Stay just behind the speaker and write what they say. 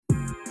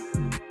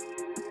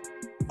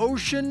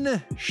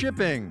Ocean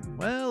shipping.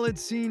 Well,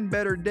 it's seen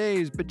better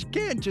days, but you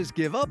can't just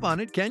give up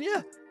on it, can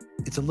you?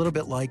 It's a little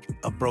bit like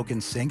a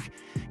broken sink.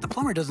 The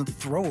plumber doesn't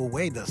throw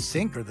away the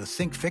sink or the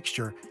sink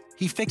fixture.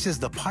 He fixes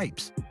the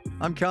pipes.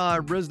 I'm Kai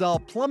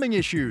Brisdall. Plumbing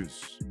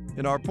issues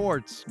in our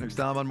ports. Next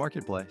time on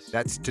Marketplace.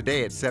 That's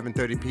today at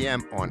 7:30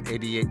 p.m. on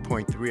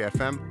 88.3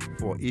 FM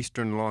for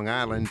Eastern Long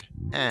Island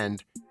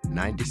and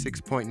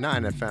 96.9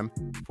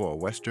 FM for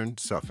Western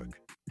Suffolk.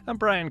 I'm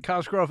Brian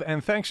Cosgrove,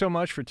 and thanks so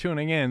much for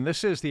tuning in.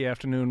 This is the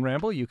Afternoon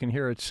Ramble. You can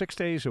hear it 6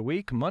 days a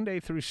week, Monday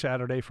through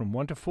Saturday from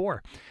 1 to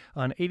 4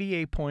 on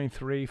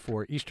 88.3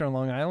 for Eastern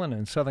Long Island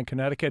and Southern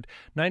Connecticut,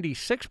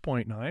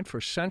 96.9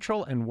 for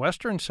Central and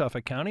Western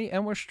Suffolk County,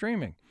 and we're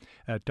streaming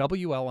at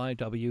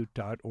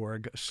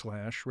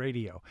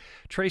WLIW.org/radio.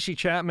 Tracy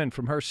Chapman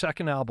from her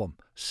second album,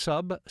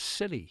 Sub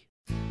City.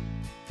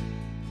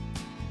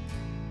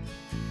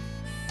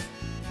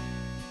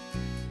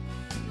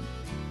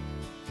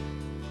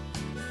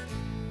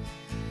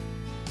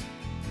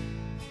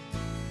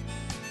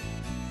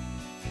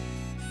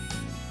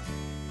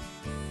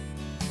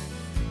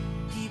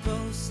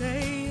 People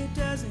say it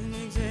doesn't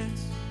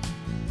exist,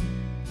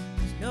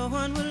 'cause no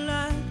one would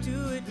like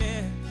to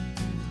admit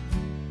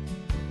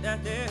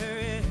that there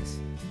is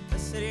a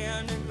city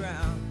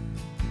underground.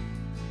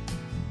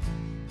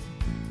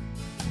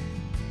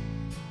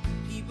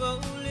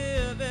 People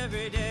live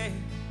every day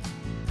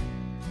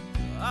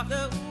off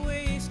the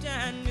waste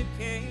and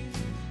decay,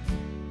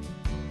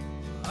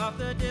 off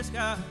the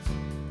discards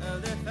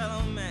of their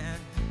fellow man.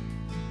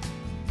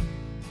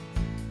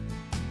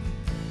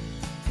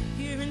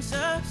 Here in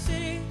Sub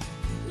City,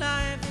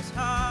 life is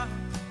hard.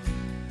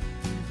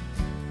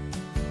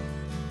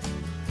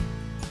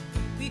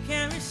 We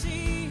can't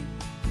receive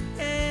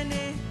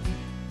any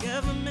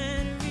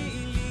government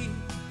relief.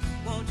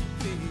 Won't you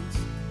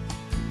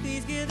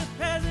please give the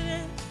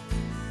president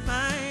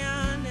my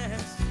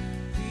honest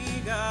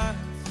regards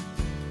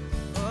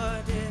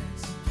for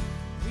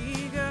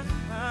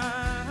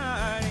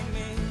disregarding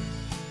me.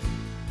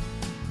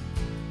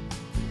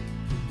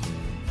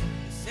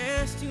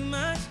 There's too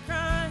much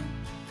crime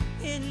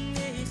in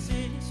these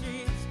city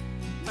streets,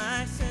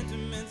 my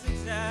sentiments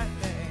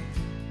exactly.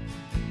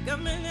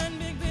 Government and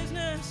big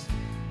business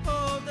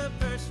hold the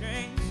purse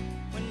strings.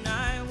 When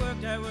I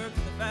worked in the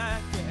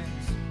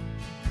factories.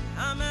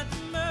 I'm at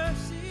the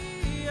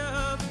mercy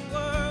of the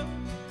world.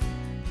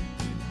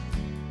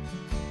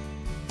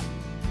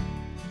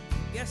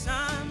 Guess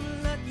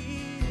I'm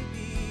lucky to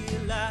be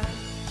alive.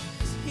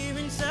 'Cause here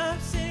in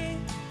Sub City,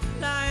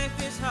 life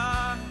is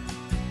hard.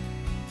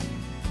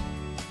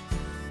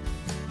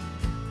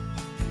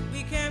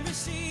 We can't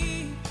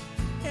receive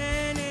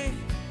any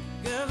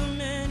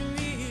government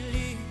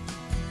relief.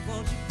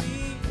 Won't you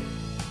please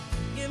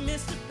give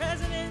Mr.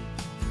 President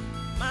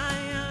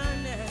my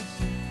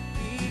honest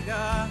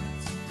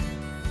regards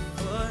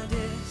for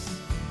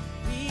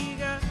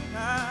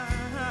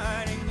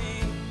disregarding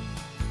me.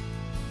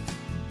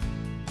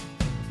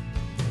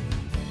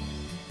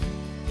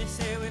 They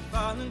say we're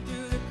falling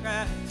through the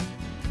cracks.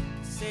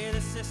 They say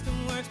the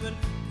system works, but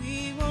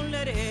we won't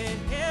let it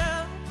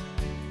help.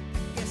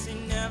 Guess they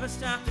never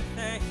stop to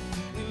think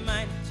we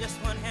might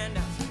just want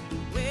handouts.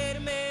 Way to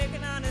make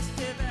an honest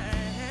living.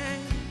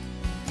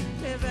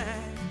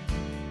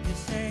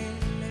 This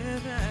ain't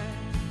living.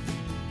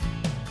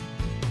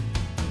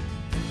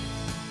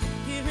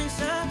 Here in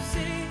Sub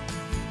City,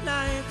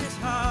 life is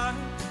hard.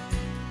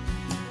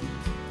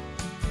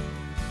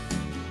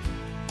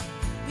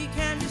 We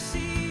can't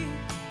receive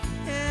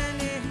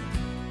any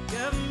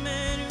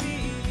government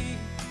relief.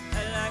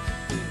 I'd like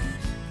to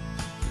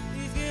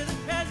please give the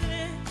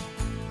president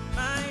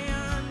my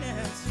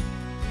honest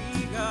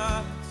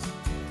regards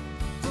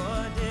for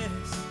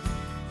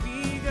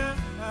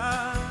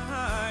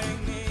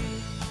disregarding me.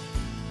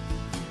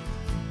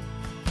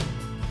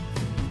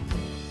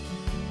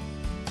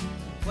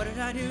 What did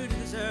I do to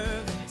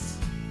deserve this?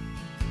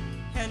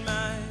 Had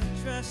my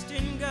trust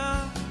in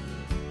God.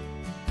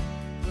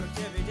 Worked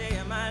every day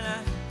of my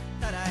life,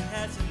 thought I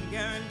had some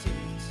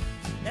guarantees.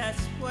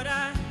 That's what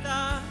I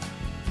thought.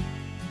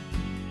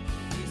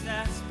 Yes,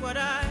 that's what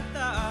I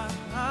thought.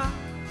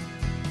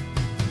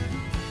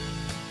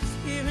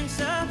 Here in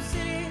Sub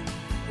City,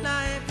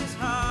 life is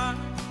hard.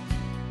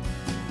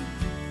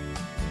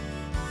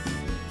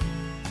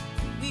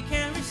 We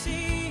can't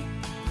receive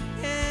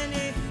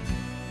any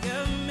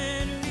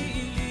government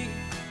relief.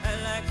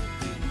 I'd like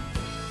to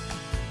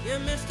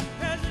give Mr.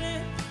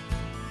 President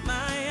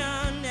my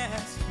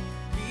honest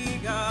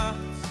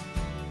regards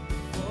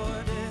for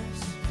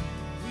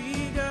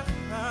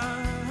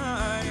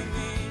disregarding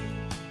me.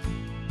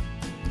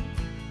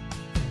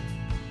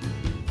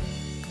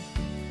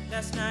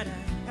 Last night I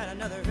had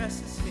another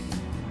restless sleep,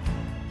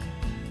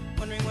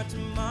 wondering what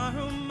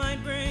tomorrow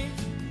might bring.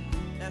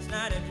 Last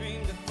night I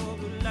dreamed the full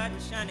blue light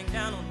was shining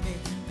down on me.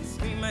 I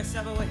screamed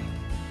myself awake,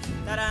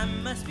 thought I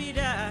must be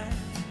dying.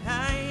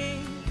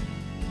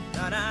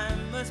 Thought I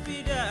must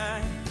be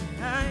dying.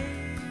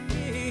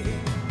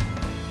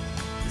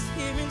 Just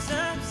here in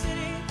Sub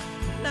City,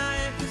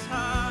 life is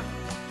hard.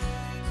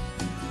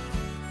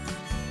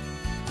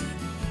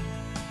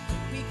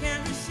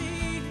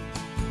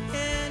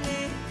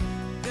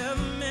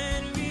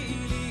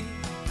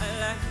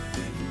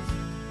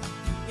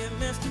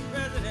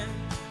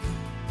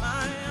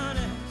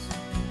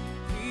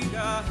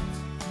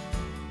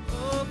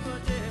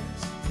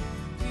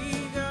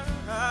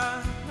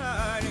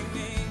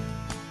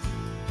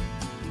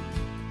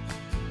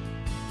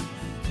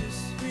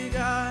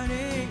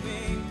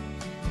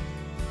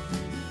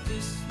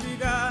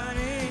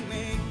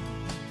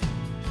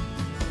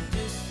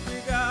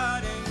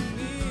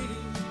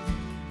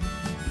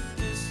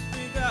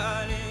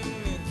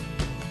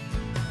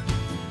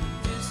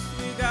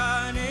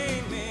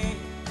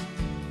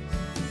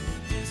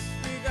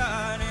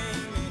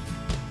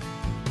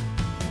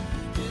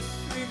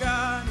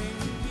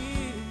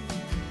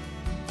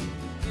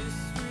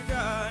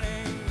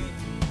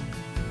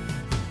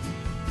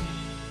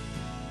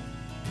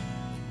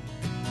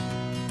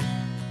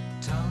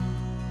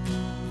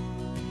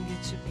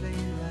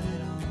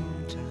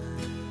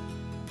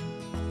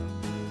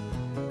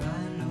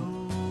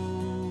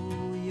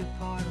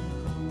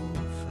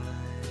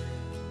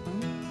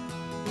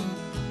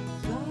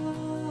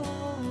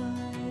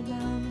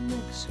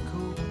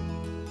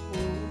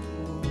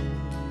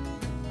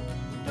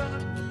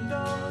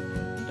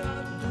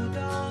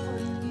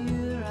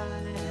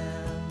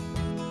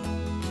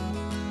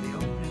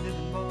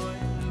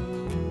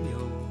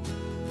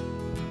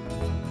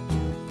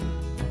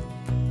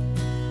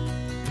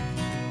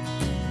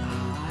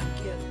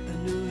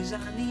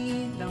 news I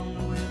need on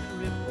the weather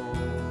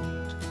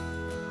report.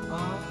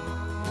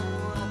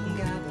 Oh, I can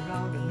gather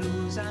all the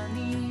news I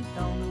need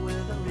on the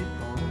weather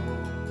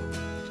report.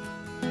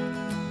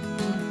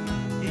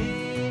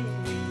 Hey,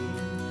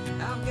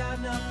 I've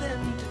got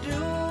nothing to do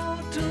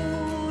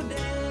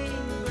today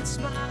but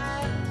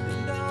smile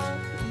and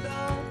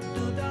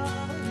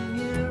and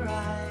here I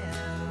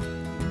am,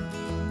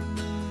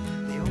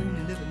 the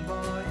only living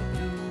boy in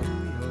New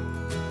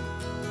York.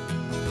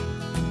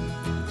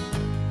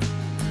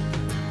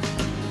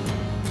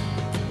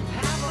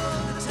 Half of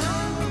the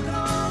time we're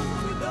gone,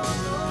 we don't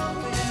know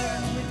where,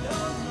 and we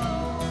don't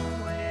know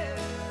where.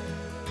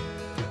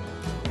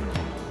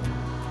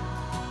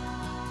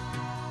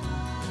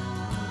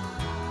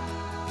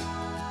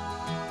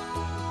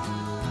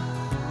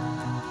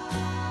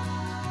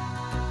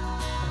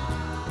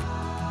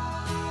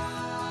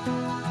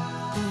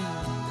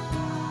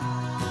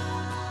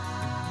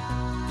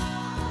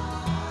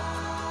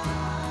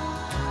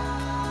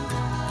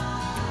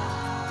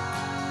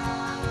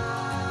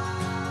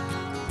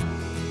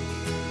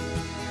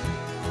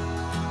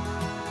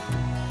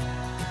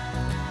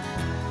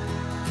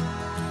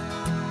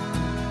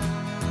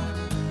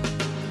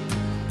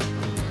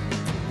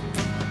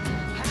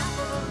 Half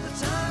of the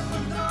time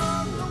we're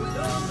gone, but we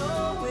don't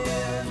know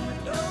where, and we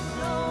don't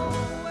know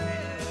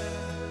where.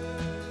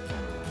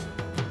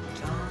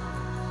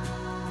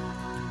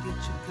 Time, get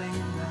you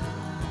playing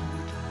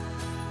round time.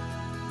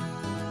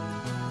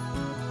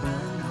 I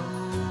know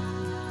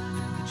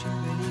that you've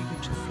been eager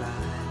to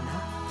fly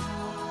now.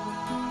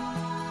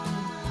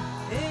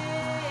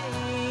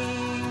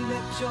 Hey,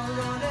 let your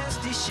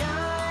honesty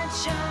shine,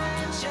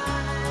 shine,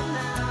 shine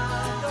now.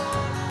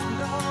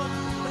 Lord,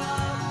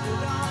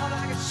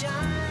 like it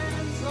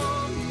shines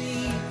on me,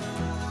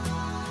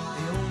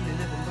 the only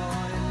living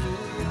boy in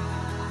New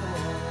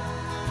York,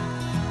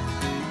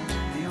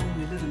 the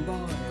only living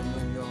boy in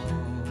New York.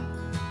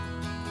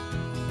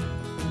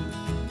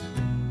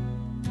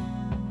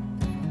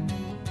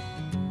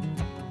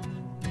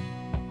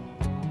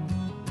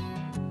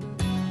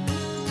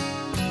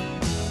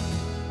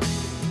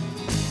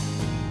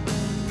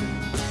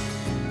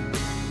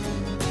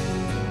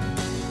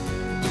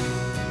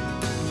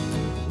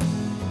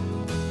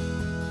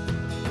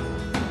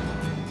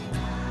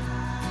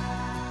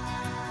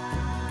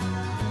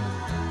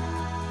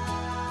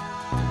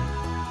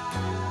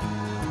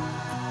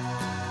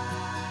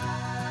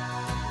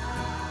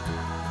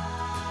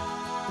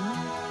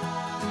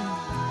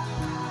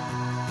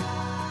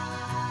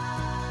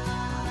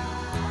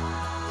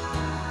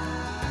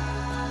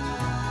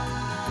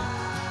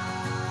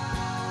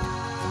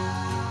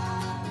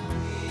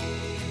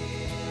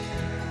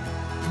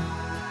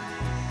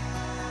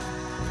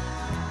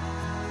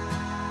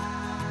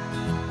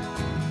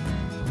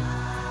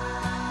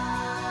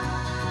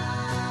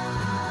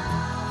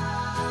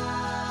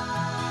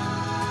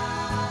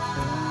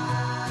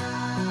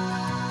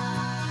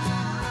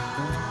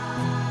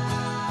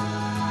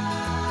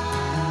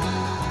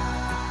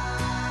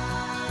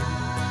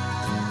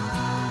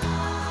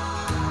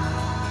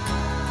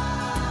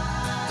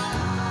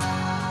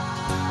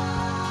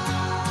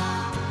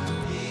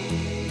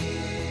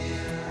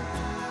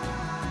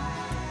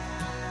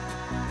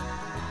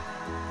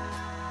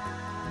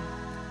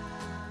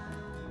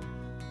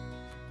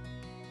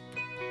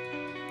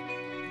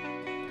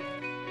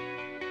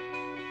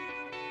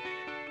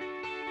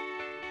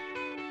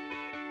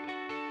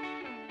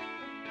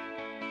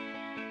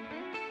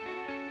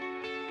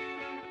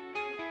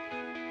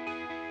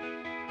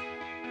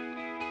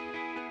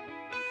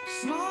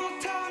 Small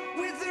talk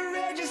with a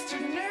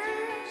registered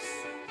nurse,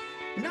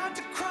 not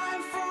to cry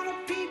in front of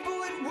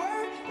people at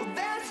work. Well,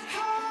 that's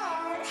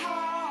hard,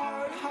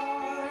 hard,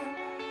 hard.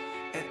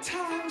 At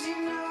times, you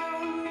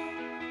know,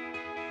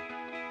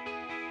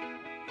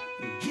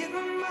 you get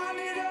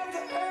reminded of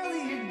the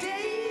earlier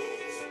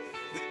days.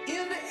 The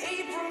end of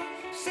April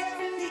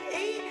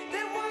 '78.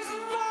 That was a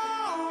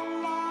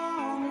long,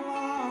 long,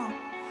 long,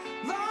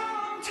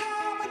 long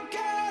time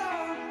ago.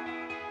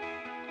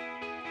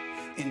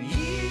 And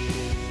you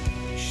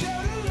showed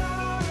a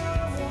lot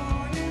of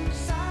warning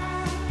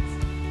signs.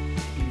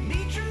 You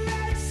made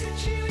dramatic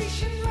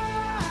situation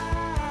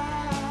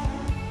mine.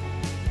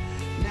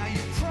 Now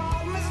your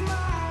problem is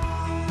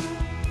mine.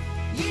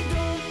 You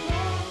don't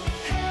want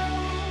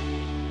help.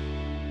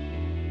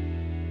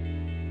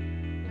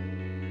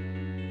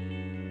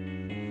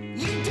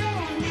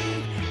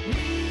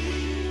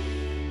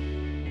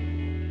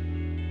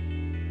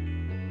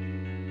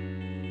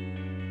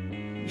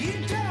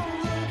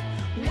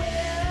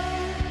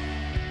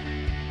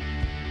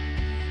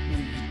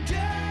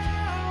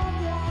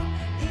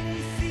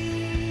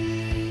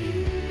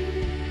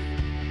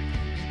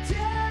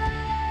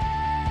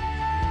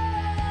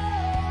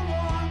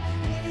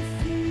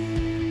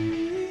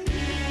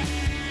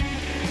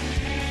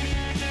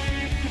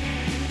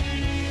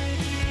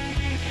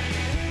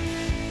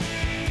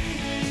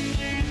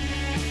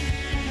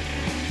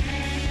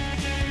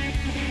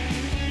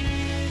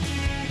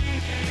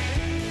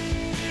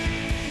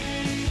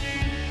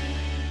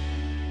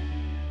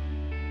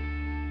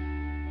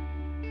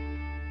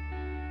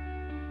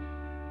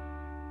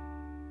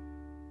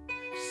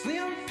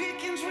 Slim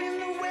pickings when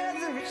the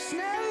weather is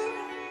snow.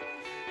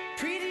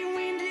 Pretty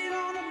winded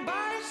on a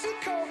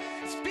bicycle.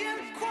 It's been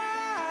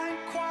quite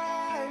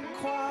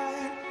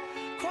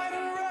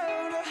a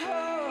road to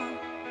hoe.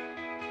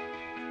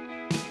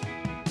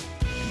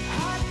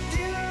 Hot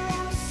dinner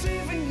on a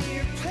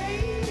souvenir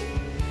plate.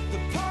 The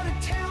part of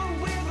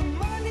town where the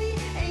money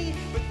ain't,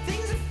 but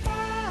things are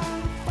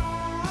fine.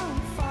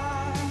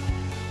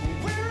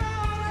 We're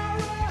on our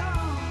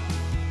own,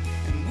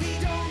 and we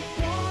don't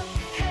want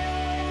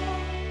help.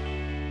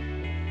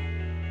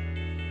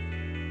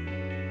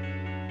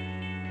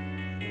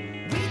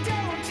 We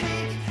don't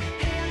take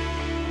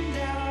handouts.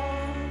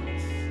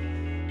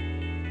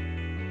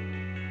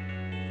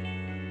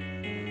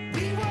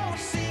 We won't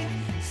seek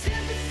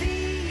sympathy.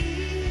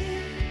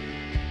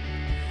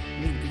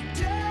 We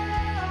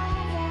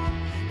don't want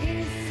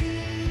anything.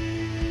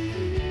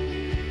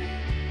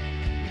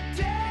 We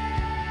don't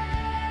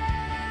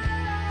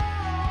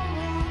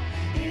want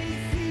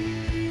anything.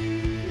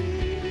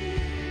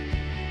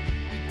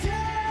 We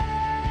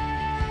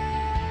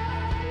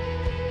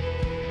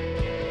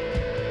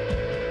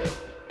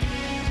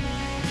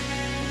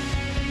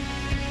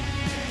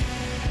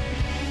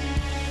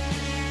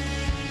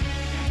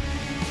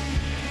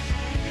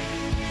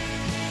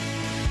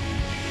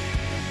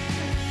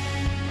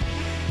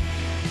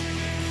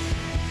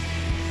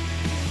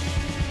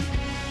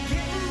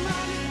get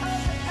reminded of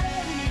the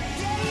early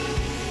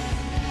days.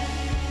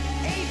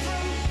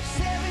 April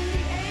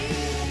 '78.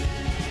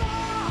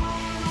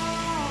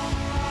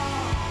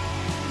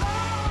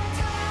 Long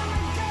time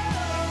ago.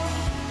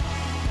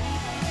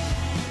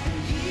 And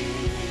you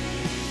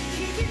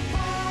keep it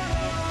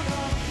bottled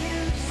up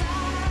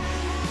inside.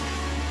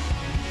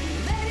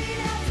 Let it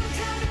out from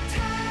time to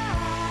time.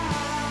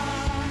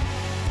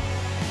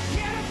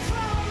 Yeah, I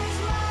promise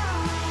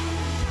mine.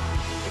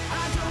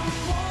 I don't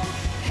want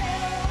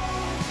help.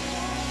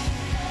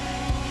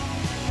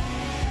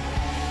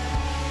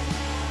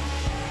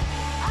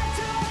 I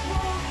don't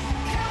want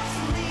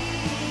counseling.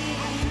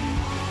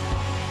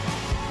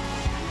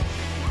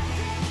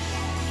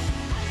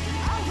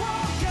 I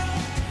won't go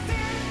to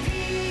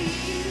therapy.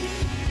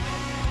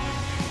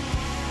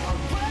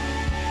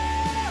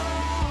 I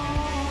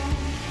won't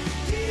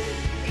do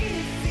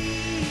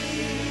anything.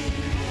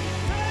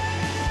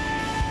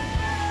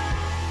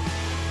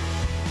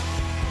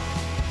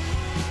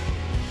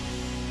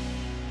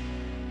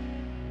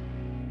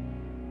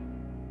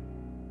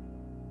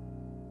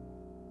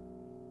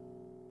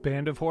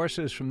 Band of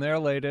Horses from their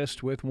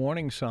latest with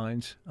warning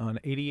signs on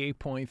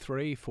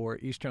 88.3 for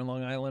Eastern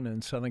Long Island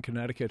and Southern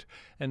Connecticut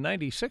and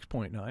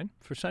 96.9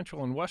 for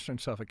Central and Western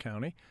Suffolk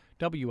County,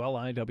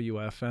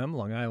 WLIWFM,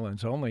 Long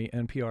Island's only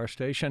NPR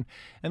station.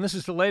 And this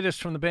is the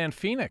latest from the band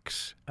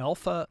Phoenix,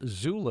 Alpha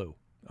Zulu,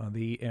 on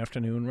the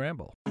Afternoon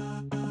Ramble.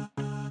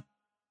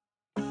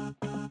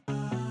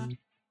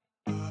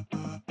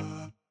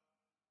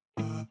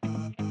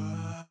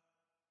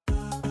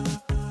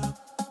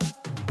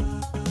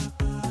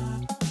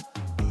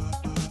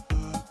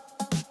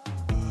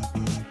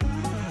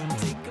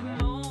 Take a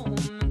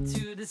moment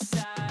to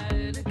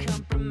decide. A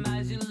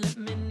compromise, you let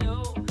me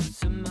know.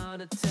 Some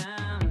other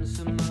time,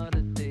 some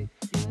other day.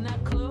 You're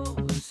not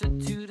closer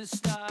to the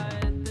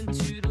start than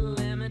to the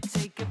limit.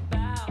 Take a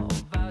bow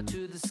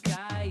to the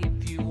sky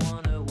if you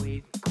wanna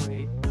wait.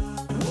 Great.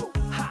 Woo!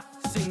 Ha!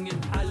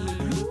 Singing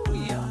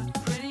hallelujah.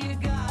 Pray to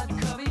God,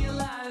 cover your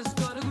lies,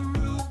 go to the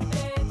root.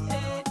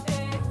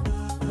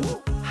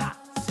 Woo! Ha!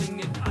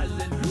 Singing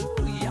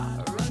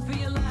hallelujah. Run for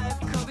your life,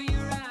 cover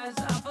your eyes,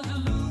 Alpha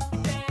Zulu.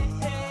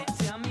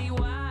 Tell me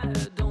why,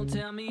 don't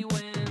tell me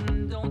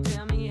when, don't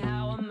tell me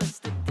how I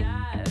must have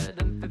died.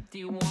 I'm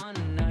 51,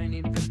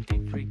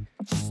 1953.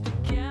 Just a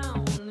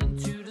count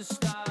into the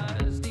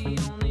stars. The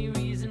only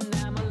reason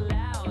I'm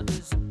allowed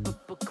is a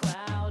purple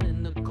cloud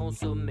in the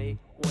consomme way.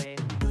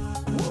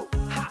 Woo!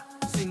 Ha!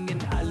 Singing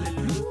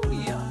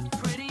hallelujah.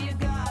 Pray to your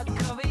God,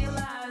 cover your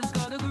lies,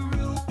 go to the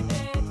root.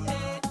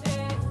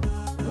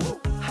 Woo!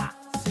 Ha!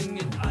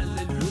 Singing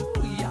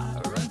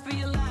hallelujah. Run for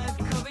your life,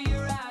 cover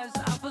your eyes,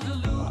 Alpha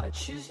Zulu. I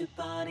choose your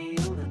body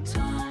all the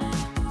time.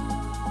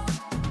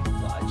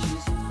 I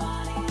choose your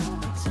body all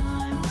the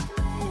time.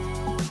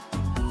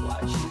 I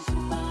choose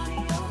your body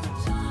all the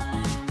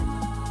time.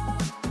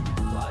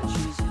 I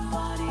choose your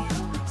body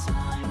all the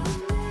time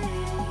with me.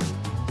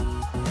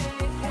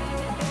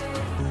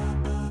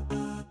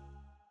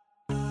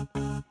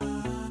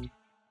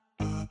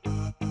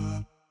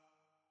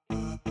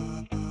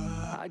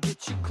 I get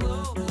you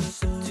close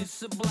to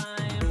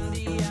sublime.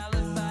 The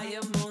alibi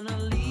of Mona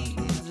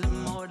Lisa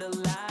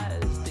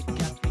immortalized.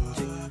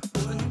 Decapitate.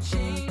 Wouldn't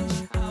change,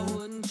 I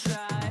wouldn't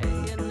try.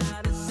 And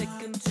not a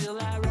second till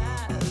I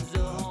rise. A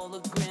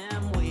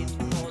hologram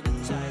waiting for the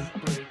tide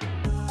break.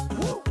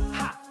 Woo!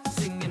 Ha!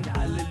 Singing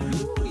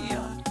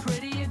hallelujah. Pray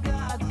to your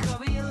God,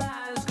 cover your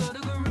lies, go to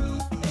the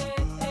root.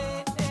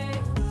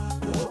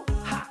 Woo!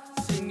 Ha!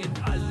 Singing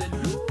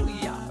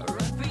hallelujah.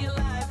 Run for your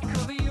life,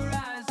 cover your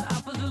eyes,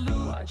 Alpha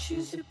Zulu. I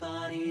choose your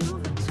body all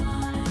the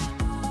time.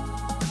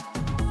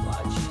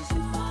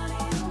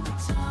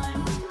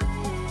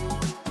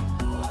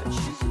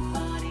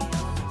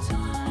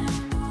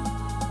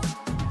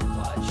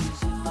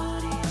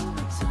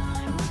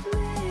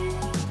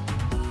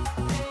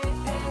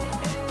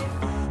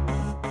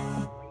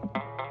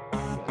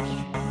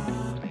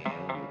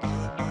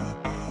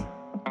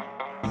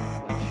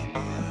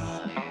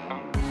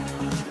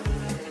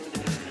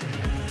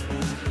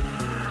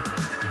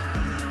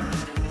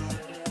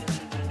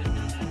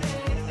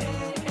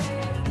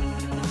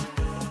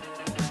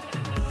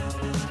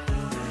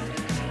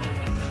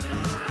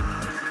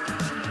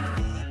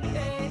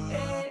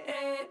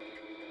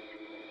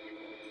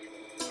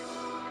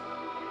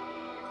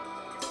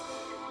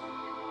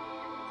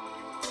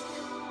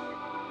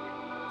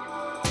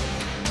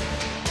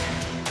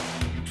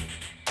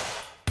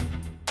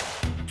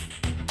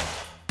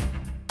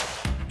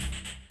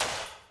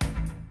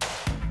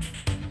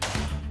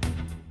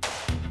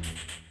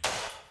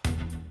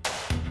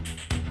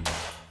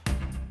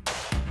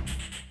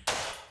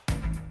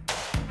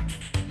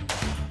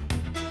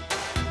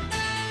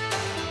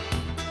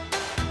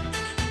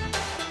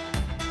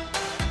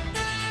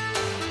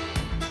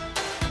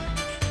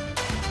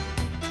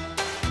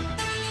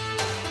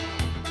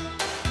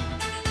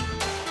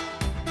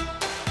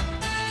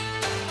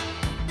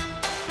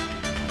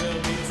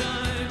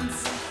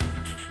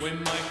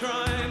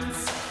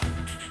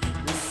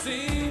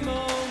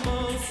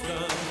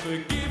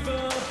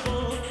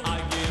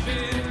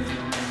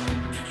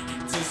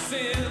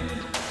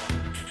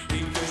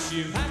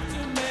 you have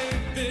to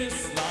make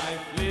this life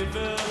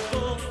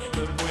livable.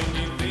 But when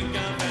you think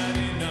I've had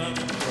enough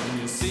from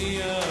your sea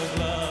of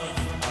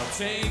love, I'll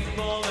take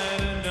more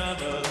than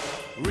another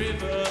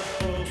river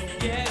full.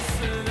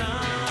 Yes, and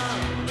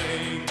I'll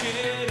make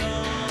it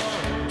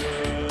all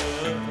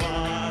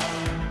worthwhile.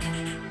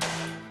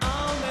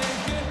 I'll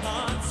make your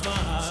heart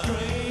smile.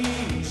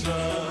 Strange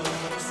love,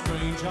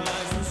 strange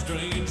eyes and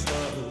strange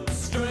love.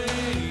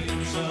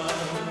 Strange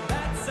love,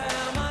 that's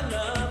how my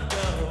love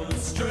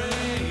goes.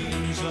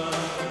 Strange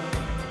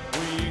love,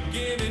 will you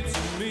give it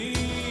to me?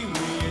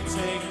 Will you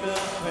take the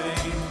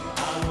pain? I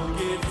will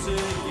give to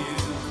you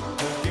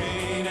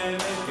again and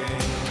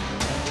again.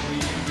 And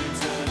will you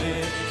return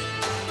it?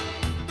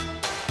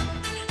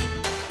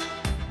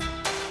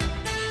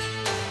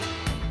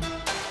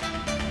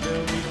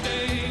 There'll be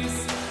days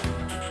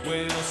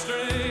when I'll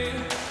stray.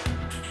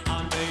 I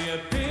may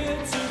appear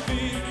to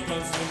be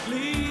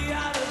constantly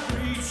out of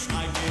reach. I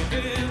give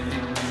in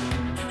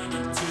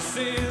to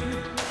sin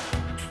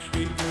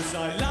because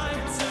I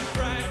like to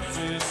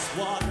practice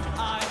what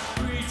I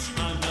preach.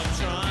 I'm not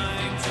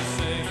trying to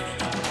say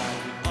I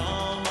have it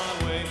all my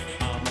way.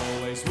 I'm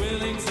always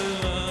willing to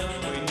learn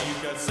when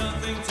you've got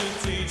something to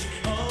teach.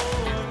 Oh,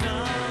 and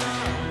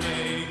I'll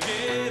make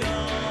it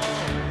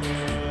all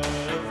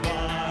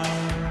worthwhile.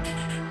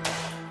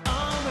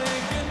 I'll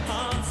make your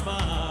heart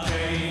smile.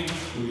 Pain,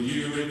 will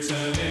you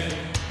return it?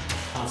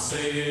 I'll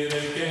say it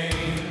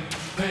again.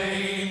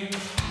 Pain,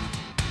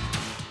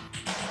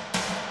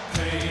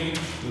 pain,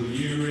 will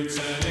you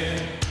return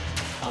it?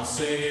 I'll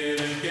say it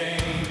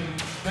again.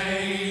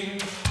 Pain,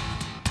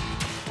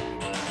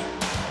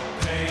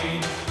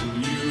 pain, will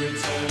you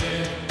return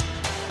it?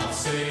 I'll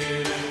say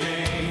it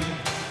again.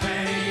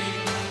 Pain,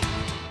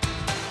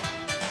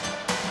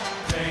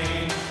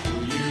 pain,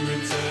 will you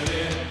return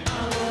it? I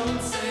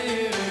won't say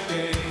it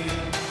again.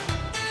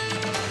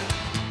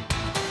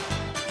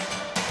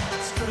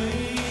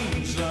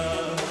 Strange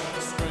love,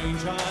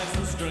 strange eyes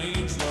and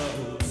strange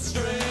love.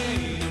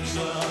 Strange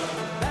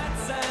love,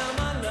 that's how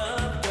my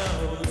love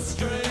goes.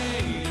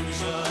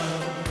 Strange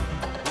love,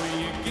 will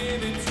you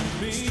give it to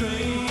me?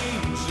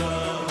 Strange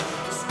love,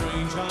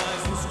 strange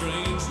eyes and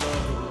strange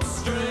love.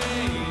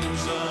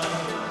 Strange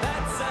love,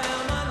 that's how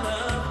my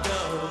love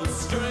goes.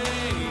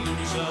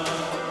 Strange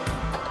love,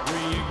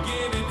 will you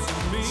give it to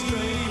me?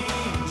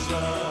 Strange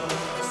love,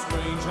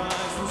 strange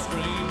eyes and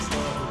strange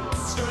love.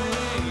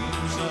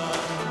 Strange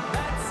love,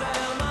 that's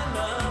how my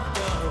love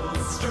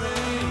goes.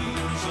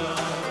 Strange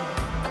love,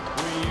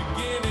 will you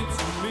give it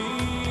to me?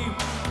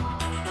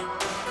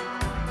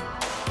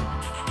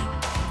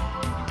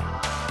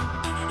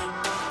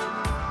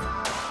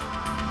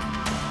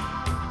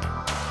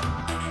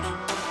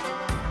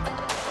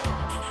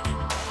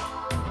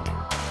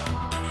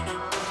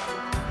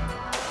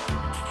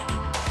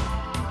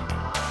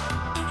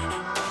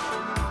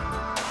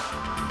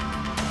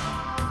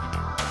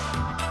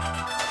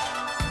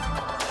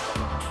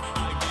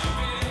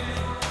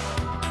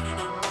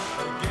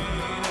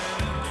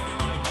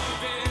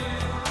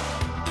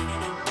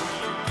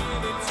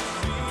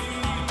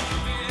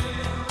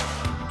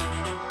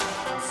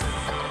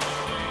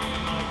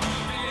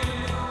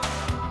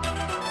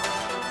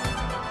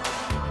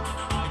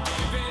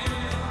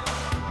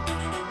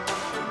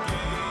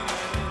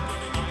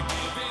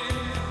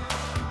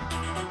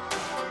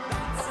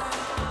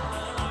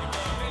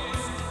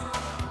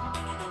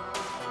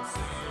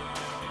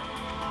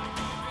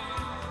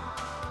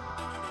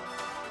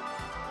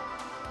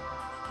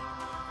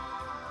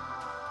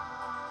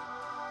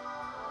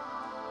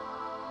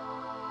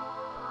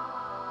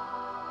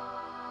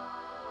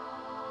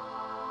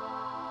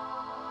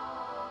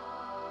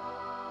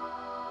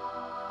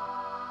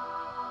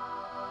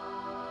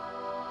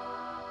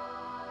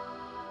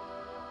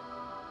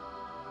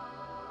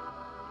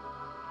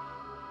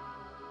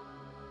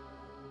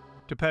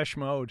 Depeche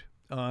Mode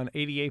on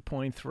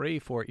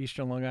 88.3 for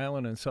Eastern Long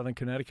Island and Southern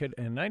Connecticut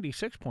and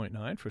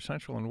 96.9 for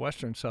Central and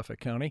Western Suffolk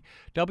County.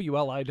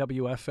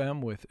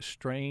 WLIW-FM with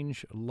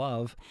Strange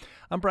Love.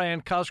 I'm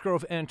Brian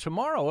Cosgrove, and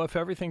tomorrow, if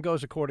everything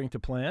goes according to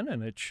plan,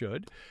 and it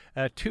should,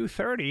 at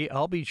 2:30,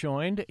 I'll be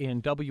joined in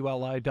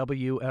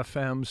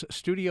WLIW-FM's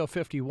Studio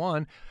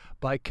 51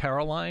 by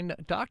Caroline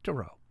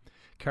Doctorow.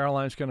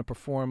 Caroline's going to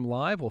perform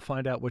live. We'll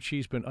find out what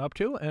she's been up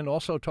to and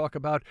also talk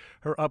about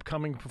her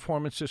upcoming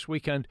performance this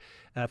weekend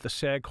at the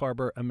Sag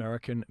Harbor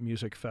American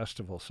Music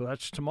Festival. So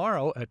that's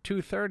tomorrow at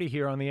 2:30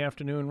 here on the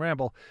Afternoon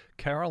Ramble.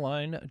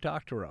 Caroline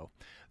Doctorow.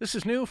 This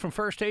is new from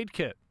First Aid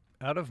Kit,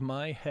 Out of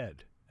My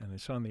Head, and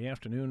it's on the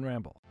Afternoon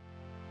Ramble.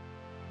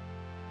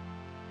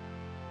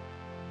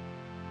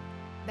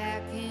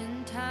 Back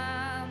in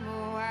time,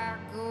 oh, I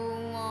go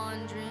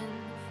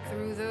wandering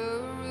through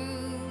the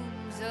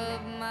rooms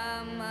of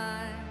my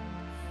mind.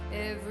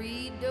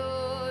 Every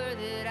door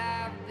that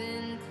I've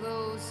been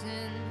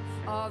closing,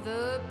 all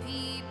the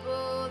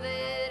people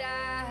that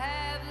I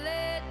have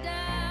let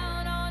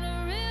down on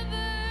a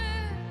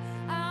river.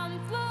 I'm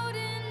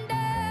floating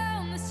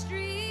down the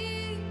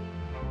street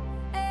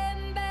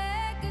and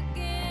back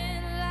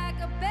again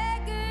like a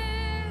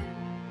beggar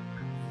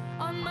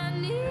on my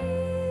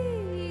knees.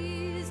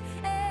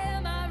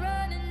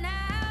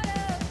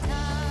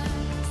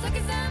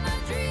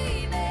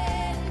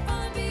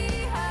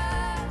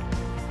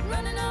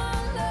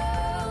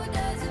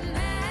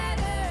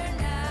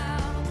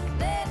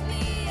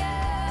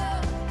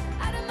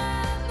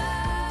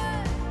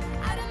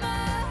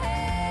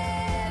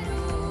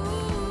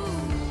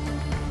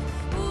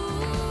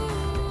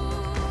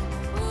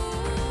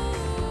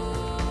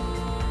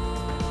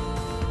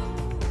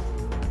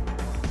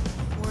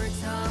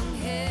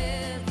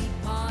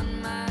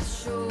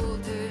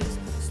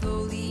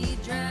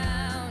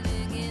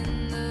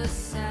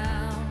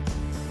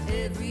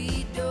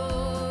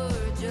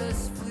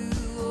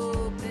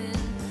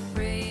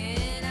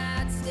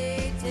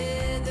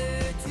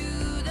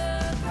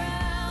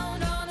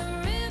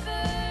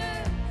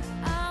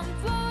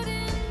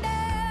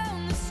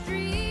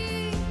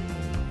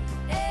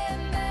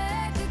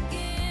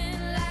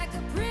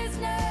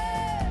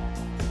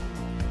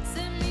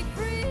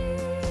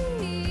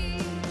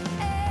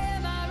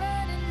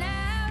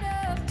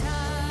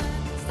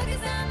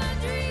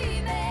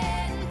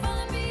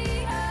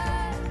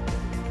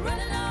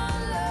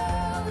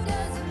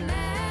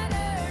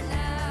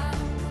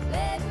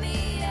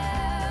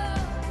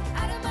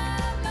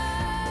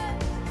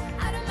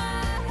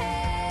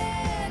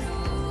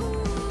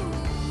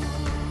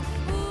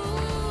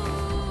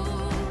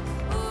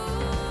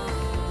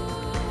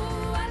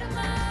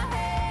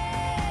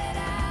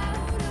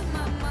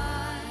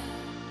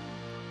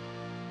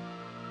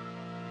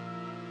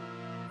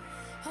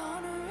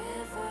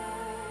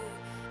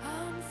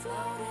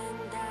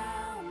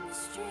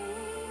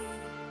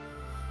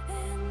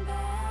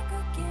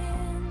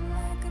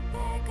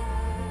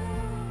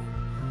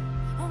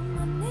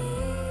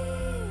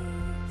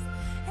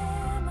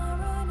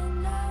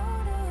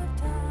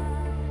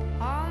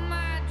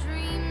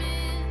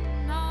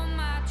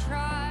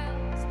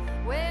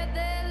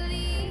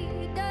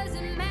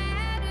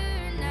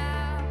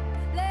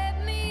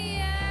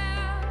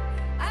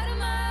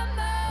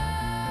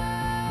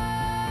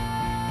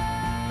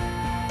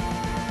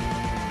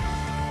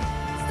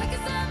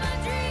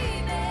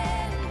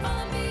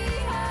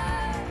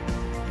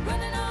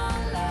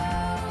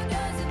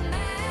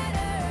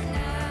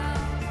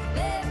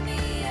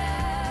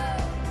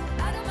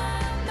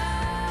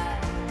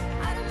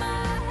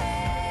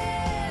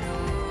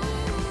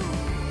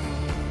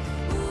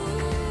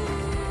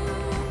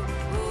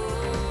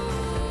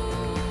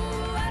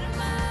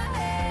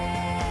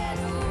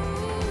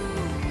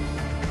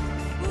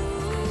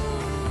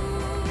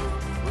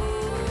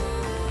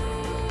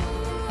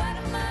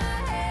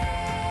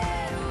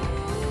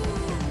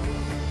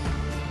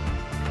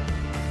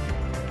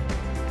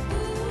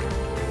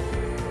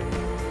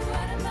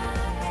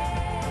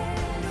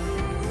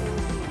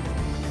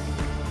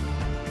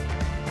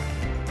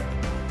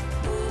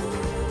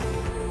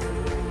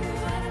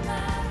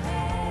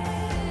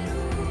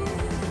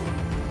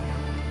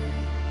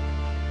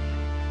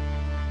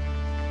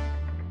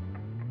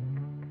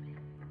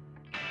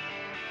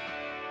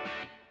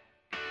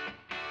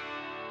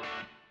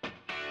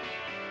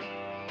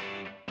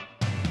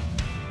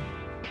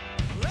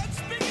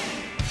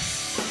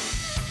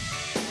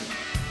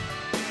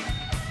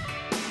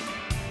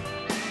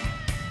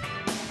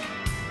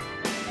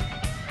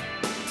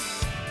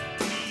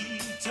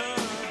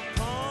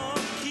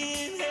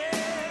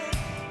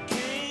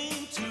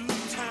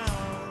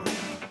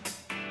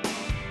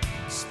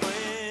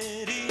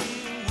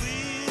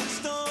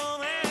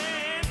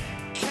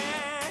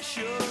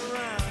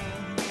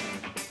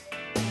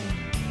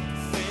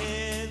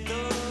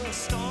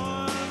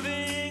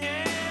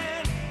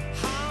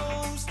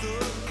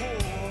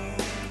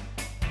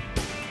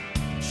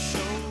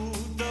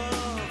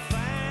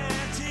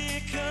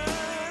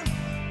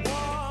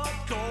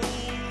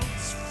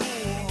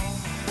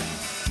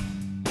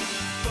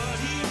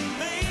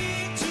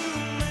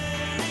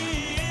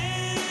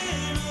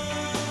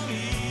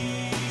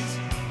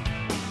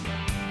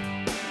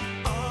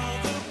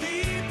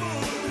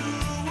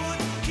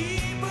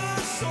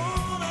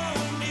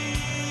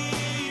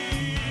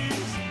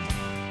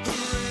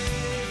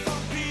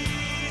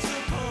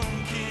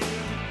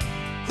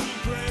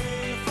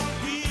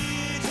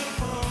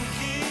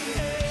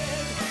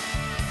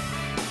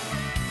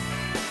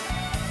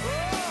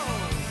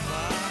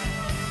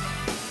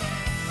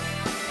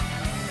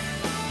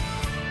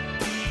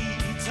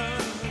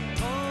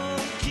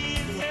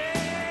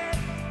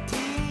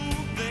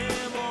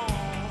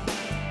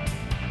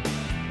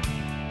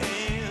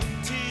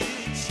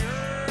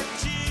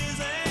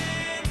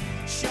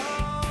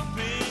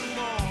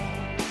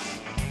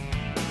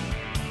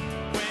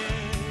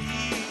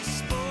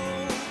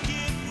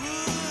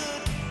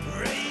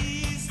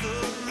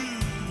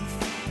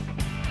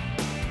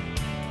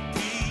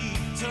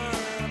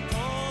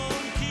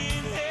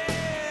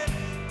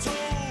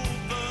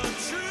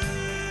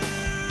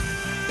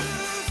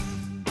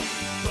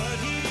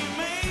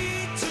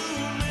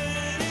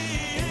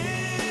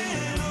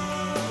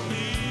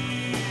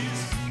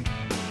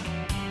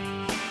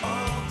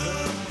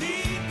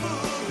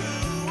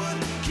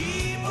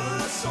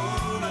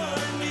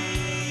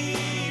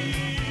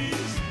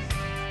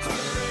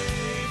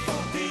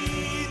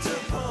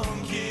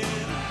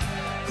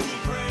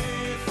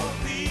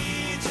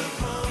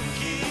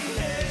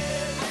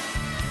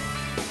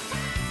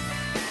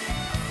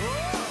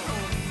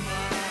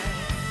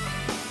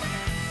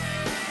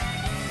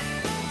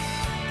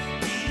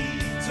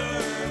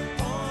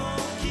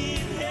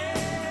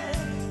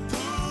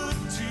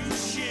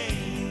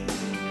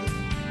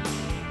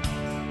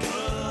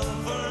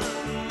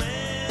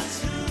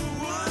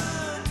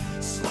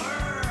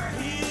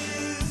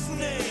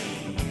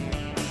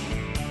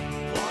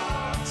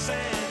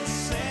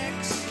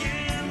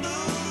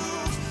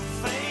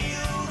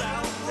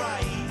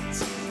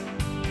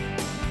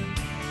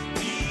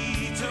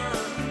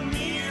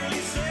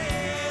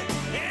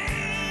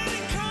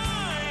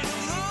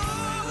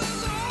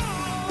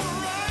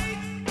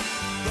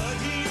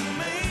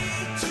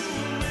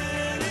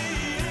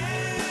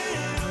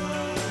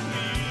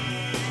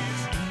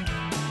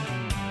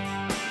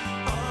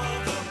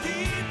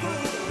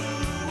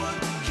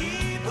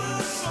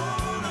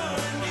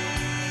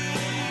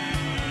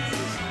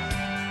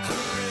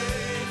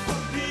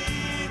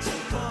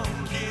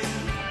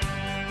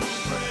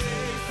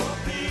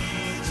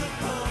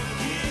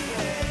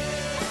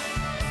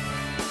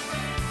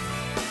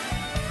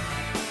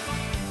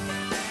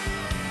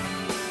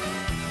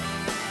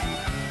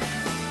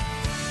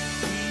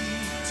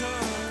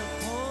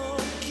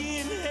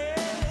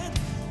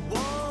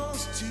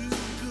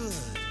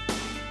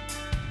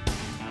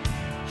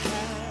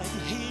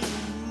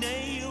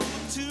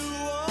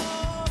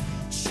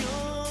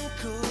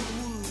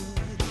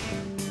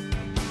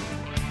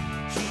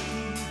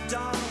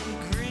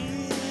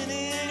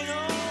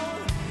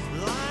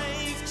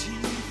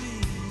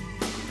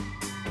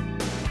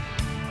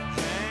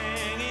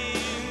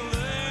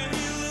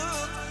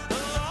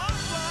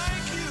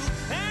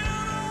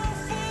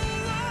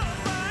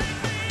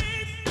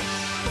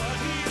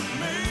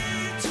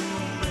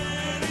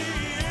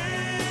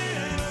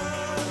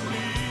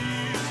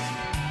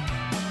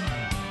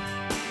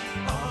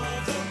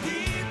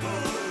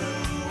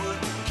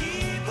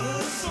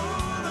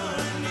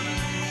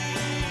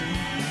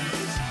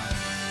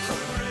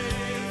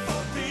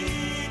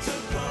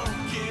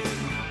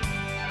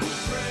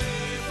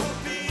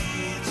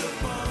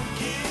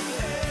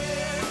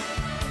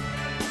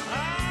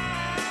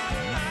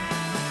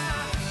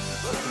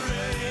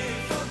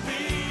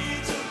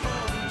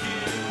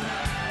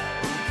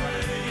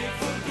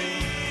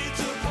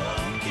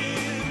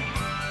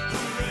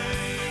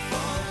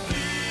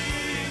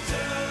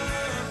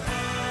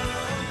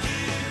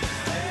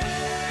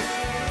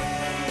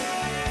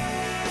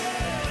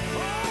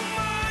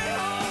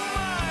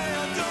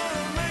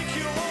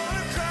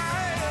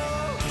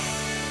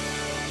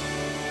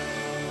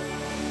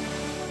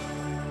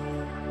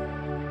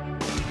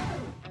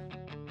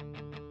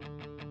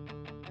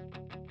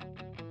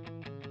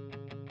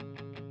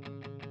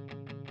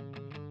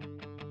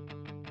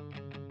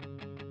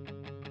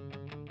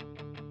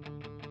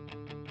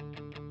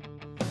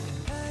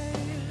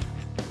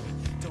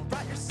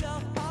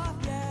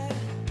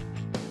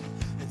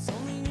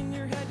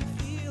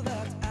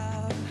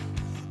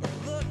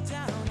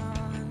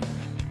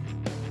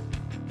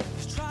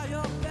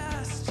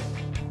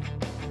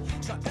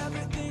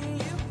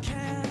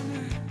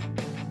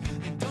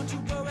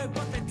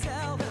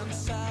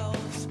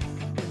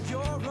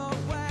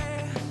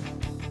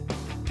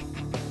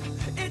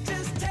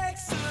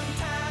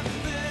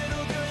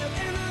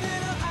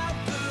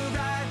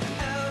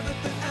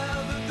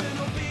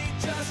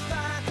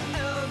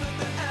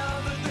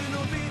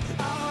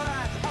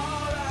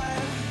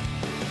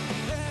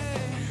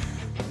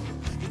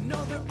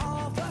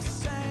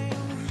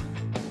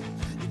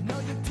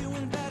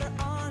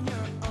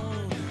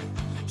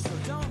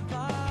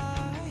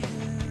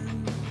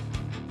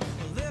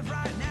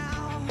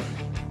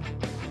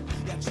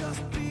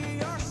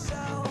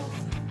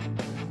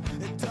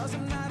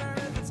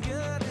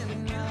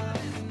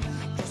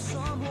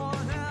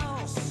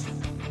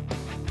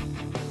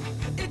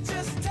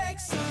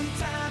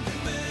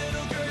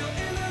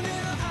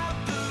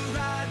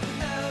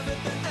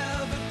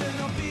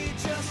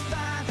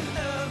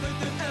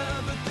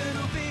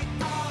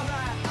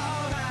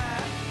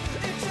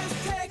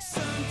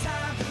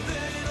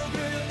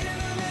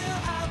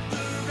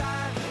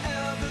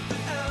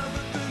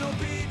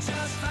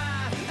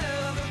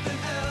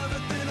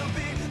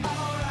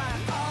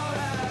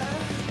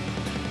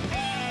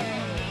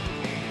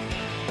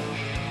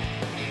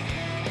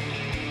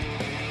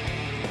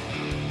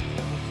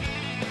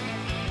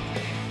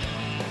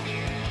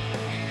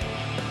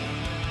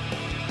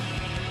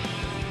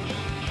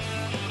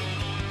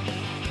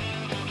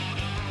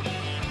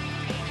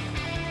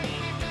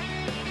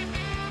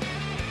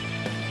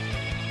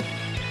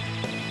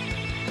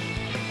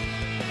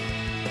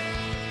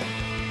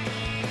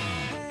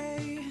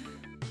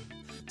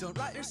 Don't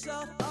write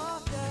yourself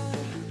off yet.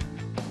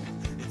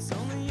 It's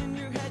only in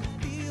your head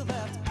you feel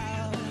left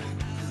out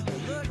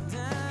or looked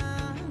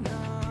down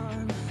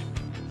on.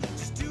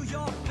 Just do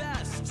your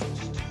best.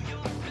 Do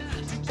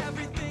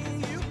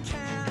everything you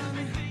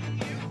can.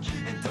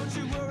 And don't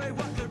you worry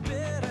what their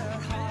bitter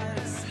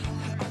hearts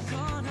are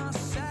gonna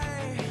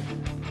say.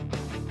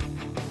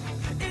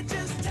 It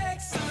just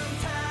takes some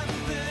time,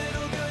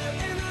 little girl.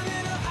 You're in the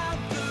middle of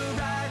the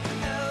ride.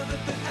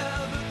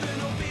 Everything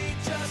will be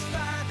just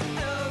fine.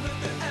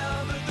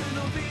 Everything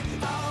will be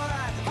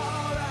alright,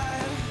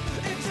 alright.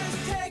 It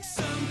just takes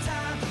some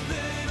time,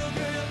 little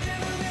girl. You're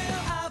in the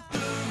middle of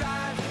the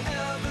ride.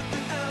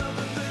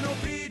 Everything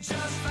will be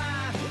just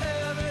fine.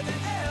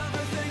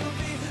 Everything will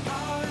be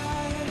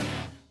alright.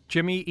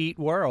 Jimmy Eat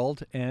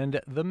World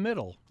and The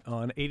Middle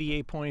on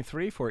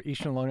 88.3 for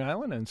Eastern Long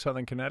Island and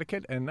Southern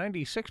Connecticut and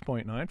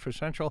 96.9 for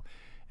Central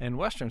and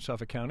Western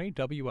Suffolk County,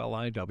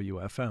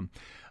 WLIW-FM.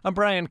 I'm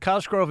Brian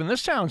Cosgrove, and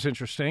this sounds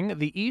interesting.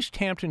 The East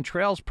Hampton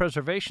Trails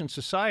Preservation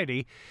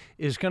Society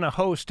is going to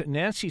host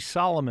Nancy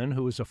Solomon,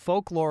 who is a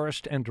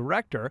folklorist and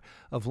director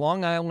of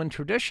Long Island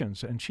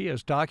Traditions, and she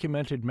has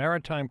documented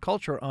maritime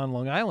culture on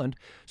Long Island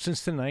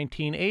since the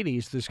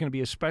 1980s. There's going to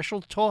be a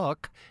special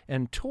talk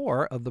and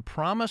tour of the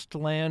Promised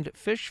Land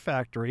Fish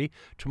Factory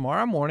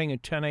tomorrow morning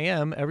at 10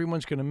 a.m.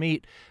 Everyone's going to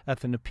meet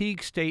at the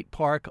Napeague State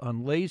Park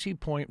on Lazy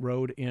Point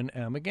Road in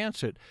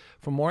Amagansett.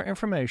 For more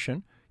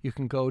information, you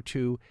can go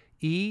to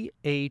EHTPS,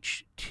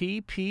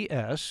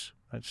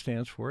 that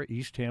stands for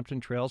East Hampton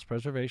Trails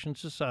Preservation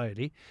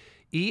Society,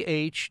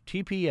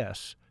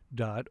 EHTPS.org.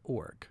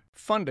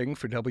 Funding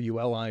for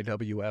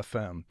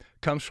WLIW-FM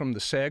comes from the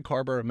Sag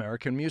Harbor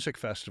American Music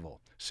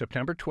Festival,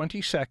 September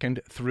 22nd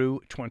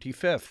through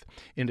 25th,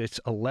 in its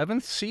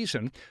 11th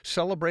season,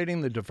 celebrating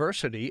the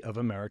diversity of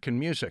American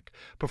music.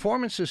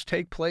 Performances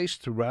take place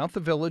throughout the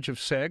village of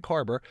Sag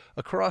Harbor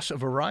across a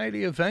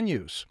variety of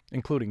venues,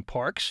 including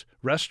parks,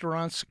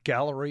 restaurants,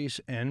 galleries,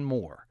 and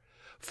more.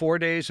 4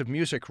 days of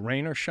music,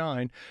 rain or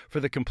shine.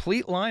 For the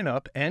complete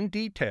lineup and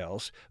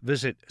details,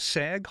 visit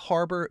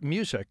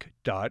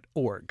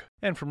sagharbormusic.org.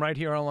 And from right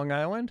here on Long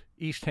Island,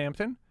 East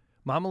Hampton,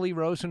 Mama Lee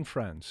Rose and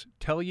Friends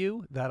tell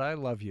you that I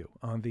love you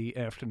on the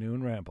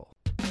Afternoon Ramble.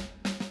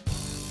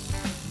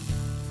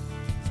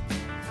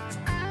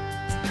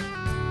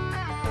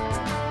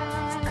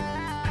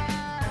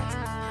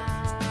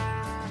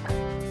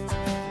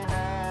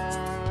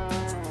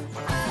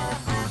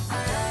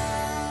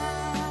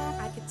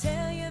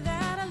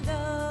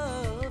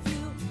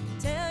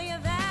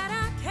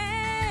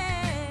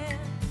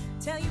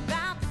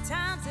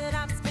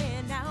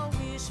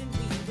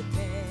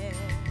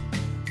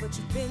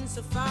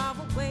 So far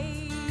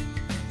away,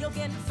 you're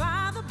getting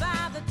farther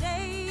by the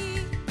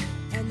day,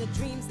 and the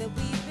dreams that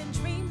we've been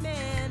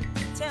dreaming.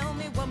 Tell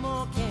me, what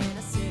more can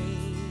I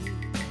say?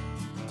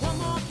 What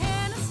more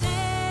can I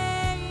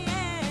say?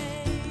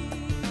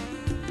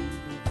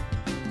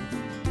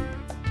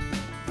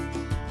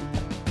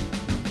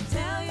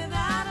 Tell you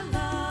that I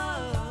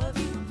love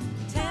you,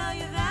 tell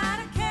you that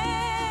I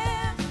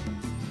care,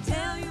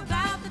 tell you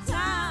about the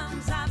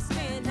times I've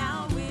spent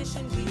now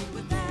wishing we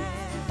were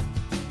there,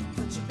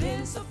 but you've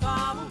been so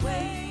far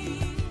away,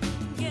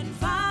 getting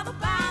farther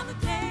by the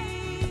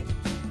day,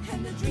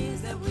 and the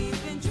dreams that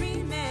we've been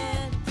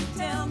dreaming.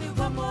 Tell me,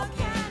 what more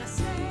can I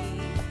say?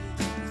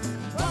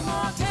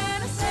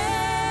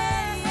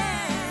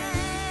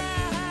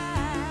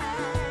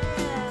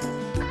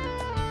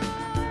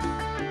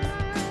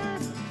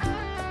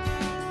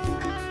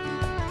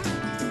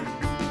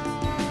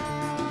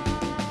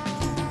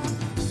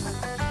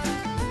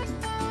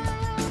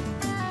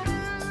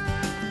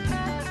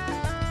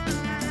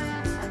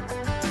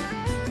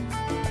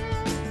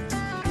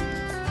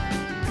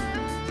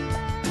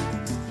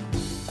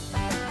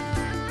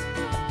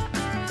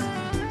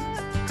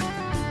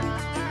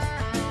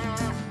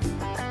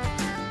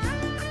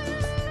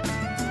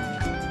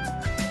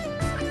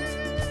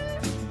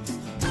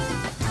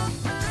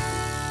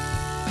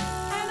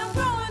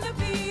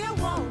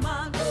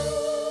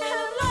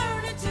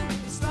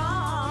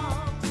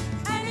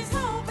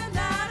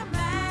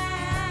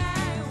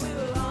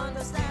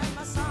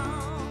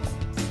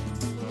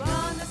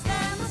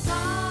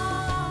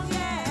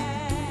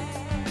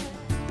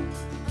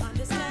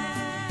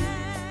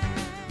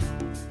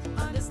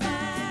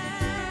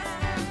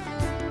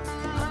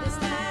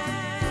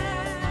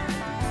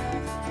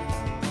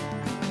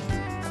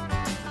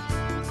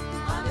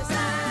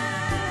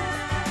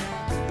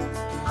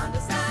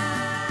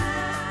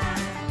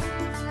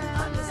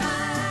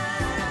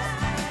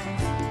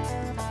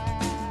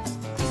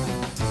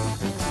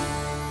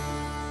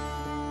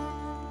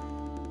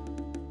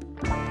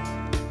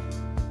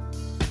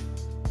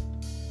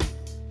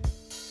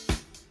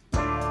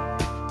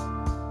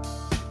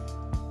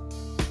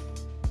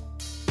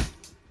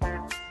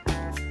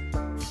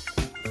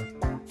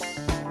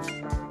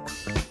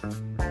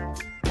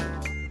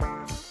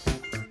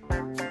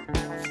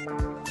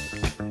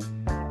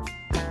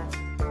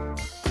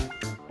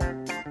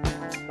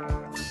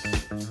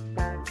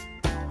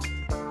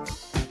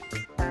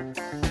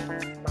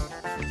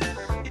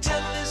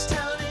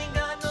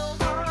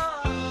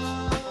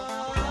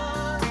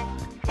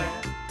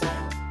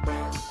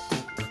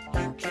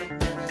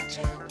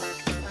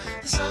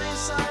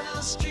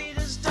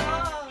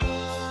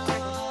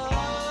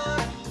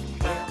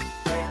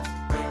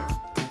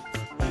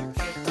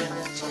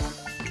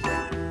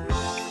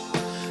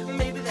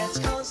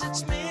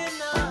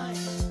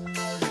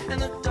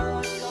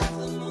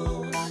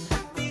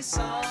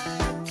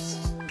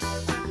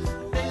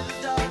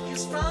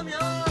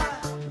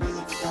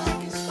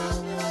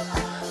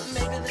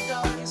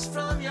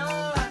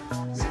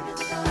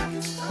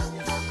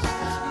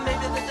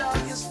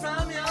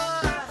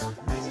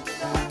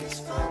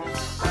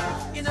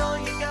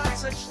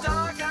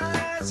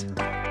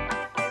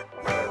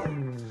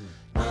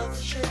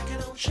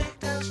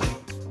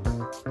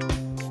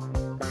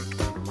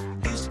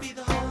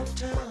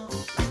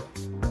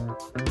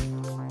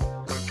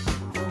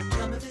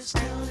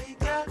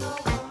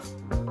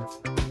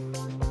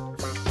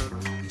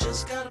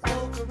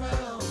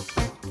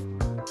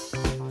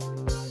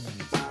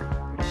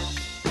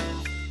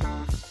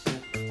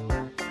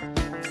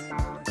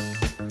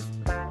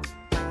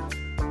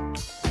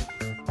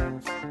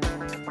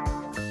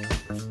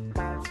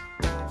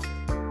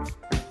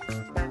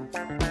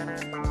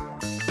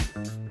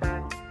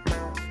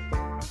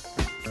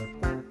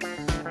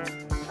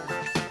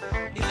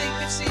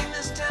 seen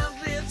this town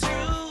clear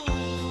through.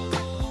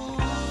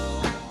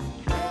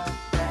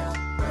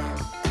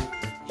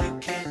 You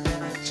can't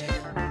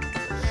imagine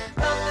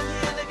nothing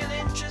here that can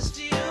interest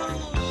you.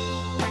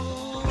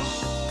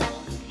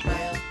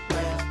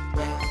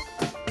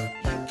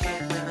 You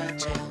can't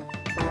imagine.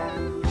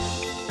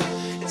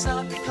 It's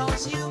not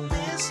because you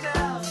missed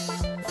out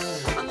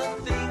on the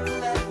thing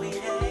that we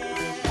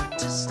had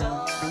to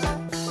start.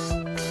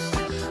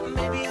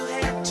 Maybe you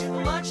had too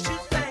much too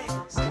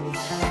fast.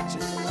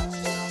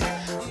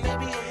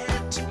 Maybe you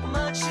had too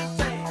much too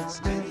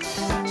fast.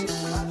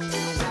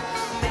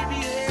 Maybe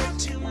you had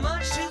too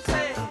much too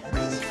fast.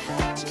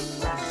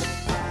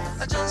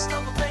 I just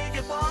don't beg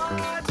your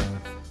pardon.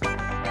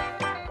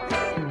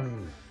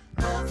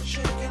 Nothing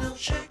shaking, no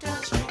shake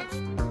down street.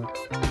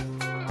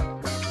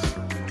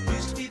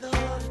 Used to be the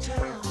heart of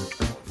town.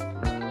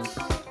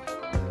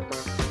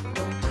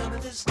 Don't tell me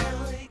this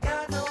town ain't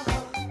got no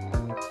heart.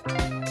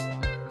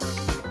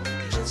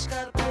 You just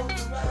gotta poke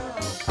around.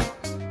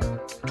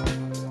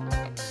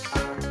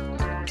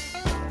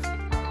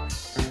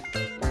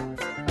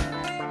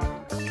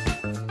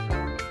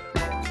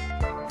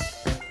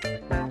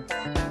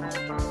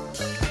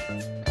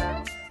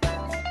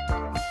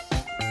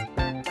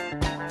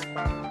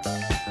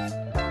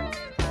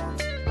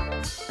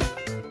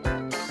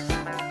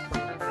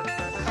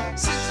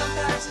 Since I'm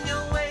passing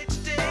your way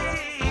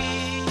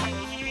today,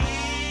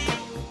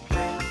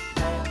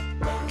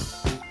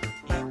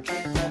 you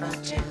can't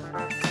imagine.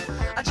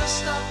 I just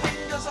stopped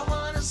because I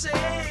wanna say,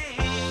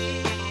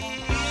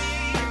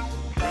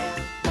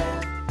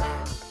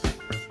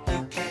 you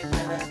can't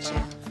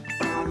imagine.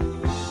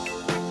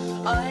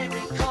 I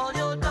recall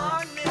your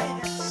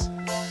darkness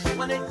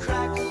when it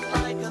crackled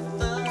like a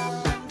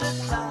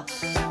thundercloud.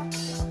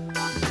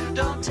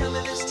 Don't tell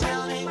me this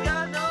town ain't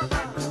got no heart.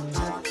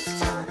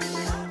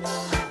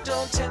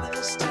 Don't tell me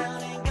this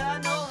town ain't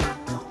got no heart.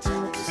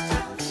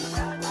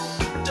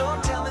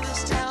 Don't tell me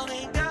this town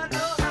ain't got no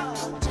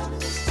heart.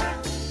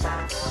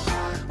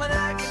 When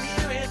I can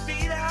hear it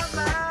beat out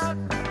loud.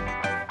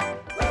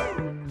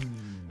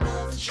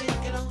 Nothing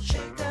shaking, don't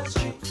shake that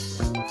street.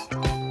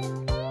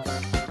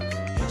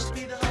 Used to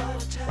be the heart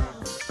of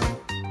town.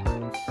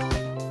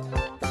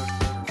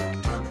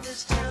 Tell me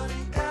this town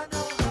ain't got no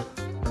heart.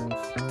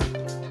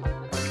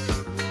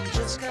 You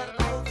just gotta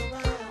poke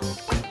around.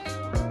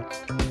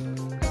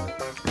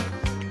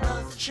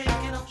 Nothing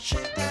shaking, don't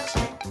shake that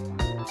street.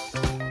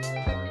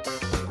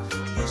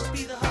 Used to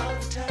be the heart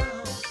of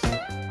town.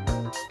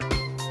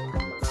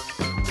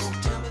 Don't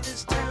tell me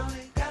this town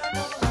ain't got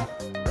no heart.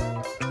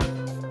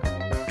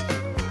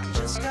 You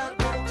just gotta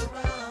poke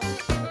around.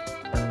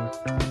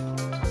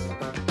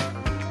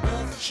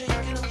 Nothing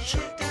shaking, don't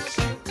shake that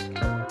street.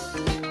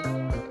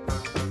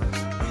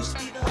 Used to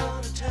be the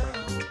heart of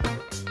town.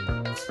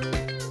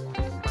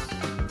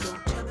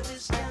 Don't tell me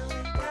this town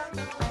ain't got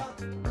no heart.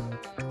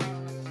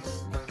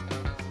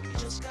 You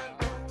just gotta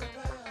poke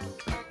around.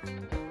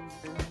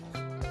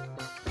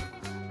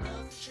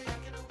 Nothing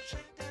shaking, don't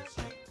shake that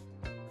street.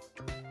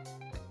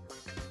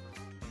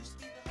 Used to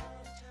be the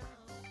heart of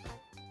town.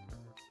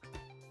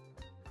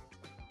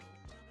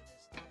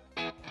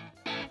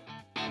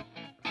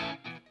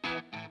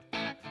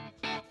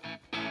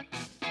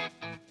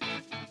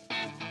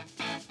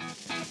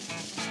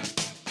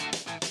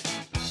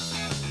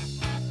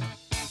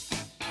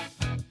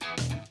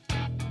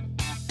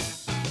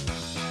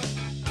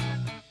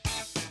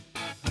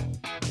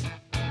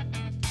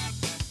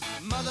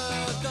 Mother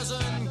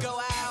doesn't go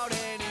out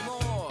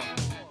anymore.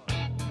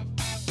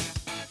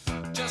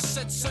 Just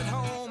sits at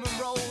home and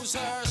rolls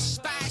her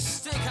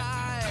spastic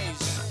eyes.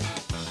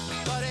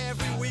 But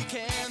every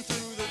weekend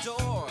through the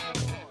door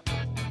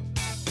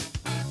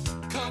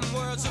come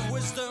words of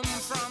wisdom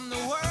from the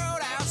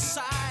world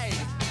outside.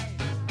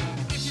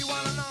 If you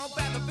wanna know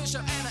about the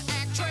bishop and the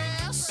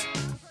actress,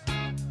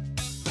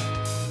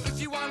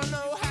 if you wanna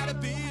know how to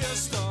be a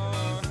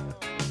star,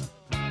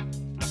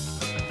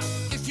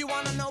 if you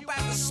wanna know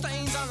about the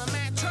stains on the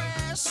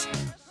mattress,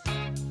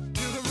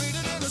 you can read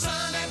it in the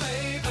Sunday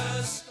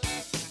papers.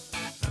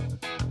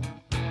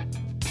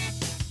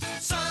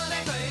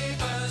 Sunday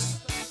papers.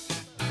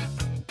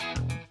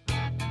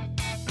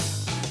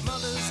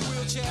 Mother's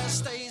wheelchair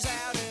stays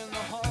out in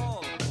the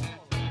hall.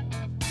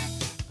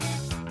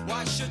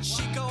 Why should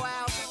she go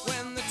out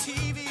when the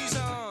TV's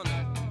on?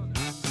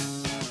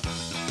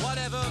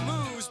 Whatever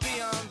moves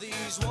beyond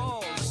these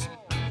walls,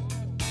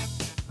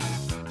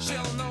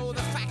 she'll know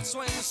the facts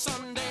when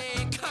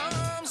Sunday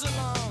comes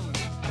along.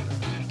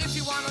 If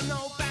you wanna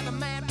know about the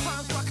mad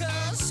punk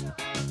rockers,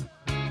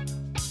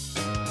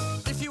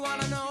 if you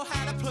wanna know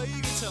how to play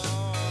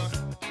guitar,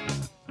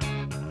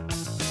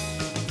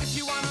 if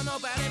you wanna know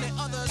about any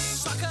other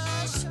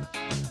suckers,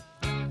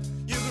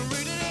 you can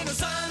read it in the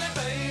Sunday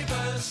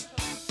papers.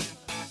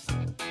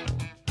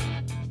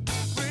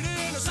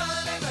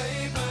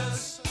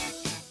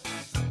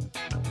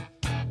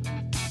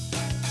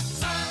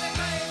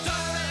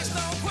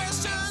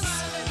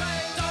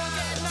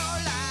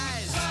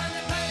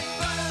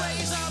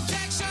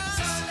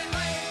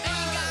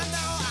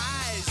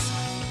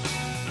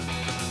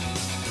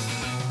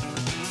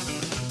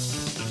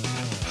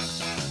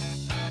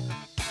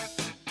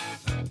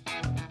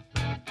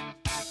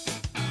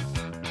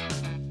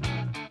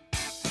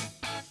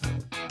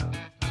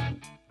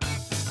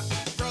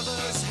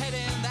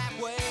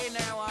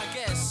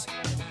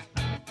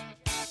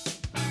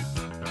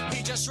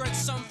 just read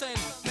something,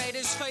 made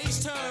his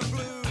face turn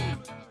blue.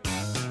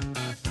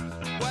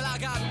 Well, I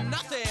got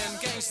nothing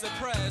against the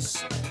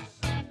press.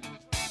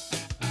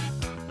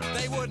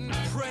 They wouldn't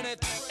print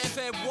it if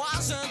it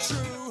wasn't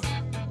true.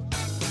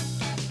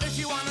 If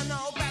you wanna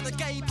know about the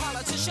gay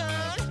politician,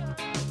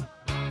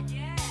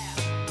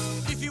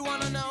 if you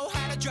wanna know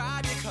how to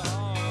drive your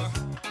car,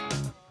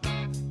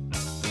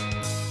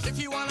 if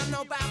you wanna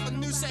know about the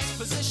new sex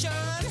position,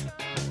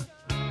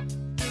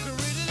 you can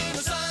read it in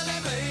the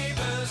Sunday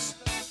papers.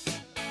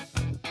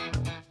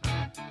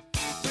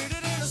 Read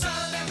it in the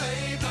Sunday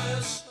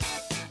papers.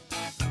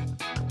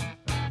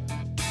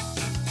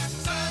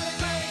 Sunday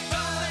papers,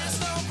 don't ask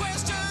no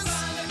questions.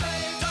 Sunday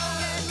papers, don't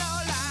get no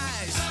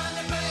lies.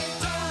 Sunday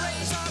papers, don't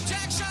raise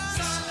objections.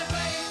 Sunday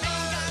papers,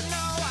 ain't got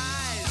no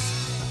eyes.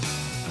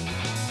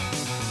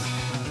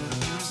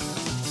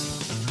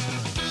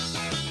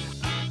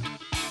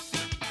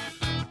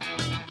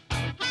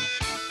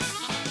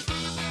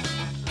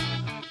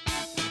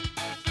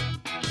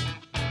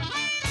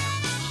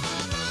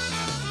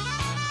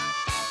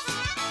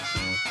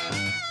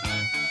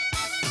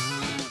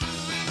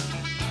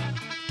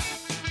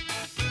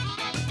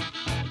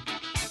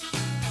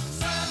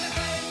 Sunday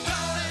papers,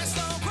 don't ask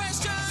no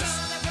questions.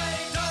 Sunday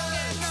papers, don't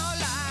get no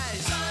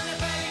lies. Sunday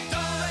papers,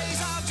 don't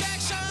raise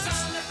objections.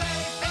 Sunday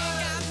papers, ain't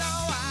got no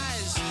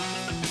eyes.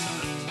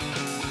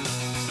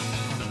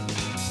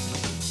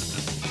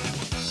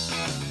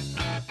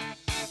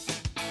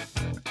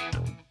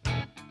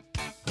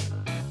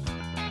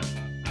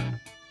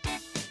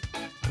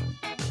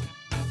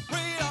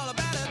 Read all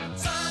about it,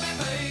 Sunday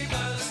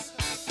papers.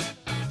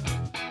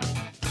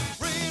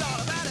 Read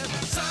all about it,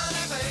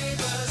 Sunday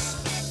papers.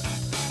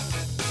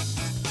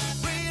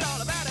 Read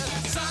all about it,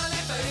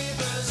 Sunday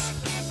papers.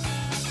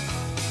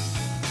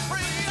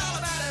 Read all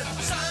about it,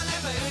 Sunday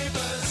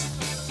papers.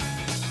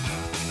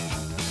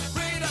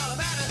 Read all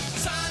about it,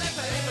 Sunday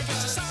paper. Get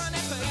your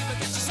Sunday paper,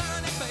 get your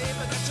Sunday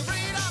paper, get your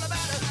read all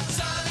about it,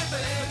 Sunday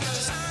paper. Get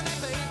your Sunday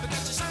paper,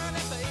 get your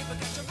Sunday paper,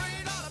 get your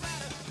read all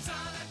about it,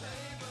 Sunday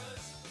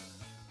papers.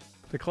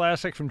 The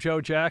classic from Joe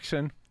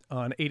Jackson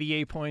on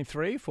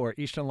 88.3 for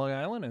Eastern Long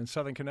Island and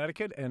Southern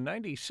Connecticut and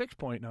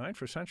 96.9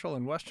 for Central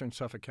and Western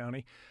Suffolk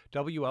County,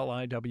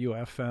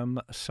 WLIW-FM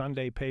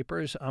Sunday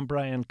Papers. I'm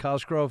Brian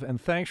Cosgrove, and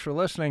thanks for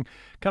listening.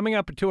 Coming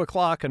up at 2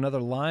 o'clock,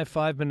 another live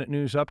 5-minute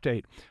news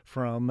update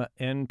from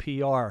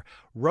NPR.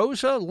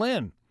 Rosa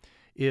Lynn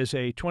is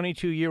a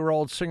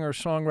 22-year-old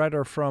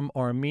singer-songwriter from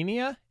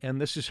Armenia, and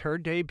this is her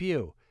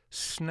debut,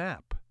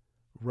 Snap.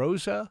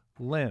 Rosa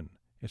Lynn.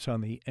 It's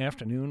on the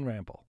Afternoon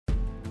Ramble.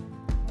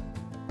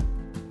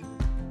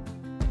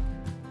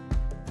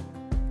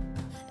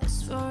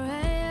 It's 4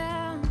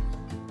 a.m.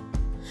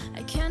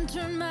 I can't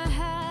turn my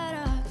head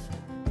off.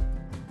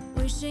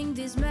 Wishing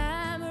these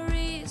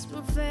memories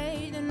will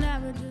fade and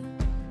never do.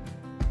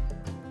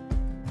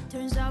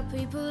 Turns out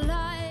people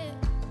lie.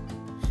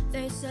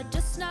 They said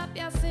just snap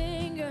your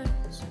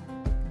fingers,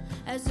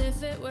 as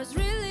if it was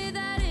really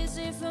that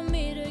easy for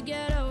me to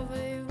get over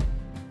you.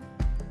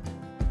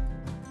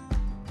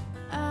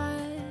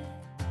 I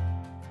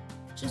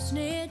just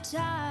need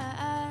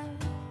time.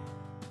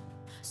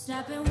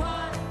 Snapping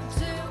 1,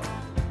 2.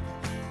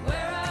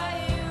 Where are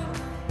you?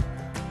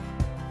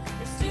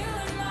 You're still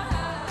in my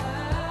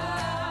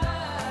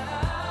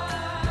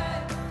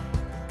heart.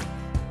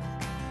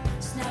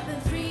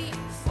 Snapping 3,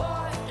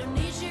 4. Don't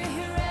need you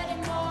here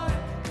anymore.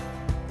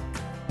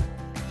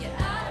 Get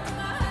out of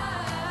my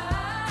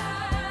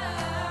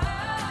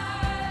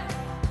heart.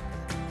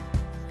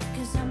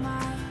 'Cause I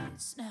might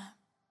snap.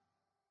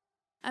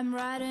 I'm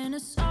writing a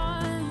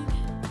song.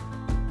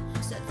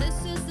 Said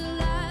this is the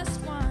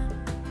last one.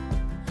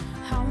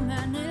 How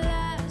many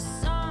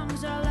last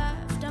songs are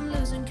left? I'm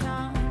losing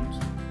count.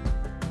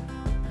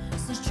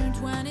 Since June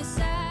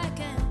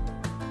 22nd,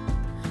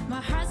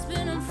 my heart's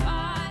been on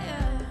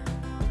fire.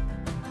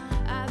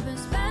 I've been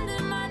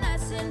spending my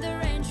nights in the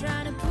rain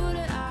trying to put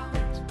it out.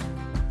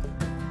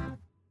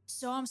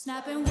 So I'm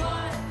snapping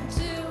 1,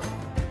 2.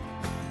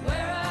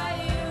 Where are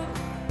you?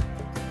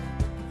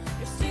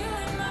 You're still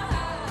in my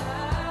heart.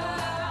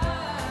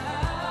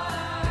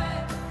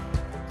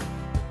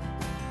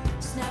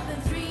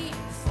 Snapping 3,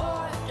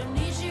 4. Don't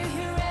need you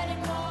here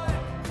anymore.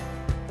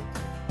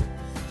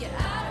 Get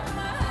out of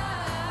my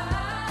heart.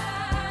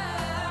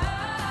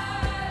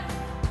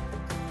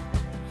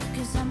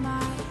 'Cause I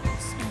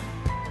might snap.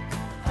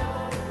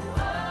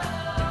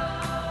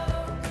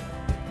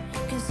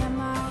 'Cause I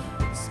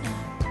might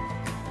snap.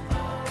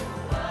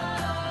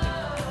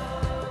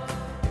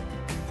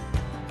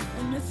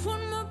 And if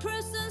one more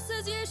person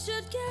says you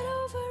should get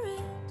over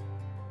it,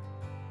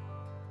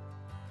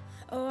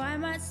 oh, I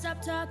might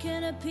stop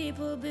talking to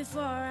people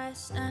before I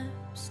snap,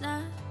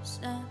 snap,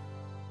 snap.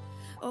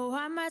 Oh,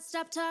 I might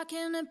stop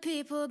talking to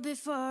people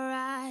before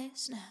I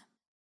snap.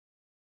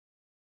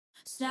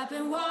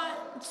 Snapping 1,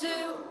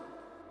 2.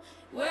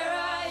 Where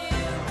are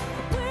you?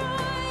 Where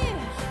are you?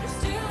 You're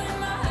still in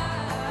my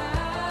heart.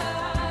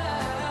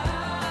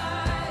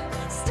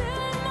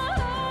 Still in my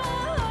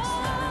heart.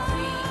 Snapping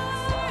 3,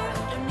 4.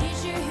 Don't need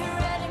you here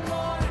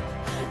anymore.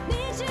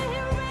 Need you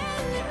here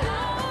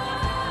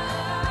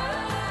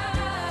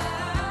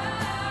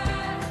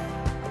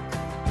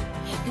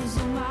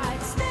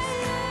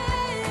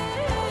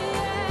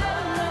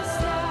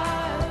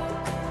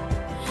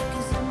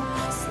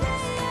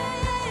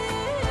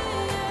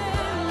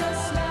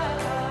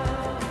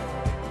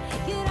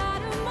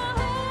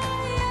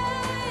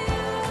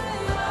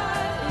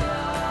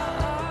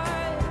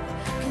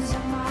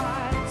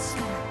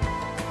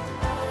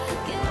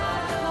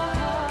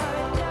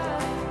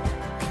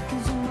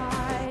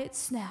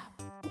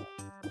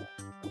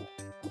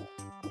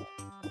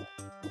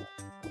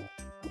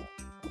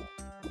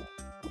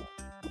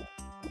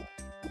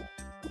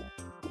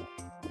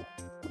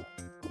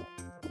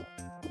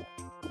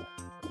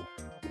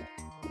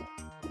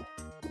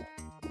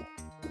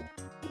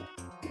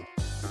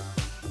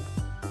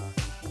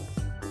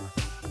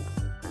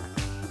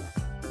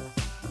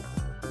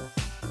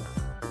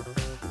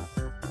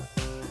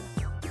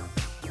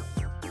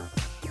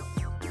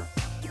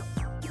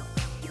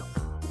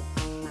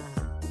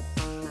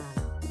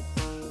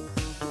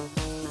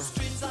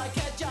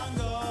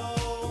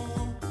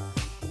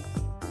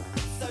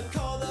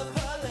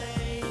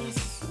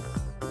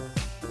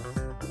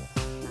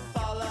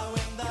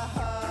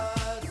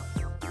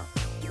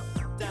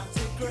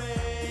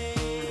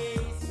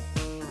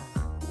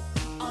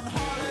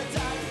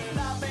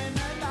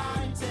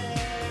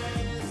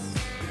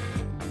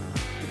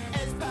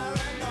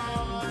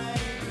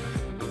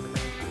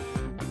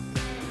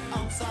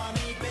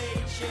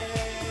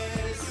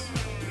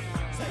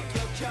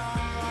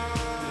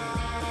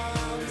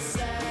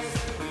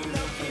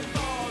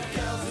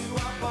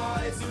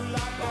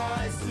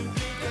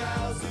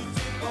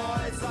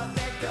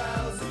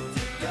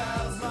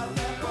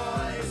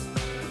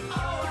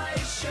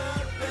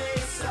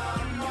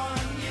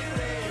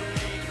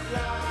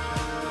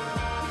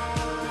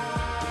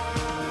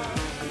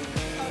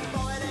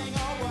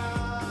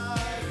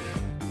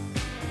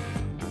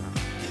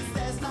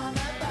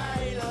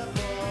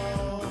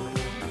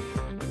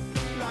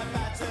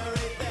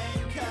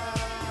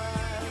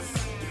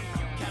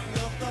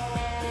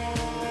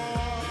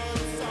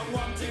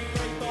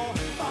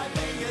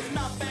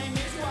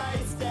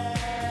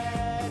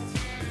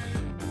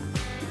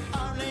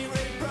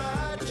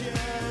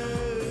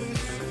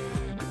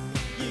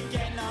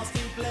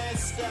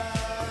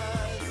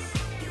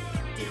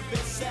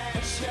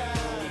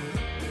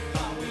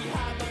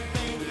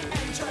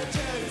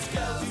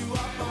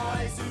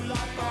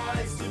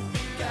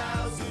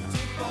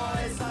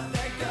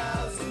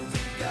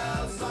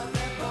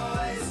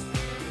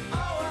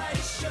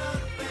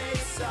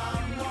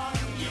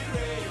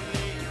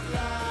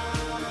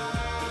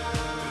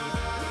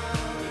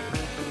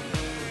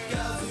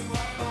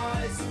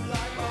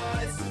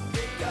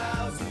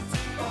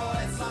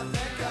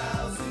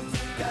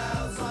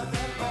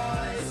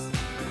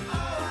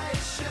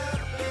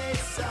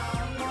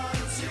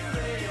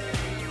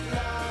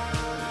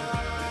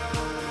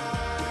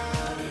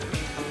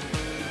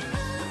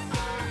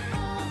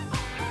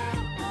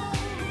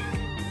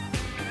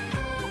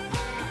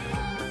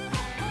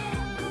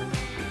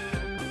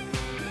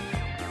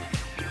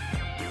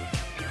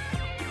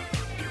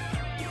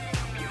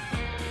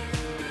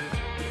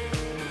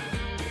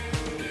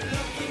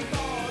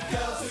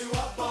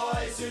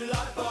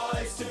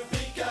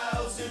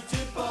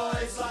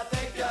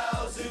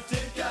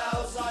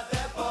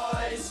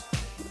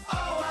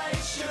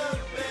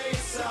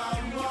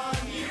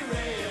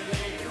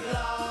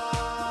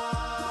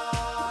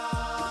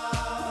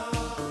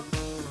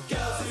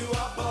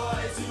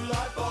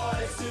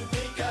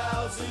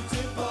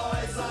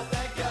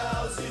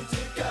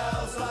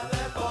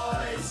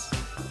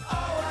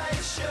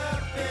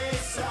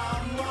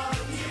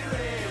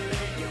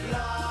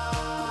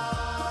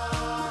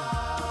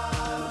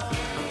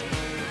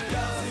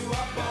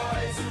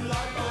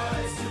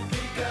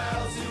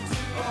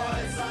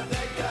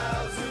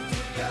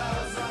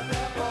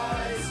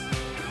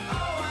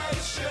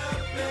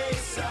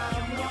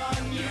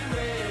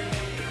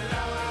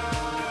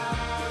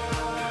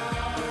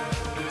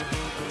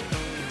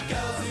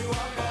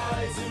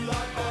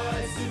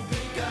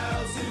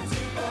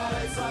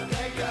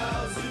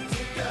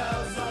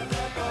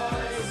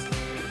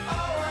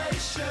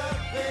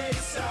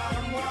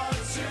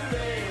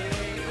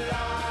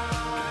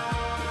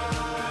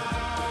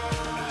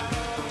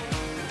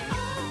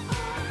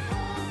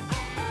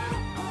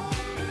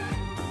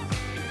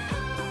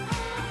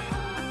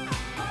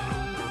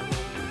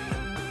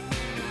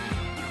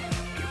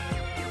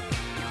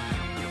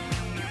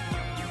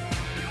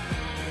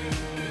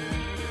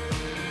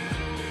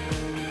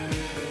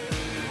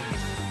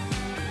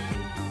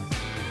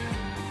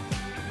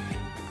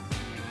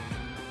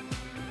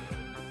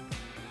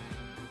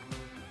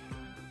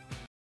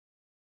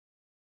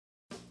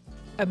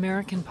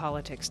American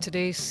politics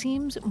today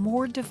seems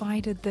more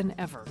divided than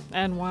ever.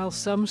 And while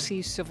some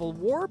see Civil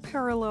War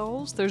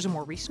parallels, there's a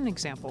more recent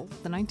example,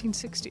 the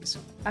 1960s.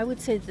 I would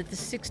say that the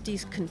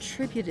 60s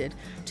contributed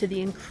to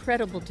the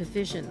incredible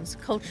divisions,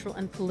 cultural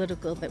and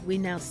political, that we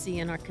now see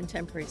in our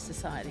contemporary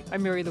society.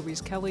 I'm Mary Louise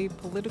Kelly,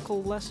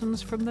 political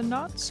lessons from the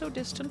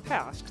not-so-distant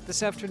past,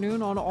 this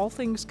afternoon on All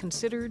Things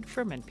Considered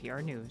from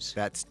NPR News.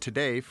 That's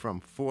today from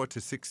 4 to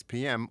 6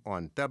 p.m.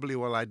 on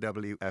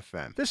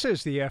WLIW-FM. This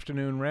is the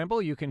Afternoon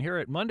Ramble. You can hear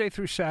it Monday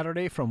through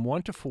Saturday from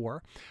 1 to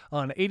 4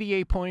 on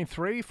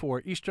 88.3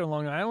 for Eastern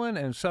Long Island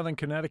and Southern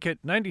Connecticut,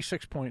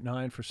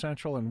 96.9 for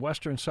Central and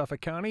Western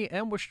Suffolk County,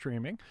 and we're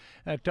streaming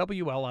at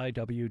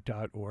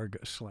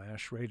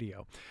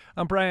WLIW.org/radio.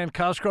 I'm Brian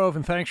Cosgrove,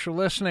 and thanks for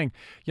listening.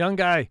 Young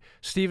guy,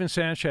 Steven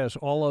Sanchez,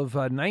 all of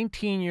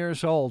 19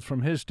 years old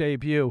from his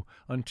debut,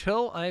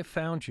 Until I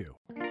Found You.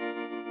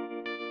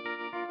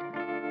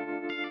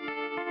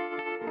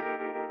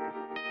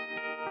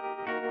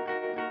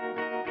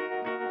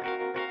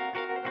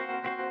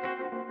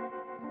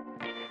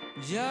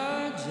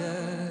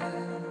 Georgia,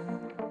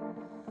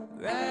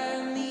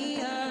 write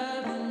me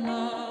up and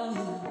all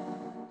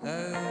I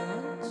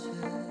want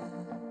you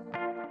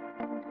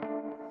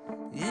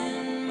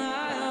in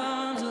my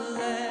arms, or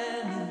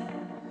let me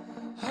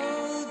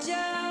hold you.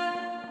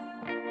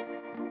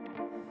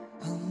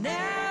 I'll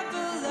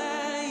never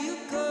let you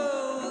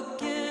go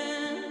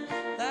again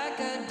like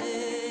I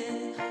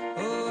did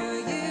or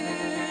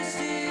used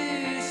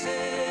to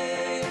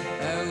say.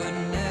 I would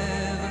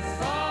never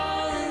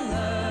fall in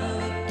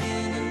love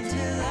again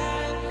until I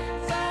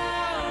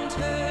found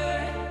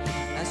her.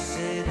 I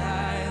said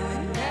I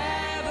would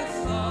never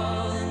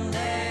fall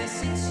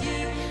unless it's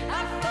you I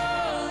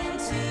fall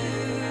into.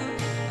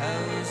 I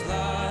was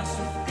lost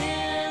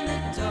within the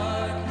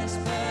darkness,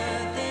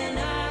 but then I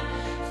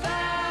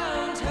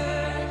found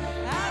her.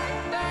 I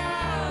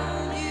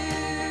found you.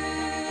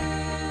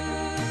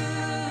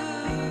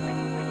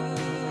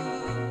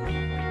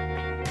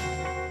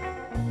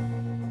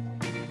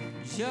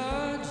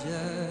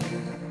 Georgia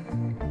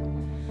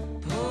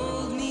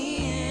pulled me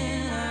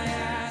in, I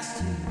asked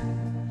to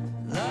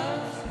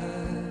love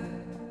her.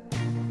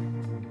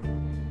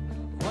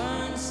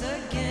 Once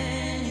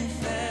again you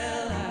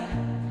fell, I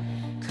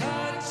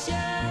caught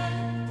ya.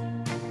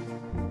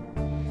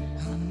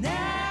 I'll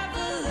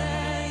never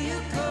let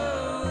you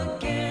go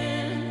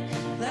again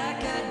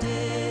like I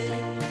did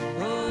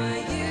or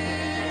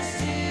used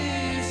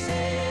to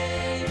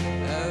say.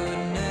 I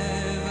would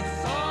never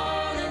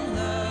fall in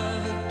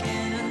love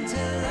again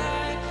until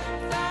I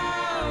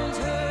found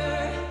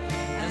her.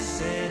 I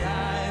said I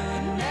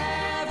would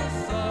never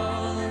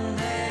fall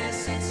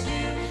unless it's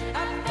you I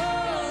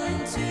fall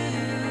into.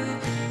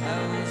 I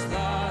was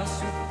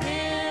lost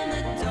within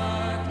the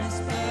darkness,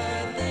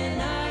 but then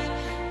I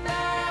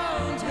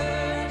found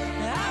her.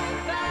 I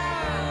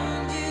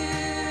found you.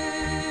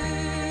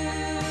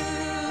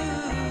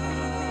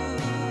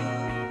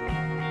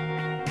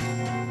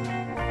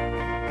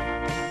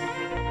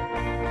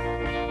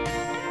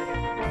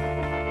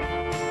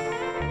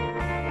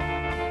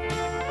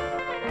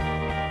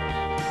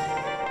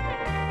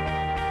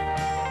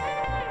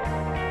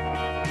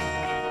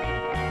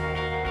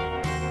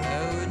 I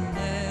would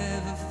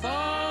never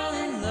fall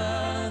in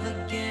love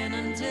again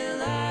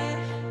until I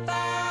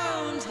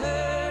found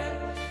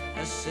her.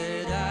 I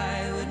said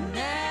I would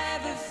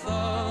never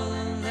fall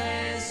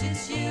unless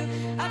it's you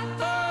I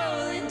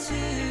fall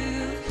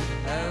into.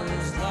 I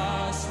was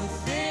lost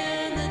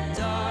within the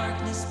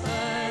darkness,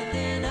 but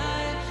then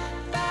I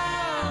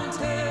found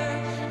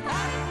her. I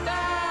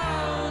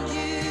found you.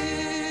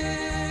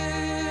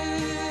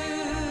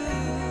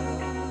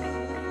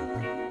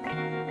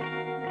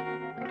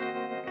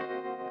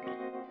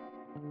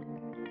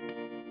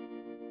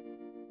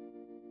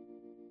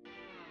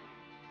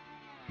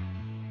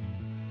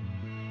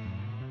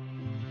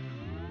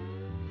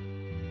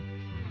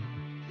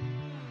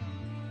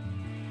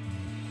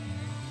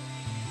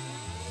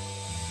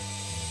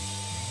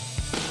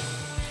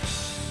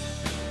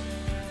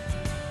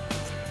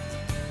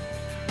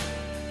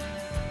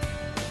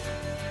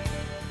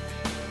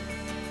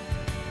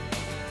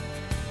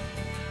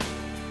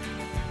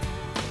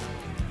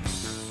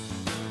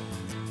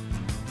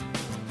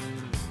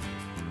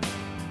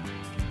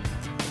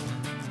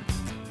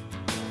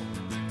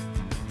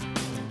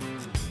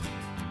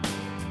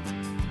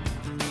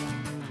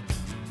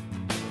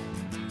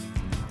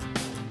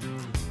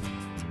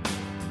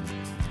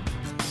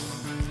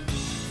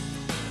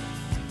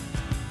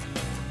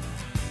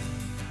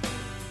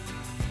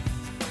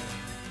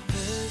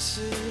 This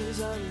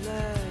is our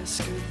last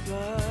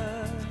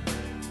goodbye.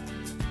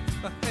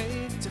 I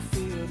hate to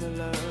feel the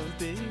love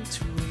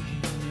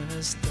between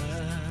us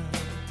die,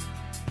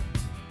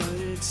 but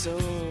it's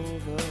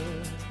over.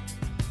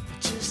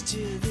 Just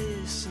hear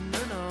this and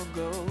then I'll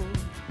go.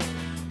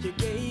 You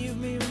gave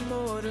me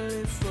more to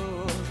live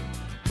for,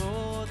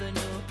 more than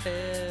you'll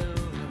ever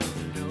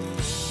know.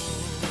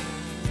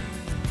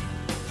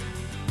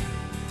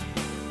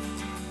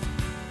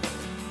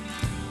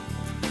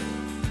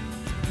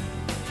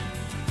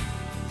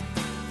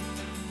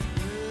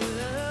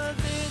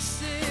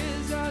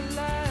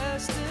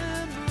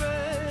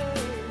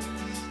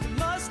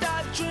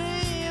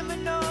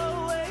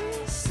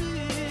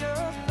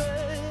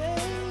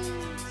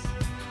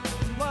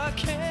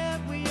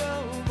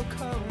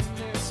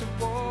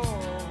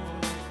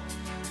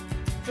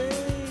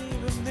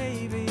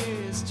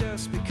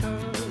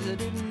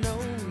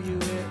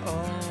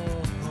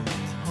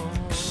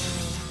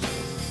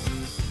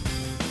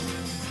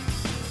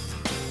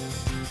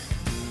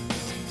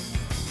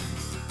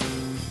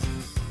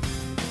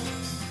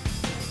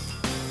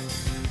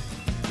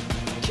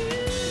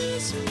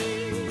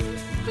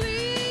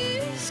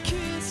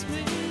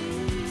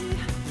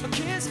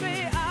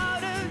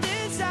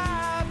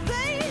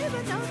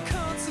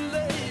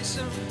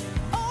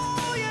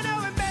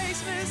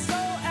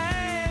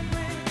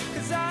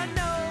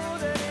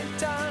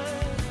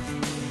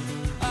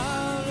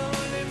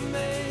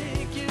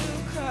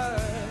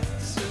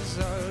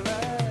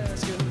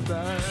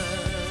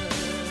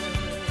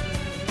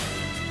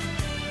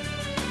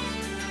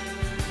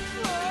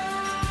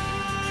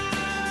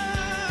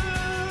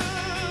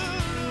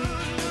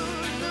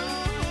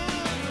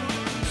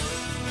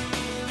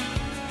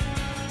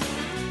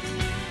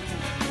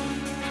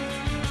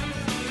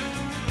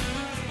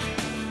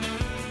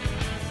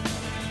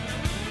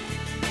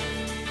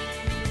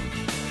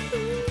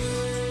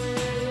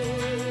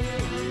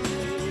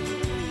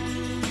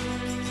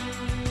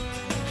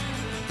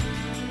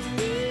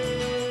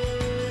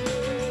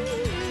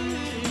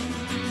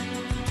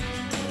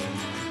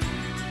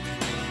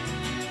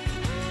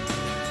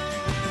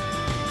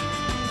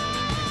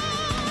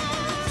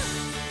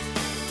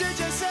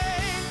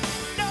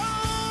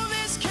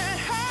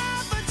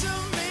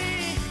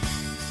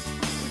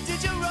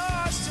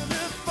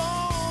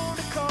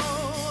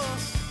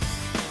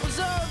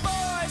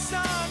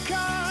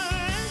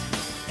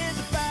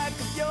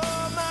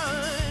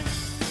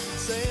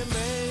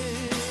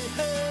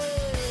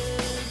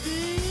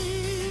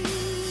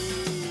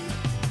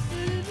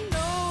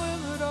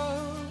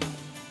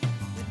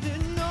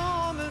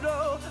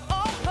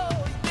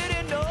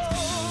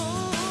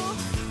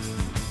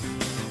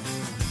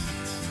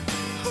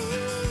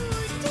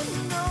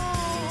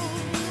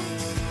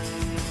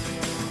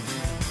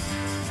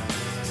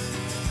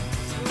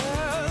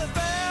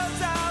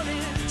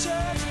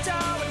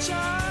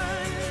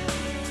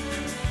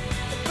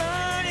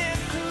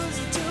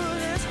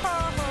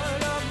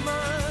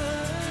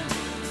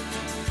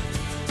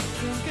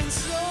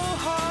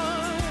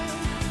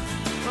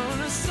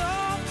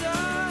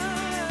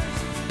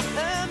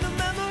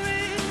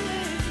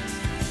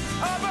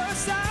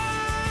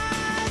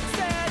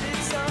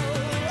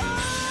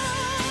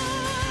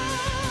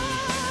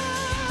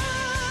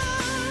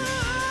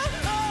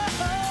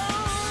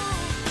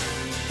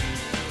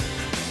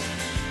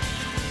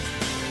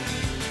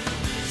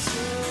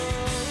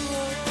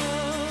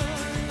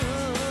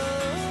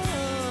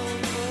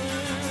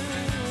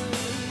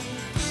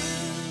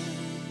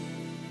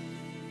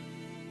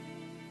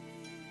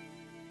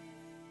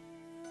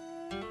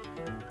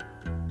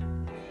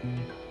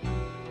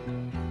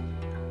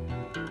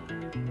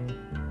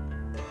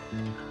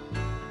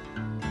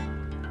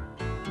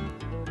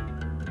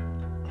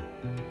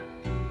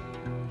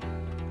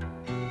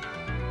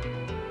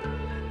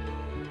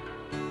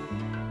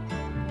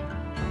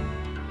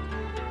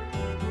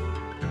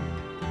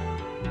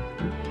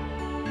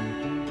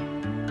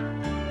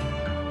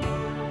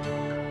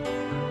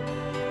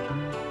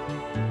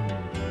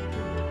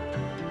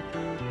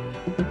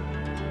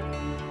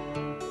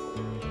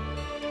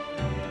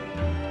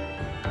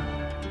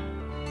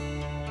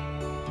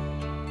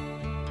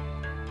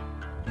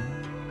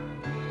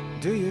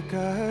 Do you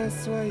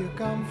curse where you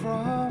come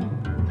from?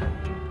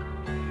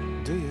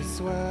 Do you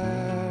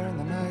swear in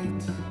the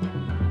night?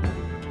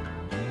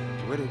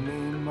 Would it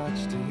mean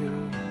much to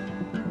you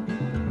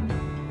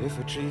if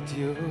I treat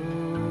you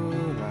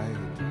right?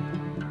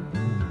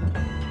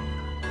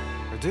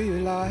 Or do you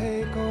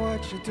like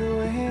what you're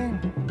doing?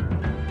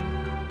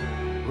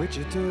 Would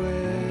you do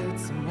it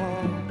some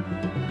more?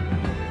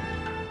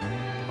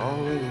 Or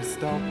will you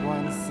stop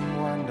once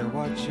and wonder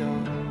what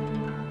you're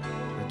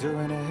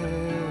doing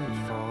it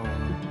for?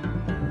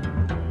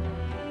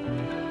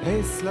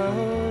 Hey,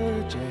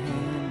 slow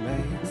Jane,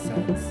 makes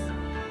sense.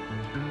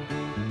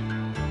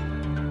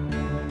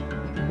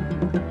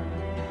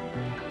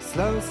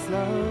 Slow,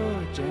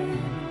 slow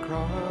Jane,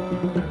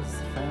 cross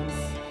the fence.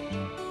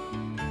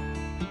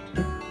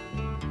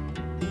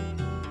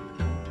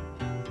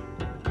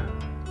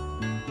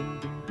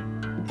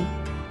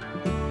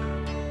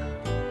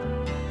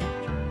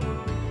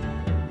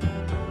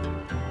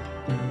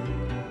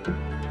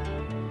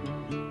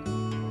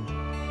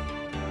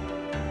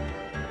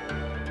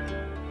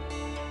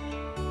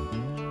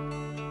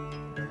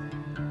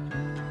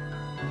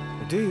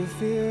 Do you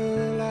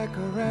feel like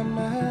a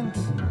remnant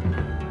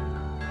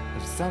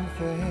of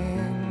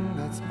something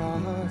that's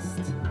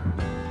past?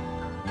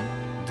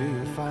 Do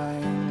you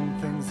find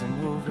things are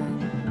moving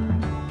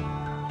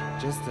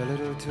just a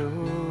little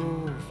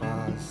too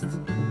fast?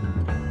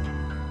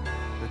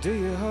 Or do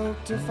you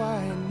hope to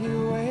find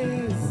new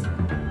ways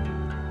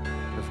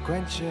of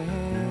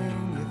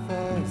quenching your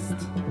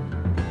thirst?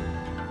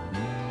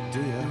 Do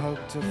you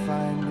hope to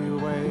find new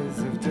ways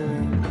of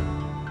doing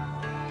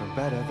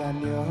better than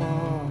your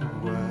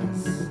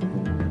worst?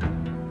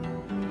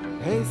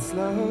 Hey,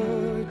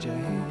 slow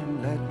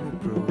Jane, let me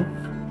prove.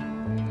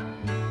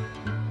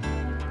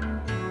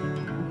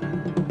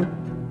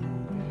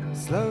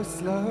 Slow,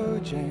 slow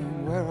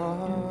Jane, we're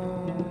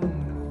on the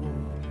move.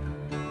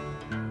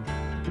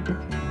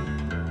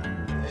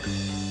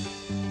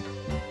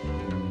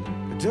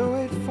 Do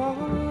it for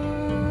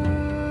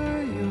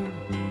you.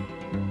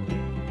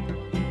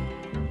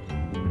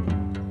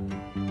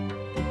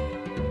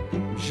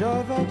 I'm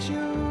sure that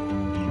you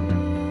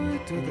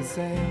do the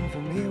same for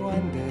me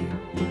one day.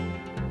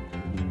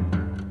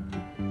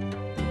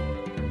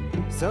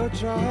 So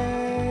try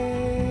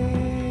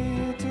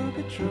to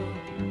be true,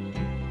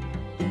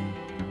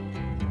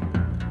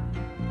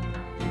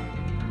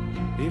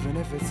 even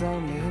if it's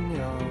only in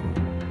your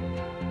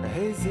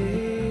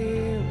hazy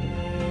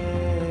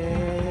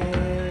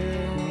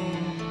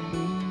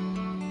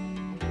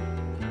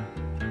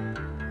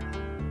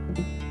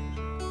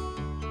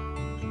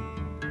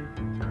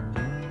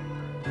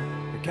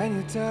Can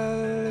you tell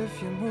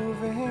if you're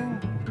moving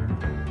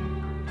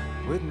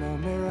with no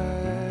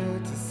mirror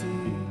to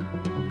see?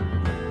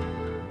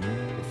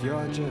 If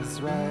you're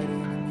just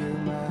riding a new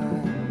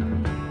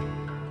man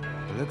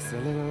that looks a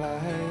little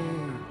like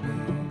me?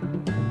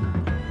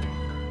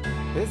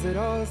 Is it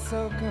all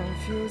so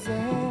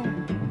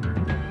confusing?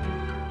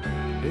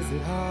 Is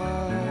it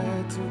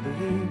hard to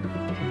believe?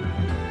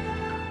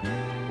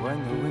 When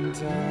the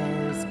winter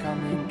is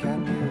coming, can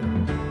you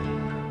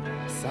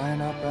sign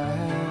up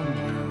and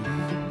leave?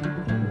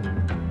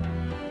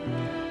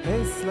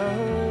 Hey, slow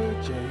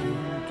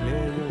Jane,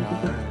 clear your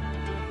eye.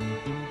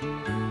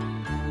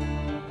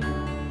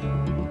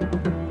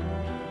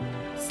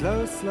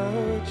 Slow,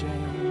 slow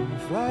Jane,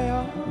 fly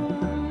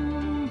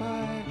on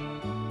by.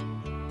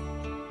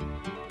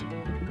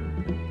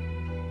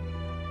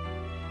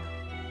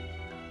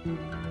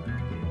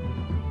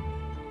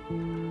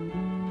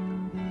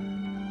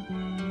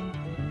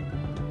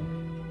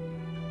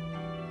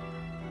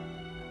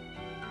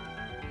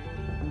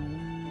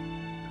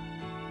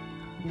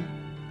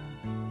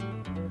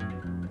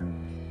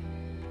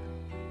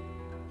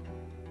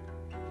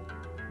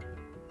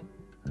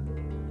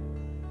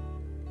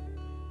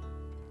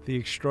 The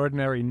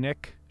extraordinary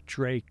Nick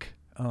Drake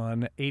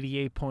on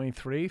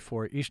 88.3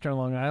 for Eastern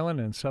Long Island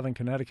and Southern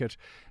Connecticut,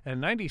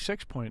 and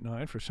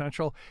 96.9 for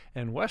Central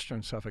and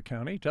Western Suffolk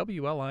County,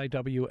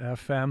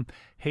 WLIW-FM,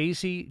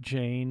 Hazy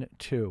Jane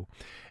 2.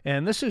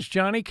 And this is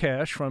Johnny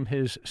Cash from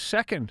his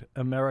second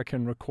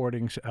American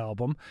Recordings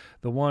album,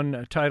 the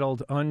one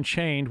titled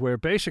Unchained, where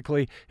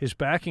basically his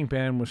backing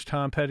band was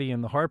Tom Petty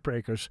and the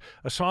Heartbreakers,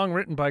 a song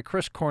written by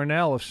Chris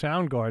Cornell of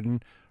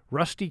Soundgarden,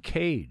 Rusty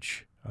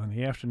Cage, on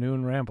the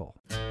Afternoon Ramble.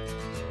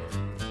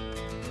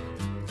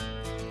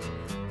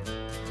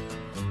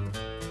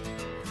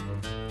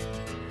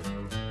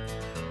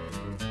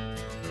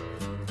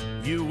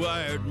 You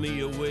wired me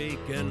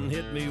awake and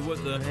hit me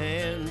with a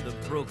hand of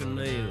broken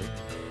nails.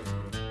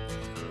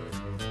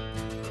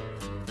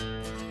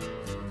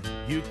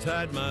 You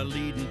tied my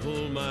lead and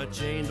pulled my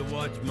chain to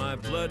watch my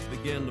blood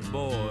begin to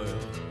boil.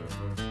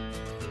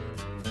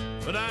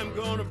 But I'm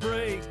gonna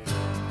break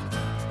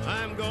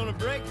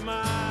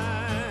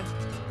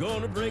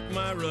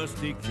my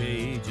rusty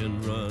cage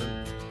and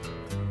run.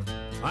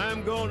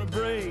 I'm gonna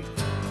break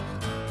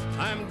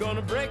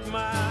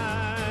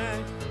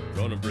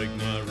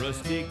my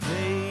rusty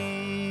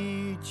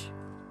cage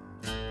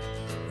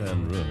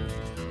and run.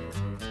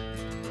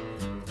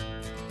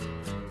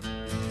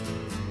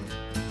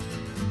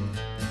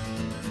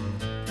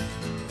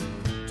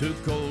 Too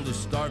cold to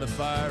start a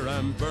fire,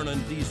 I'm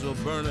burning diesel,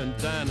 burning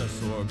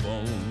dinosaur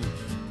bones.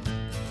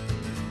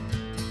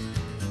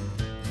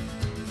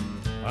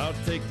 I'll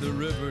take the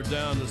river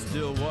down to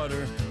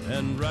Stillwater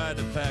and ride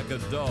a pack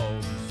of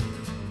dogs.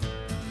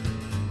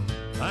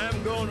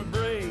 I'm gonna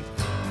break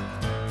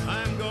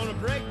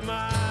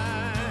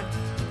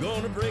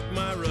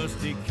my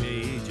rusty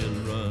cage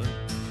and run.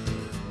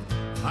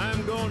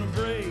 I'm gonna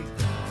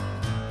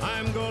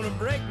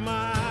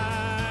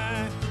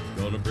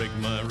break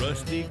my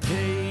rusty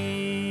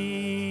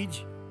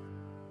cage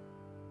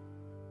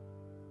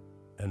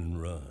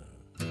and run.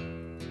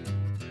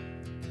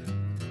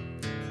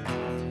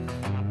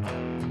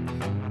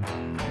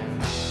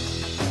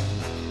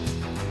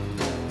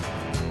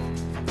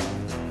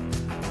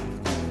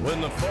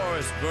 When the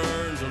forest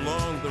burns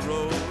along the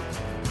road,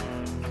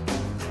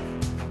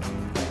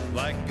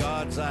 like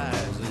God's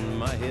eyes in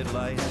my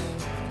headlights,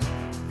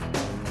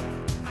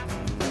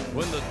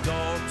 when the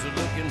dogs are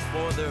looking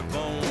for their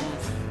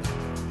bones,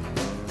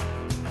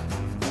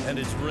 and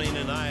it's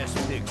raining ice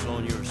picks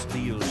on your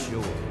steel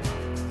shore,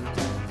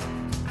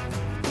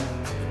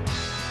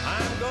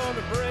 I'm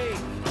gonna break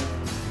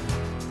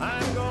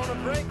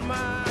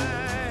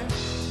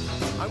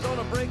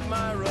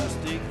my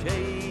rusty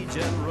cage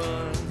and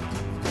run.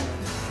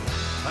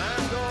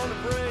 I'm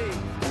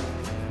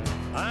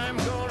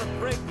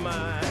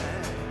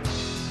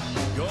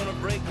gonna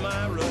break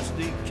my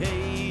rusty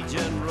cage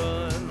and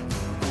run.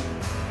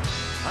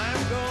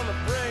 I'm gonna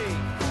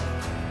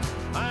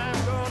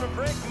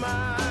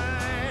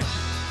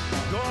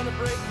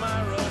break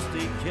my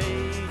rusty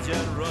cage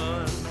and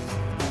run.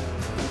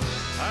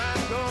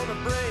 I'm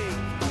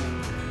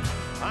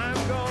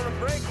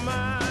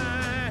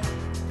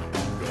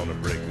gonna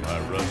break my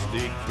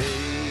rusty cage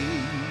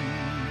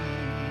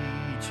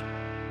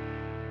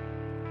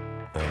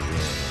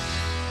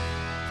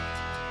and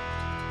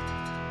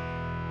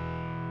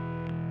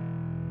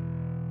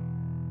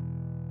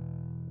run.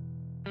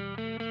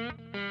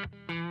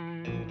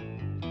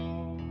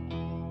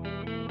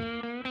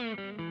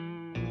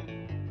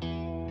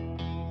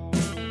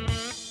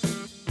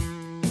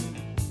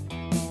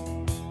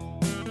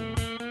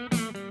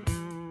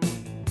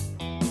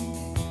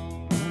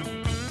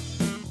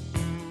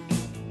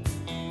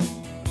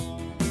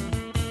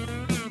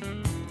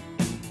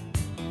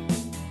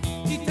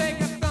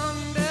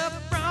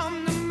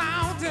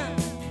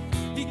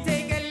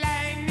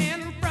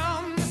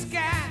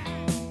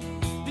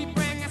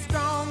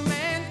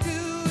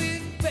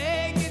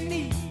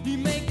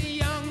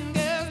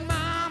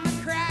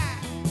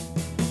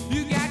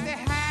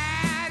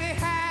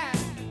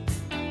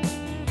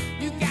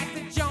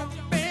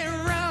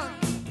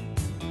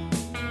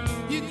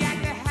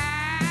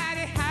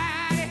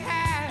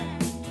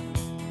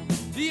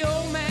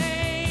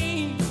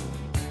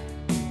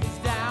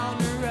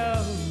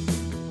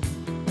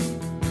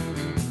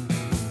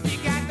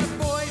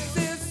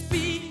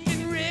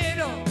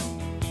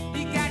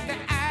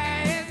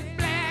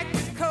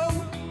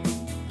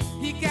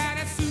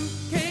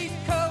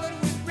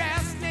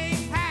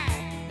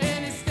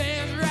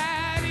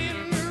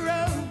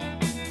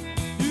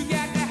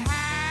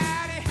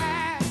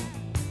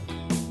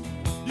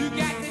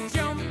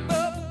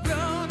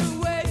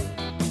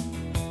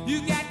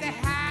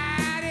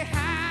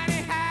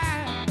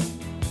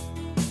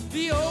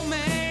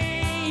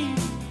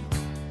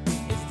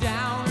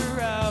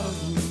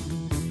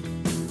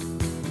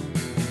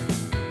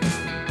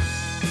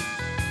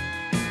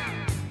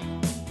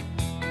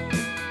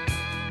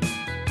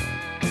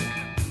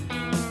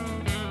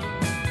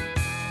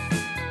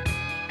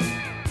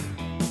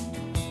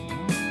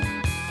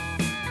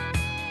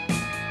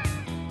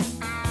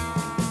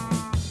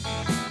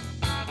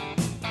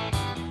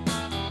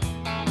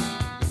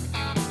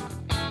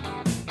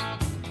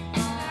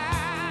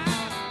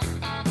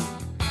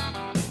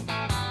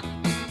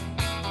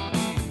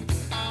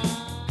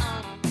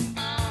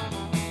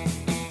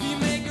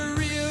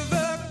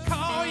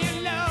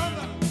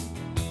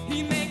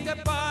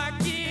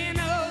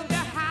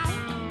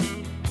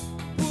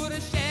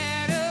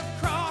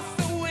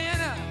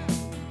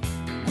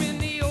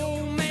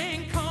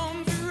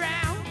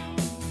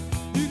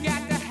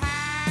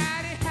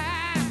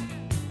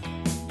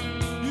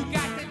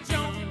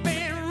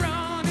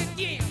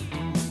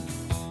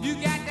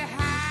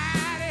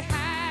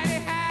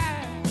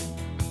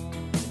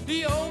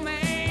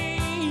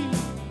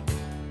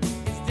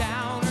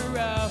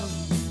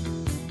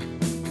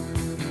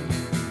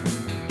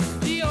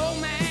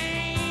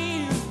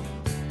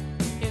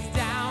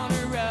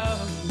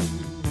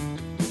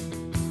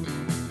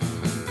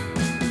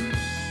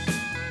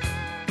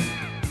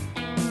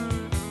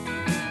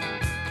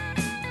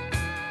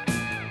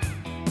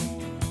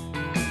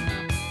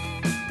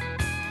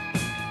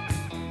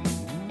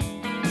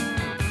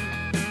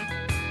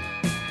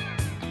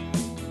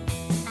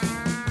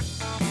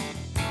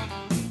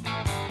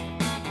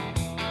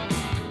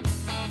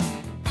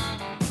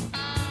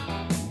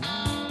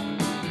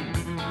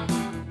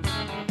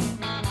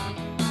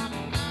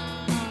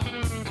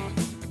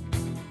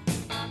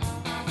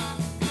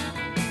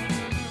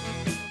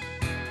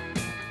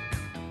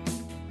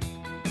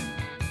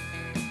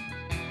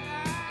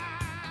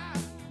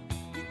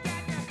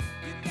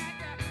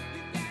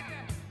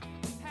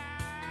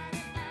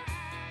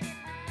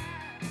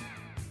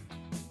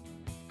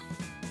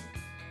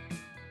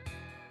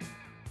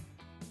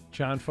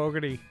 John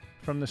Fogerty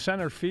from the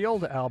Center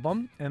Field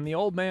album, and The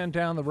Old Man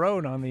Down the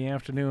Road on the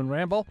Afternoon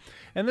Ramble.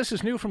 And this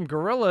is new from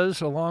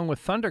Gorillaz along with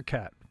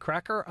Thundercat,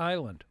 Cracker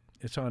Island.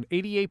 It's on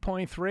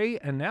 88.3,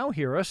 and now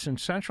hear us in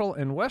central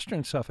and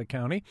western Suffolk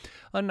County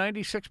on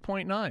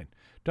 96.9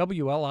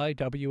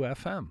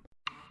 WLIW-FM.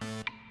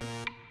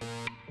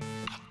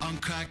 On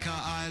Cracker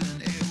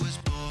Island it was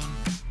born,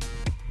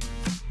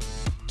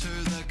 to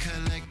the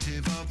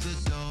collective of the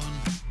dawn.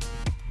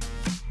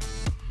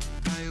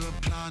 They were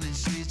planting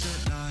seeds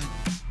at night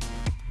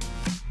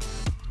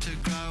to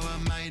grow a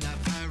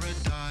made-up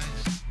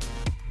paradise,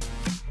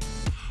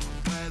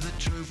 where the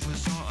truth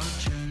was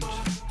auto-tuned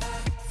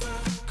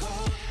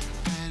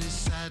and its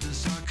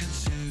sadness I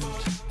consumed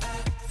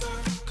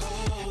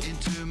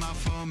into my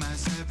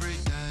formats every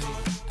day.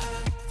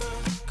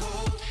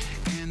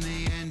 In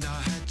the end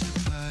I had to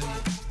pay.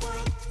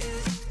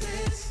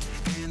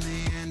 In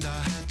the end I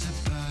had to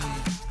pay.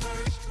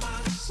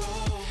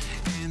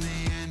 In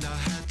the end I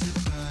had to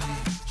pay.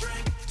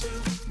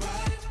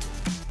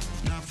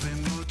 Nothing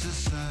more to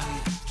say.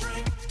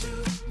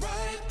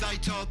 They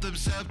taught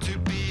themselves to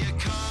be a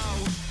cow.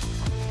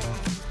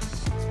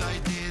 They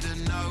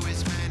didn't know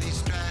its many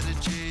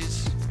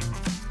strategies.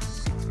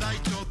 They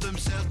taught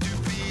themselves to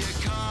be a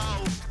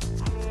cow.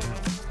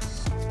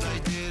 They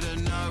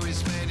didn't know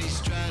its many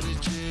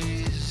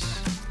strategies.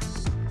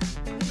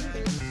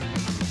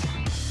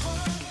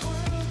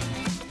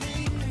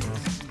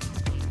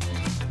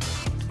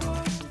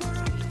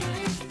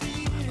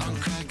 On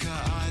Cracker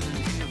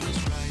Island it was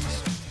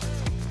raised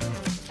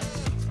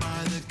by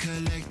the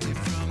collective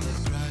from the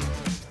grave.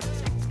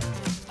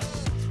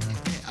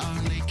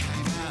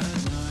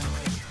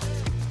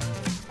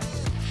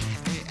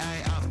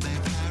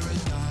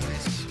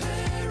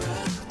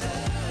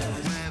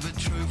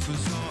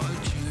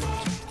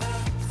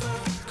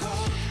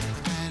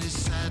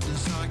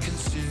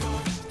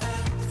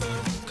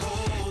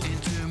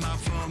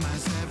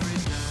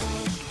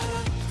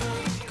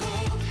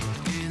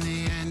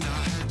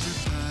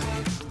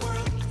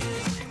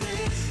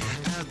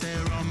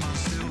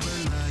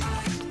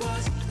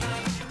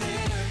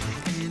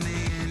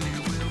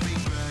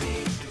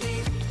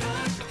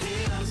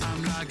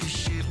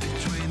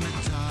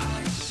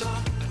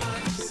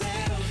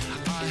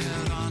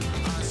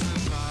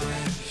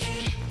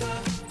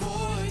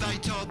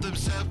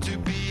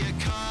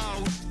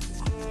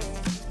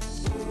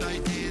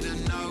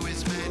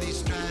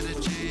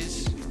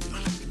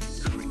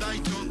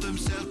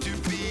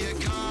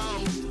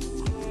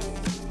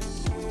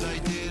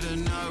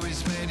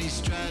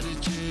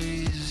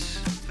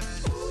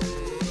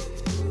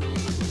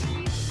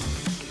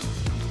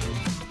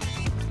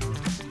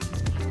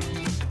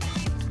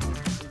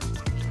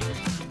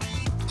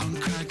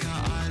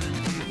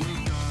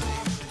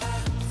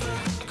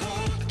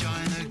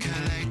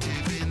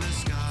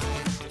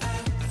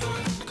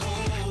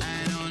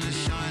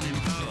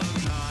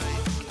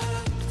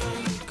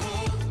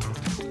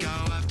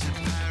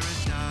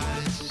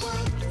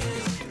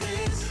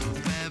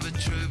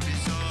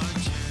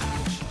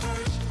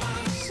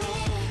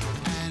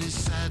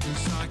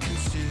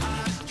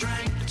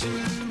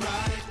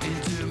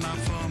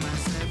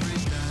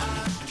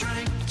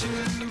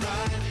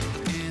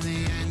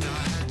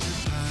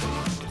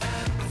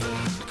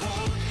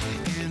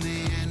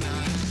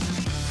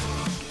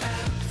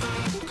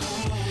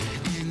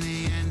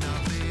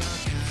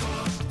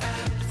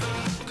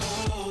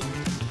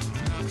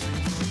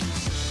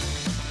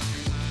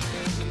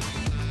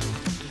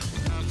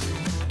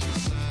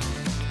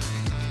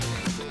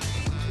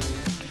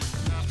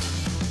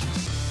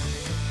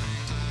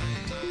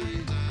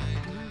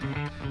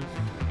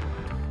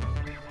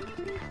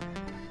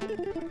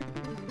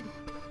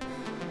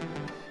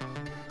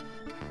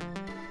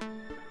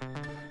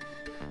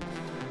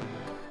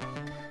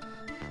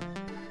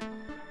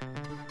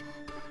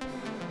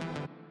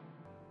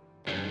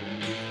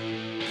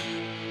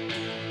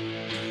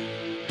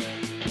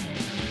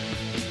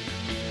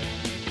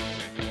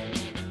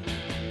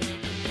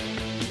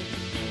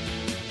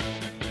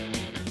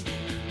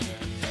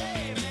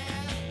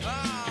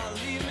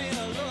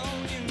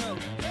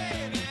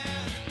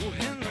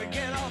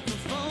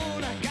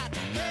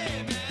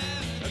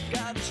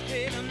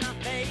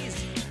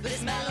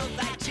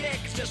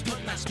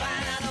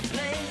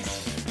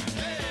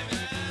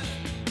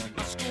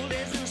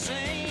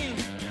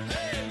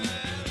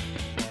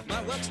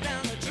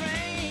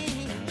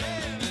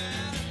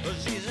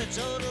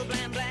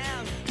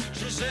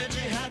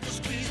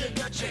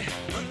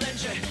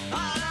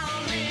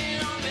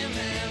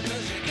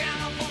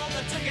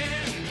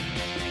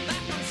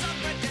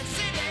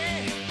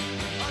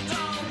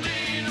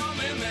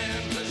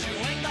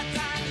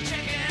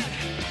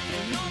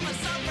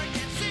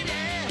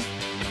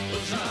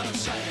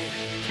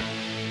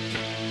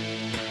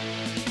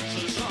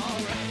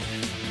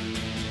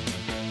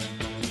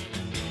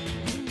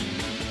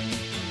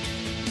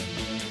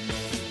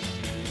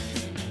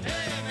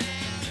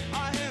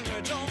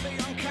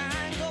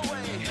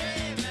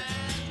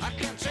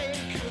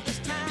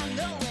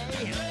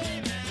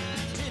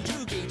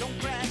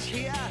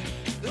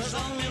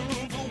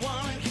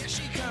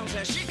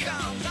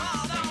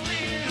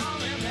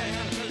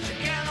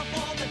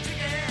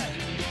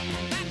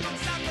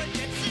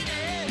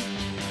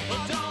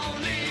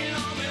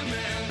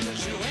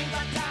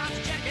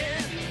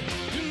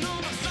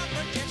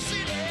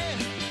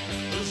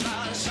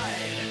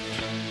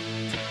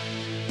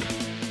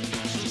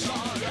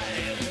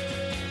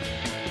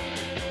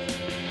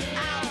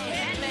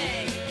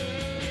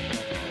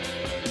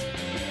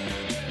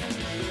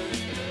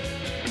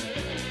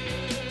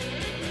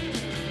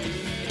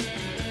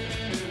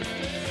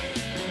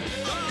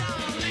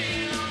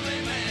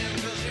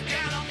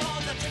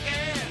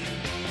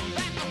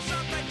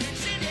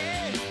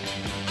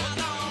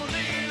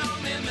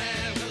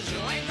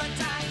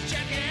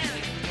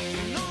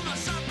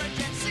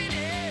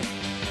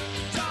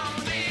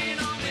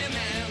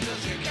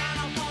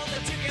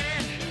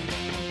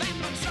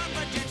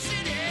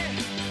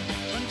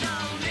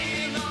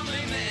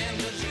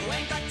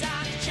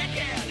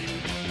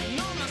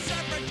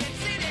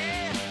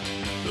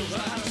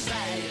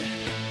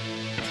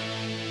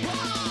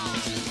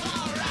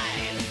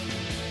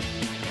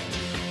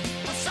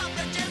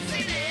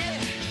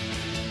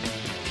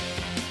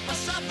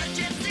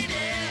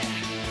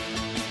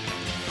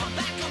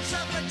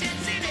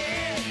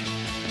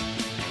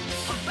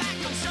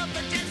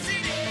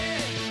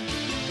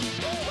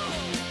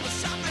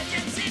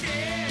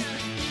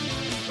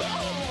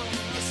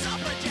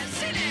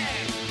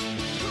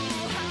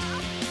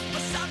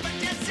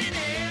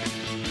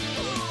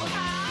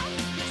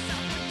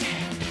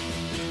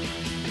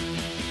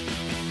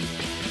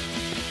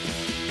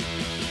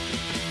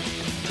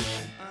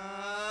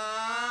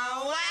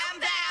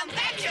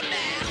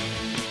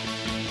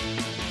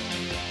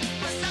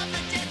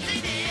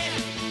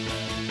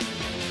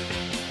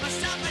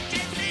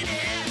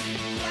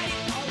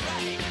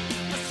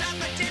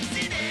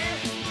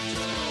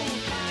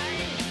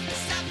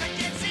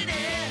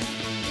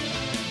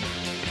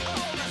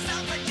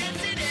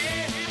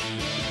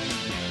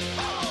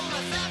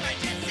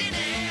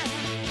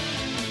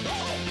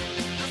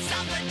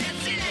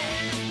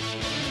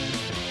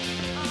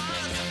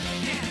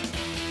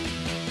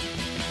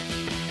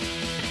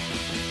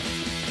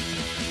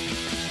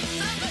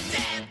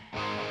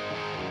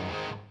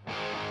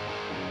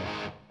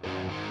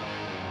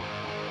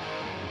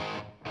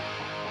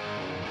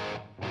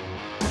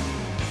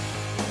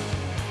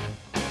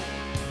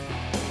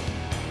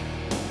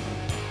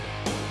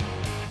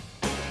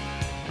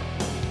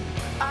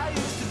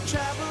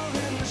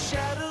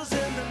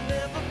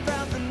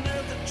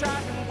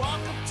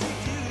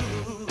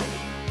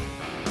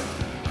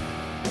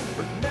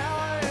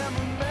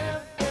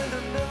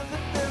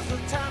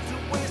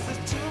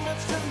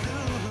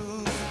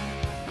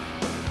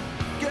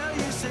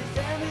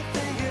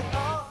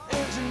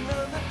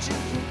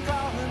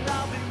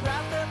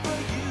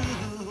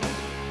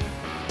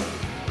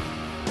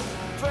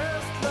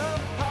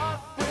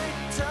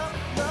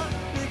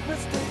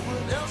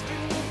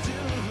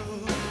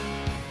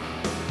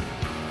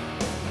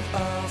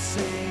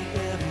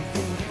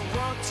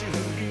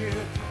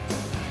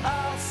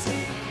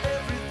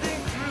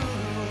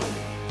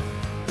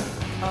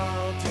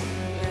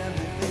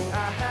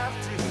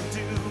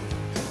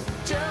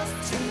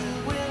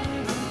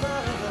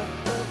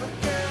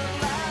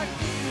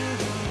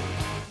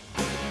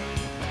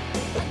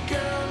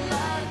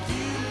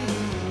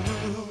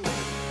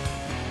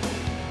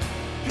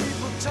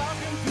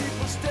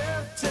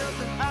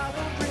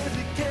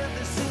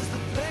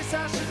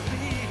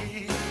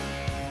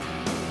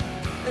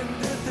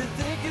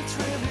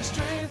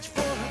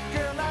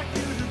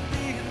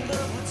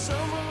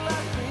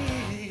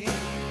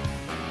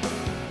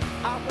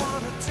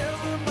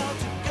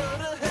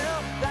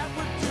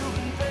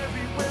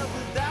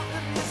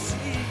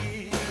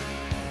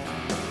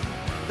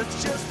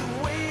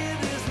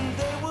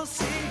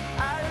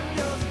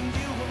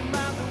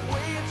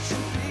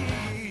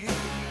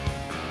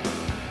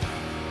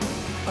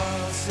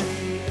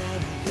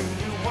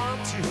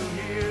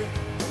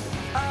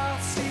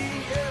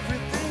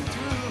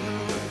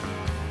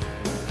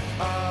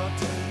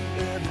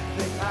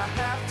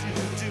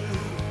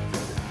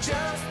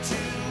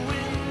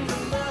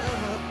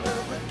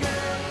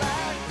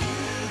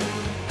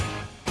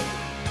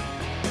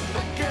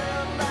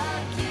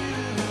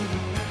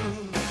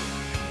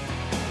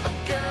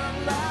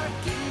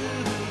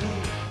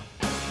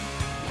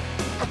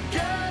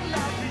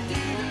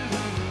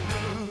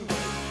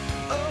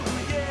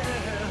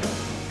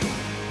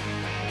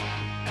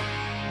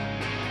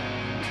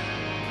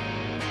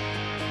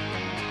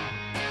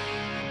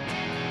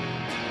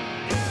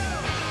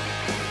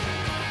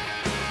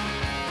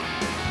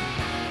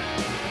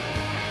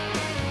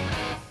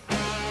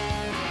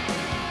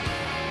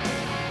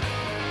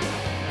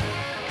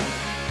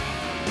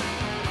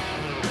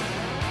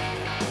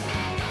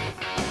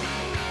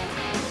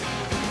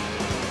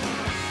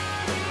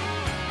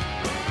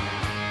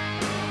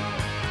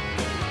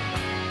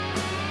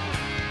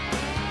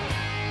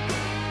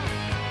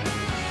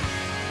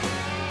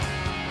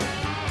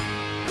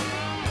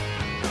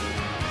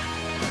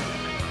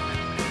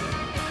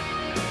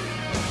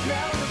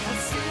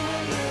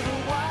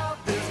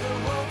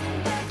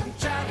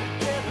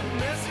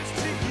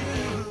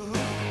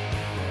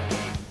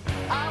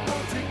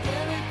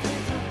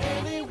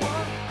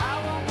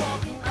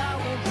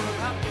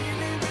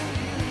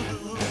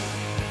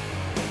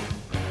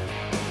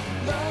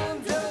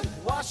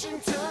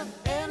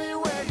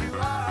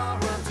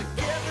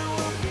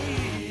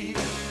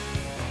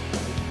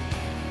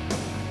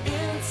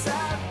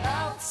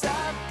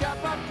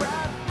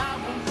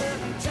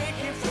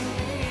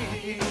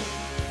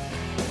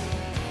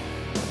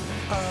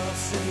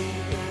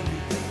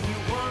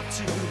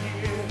 to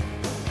hear.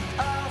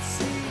 I'll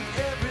see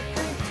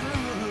everything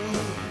through.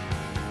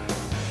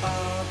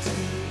 I'll do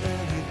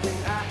anything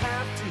I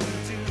have to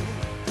do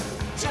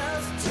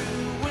just to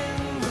win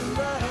the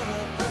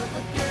love of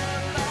a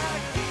girl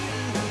like you.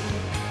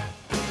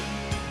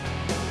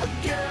 A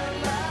girl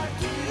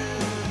like you.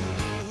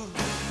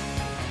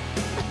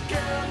 A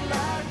girl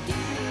like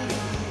you.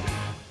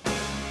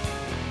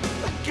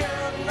 A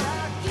girl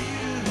like you.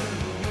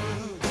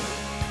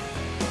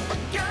 A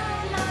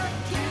girl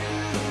like you.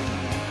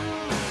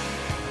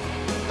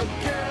 A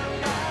girl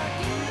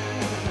like you.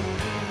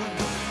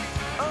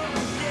 Oh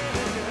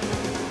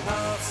yeah.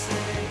 I'll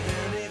say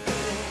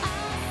anything.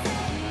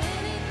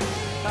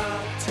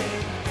 I'll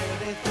take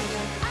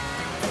anything.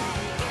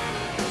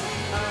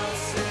 I'll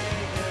say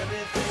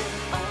anything.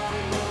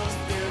 Almost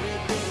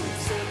anything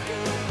except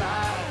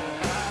goodbye.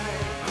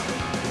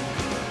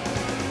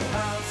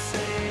 I'll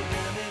say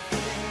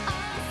anything.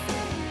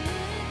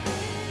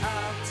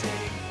 I'll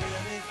take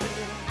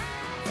anything.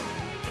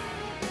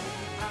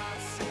 I'll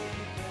say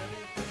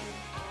anything.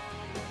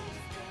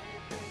 Almost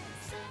anything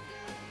except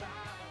goodbye.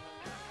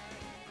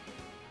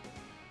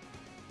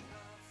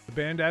 The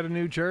band out of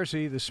New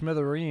Jersey, the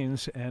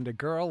Smithereens, and A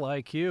Girl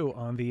Like You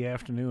on the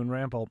Afternoon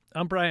Ramble.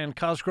 I'm Brian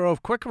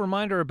Cosgrove. Quick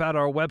reminder about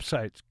our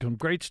website. Some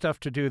great stuff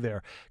to do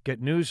there.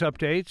 Get news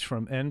updates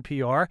from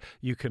NPR.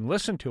 You can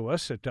listen to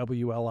us at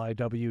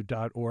wliw.org/radio.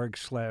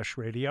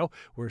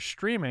 We're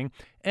streaming,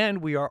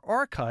 and we are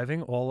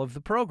archiving all of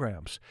the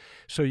programs.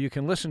 So you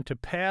can listen to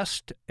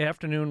past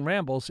Afternoon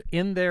Rambles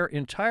in their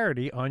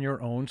entirety on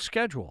your own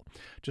schedule.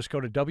 Just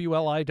go to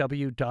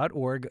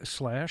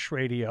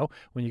wliw.org/radio.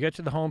 When you get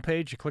to the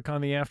homepage, you click on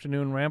the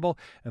Afternoon Ramble,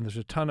 and there's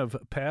a ton of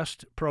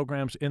past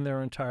programs in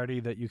their entirety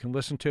that you can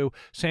listen to.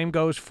 Same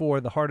goes for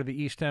The Heart of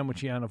the East End with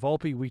Gianna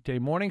Volpe weekday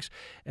mornings,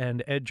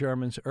 and Ed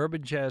German's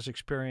Urban Jazz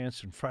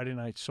Experience and Friday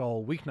Night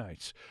Soul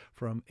weeknights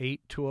from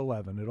 8 to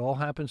 11. It all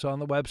happens on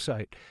the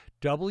website,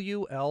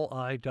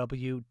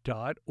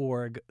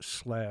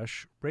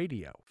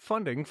 wliw.org/radio.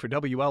 Funding for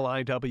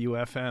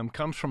WLIW-FM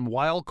comes from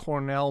Weill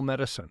Cornell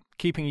Medicine,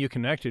 keeping you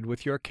connected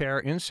with your care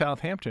in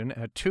Southampton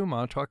at 2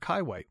 Montauk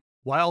Highway.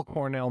 Weill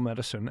Cornell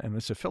Medicine and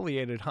its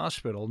affiliated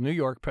hospital, New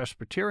York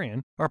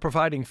Presbyterian, are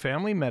providing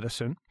family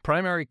medicine,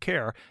 primary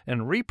care,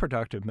 and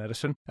reproductive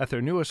medicine at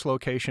their newest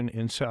location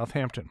in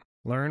Southampton.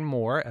 Learn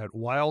more at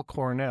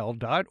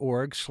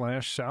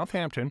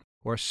weillcornell.org/Southampton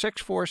or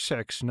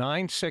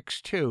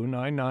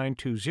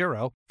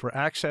 646-962-9920 for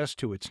access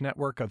to its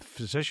network of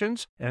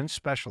physicians and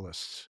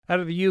specialists.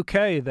 Out of the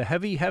UK, the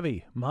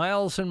Heavy,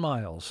 Miles and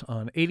Miles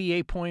on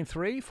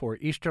 88.3 for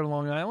Eastern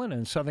Long Island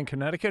and Southern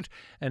Connecticut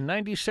and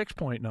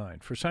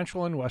 96.9 for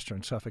Central and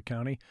Western Suffolk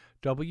County,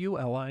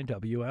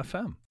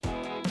 WLIW-FM.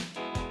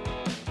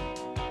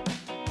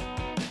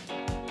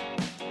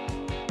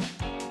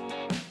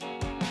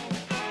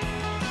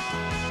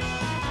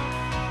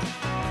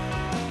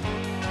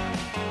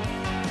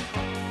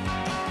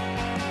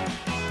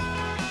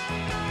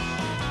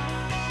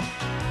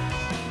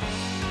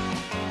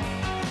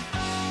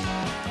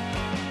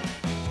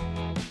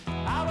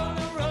 Out on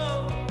the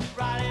road,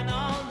 riding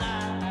all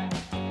night,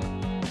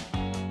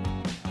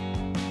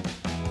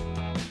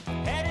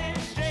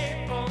 heading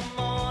straight for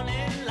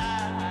morning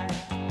light.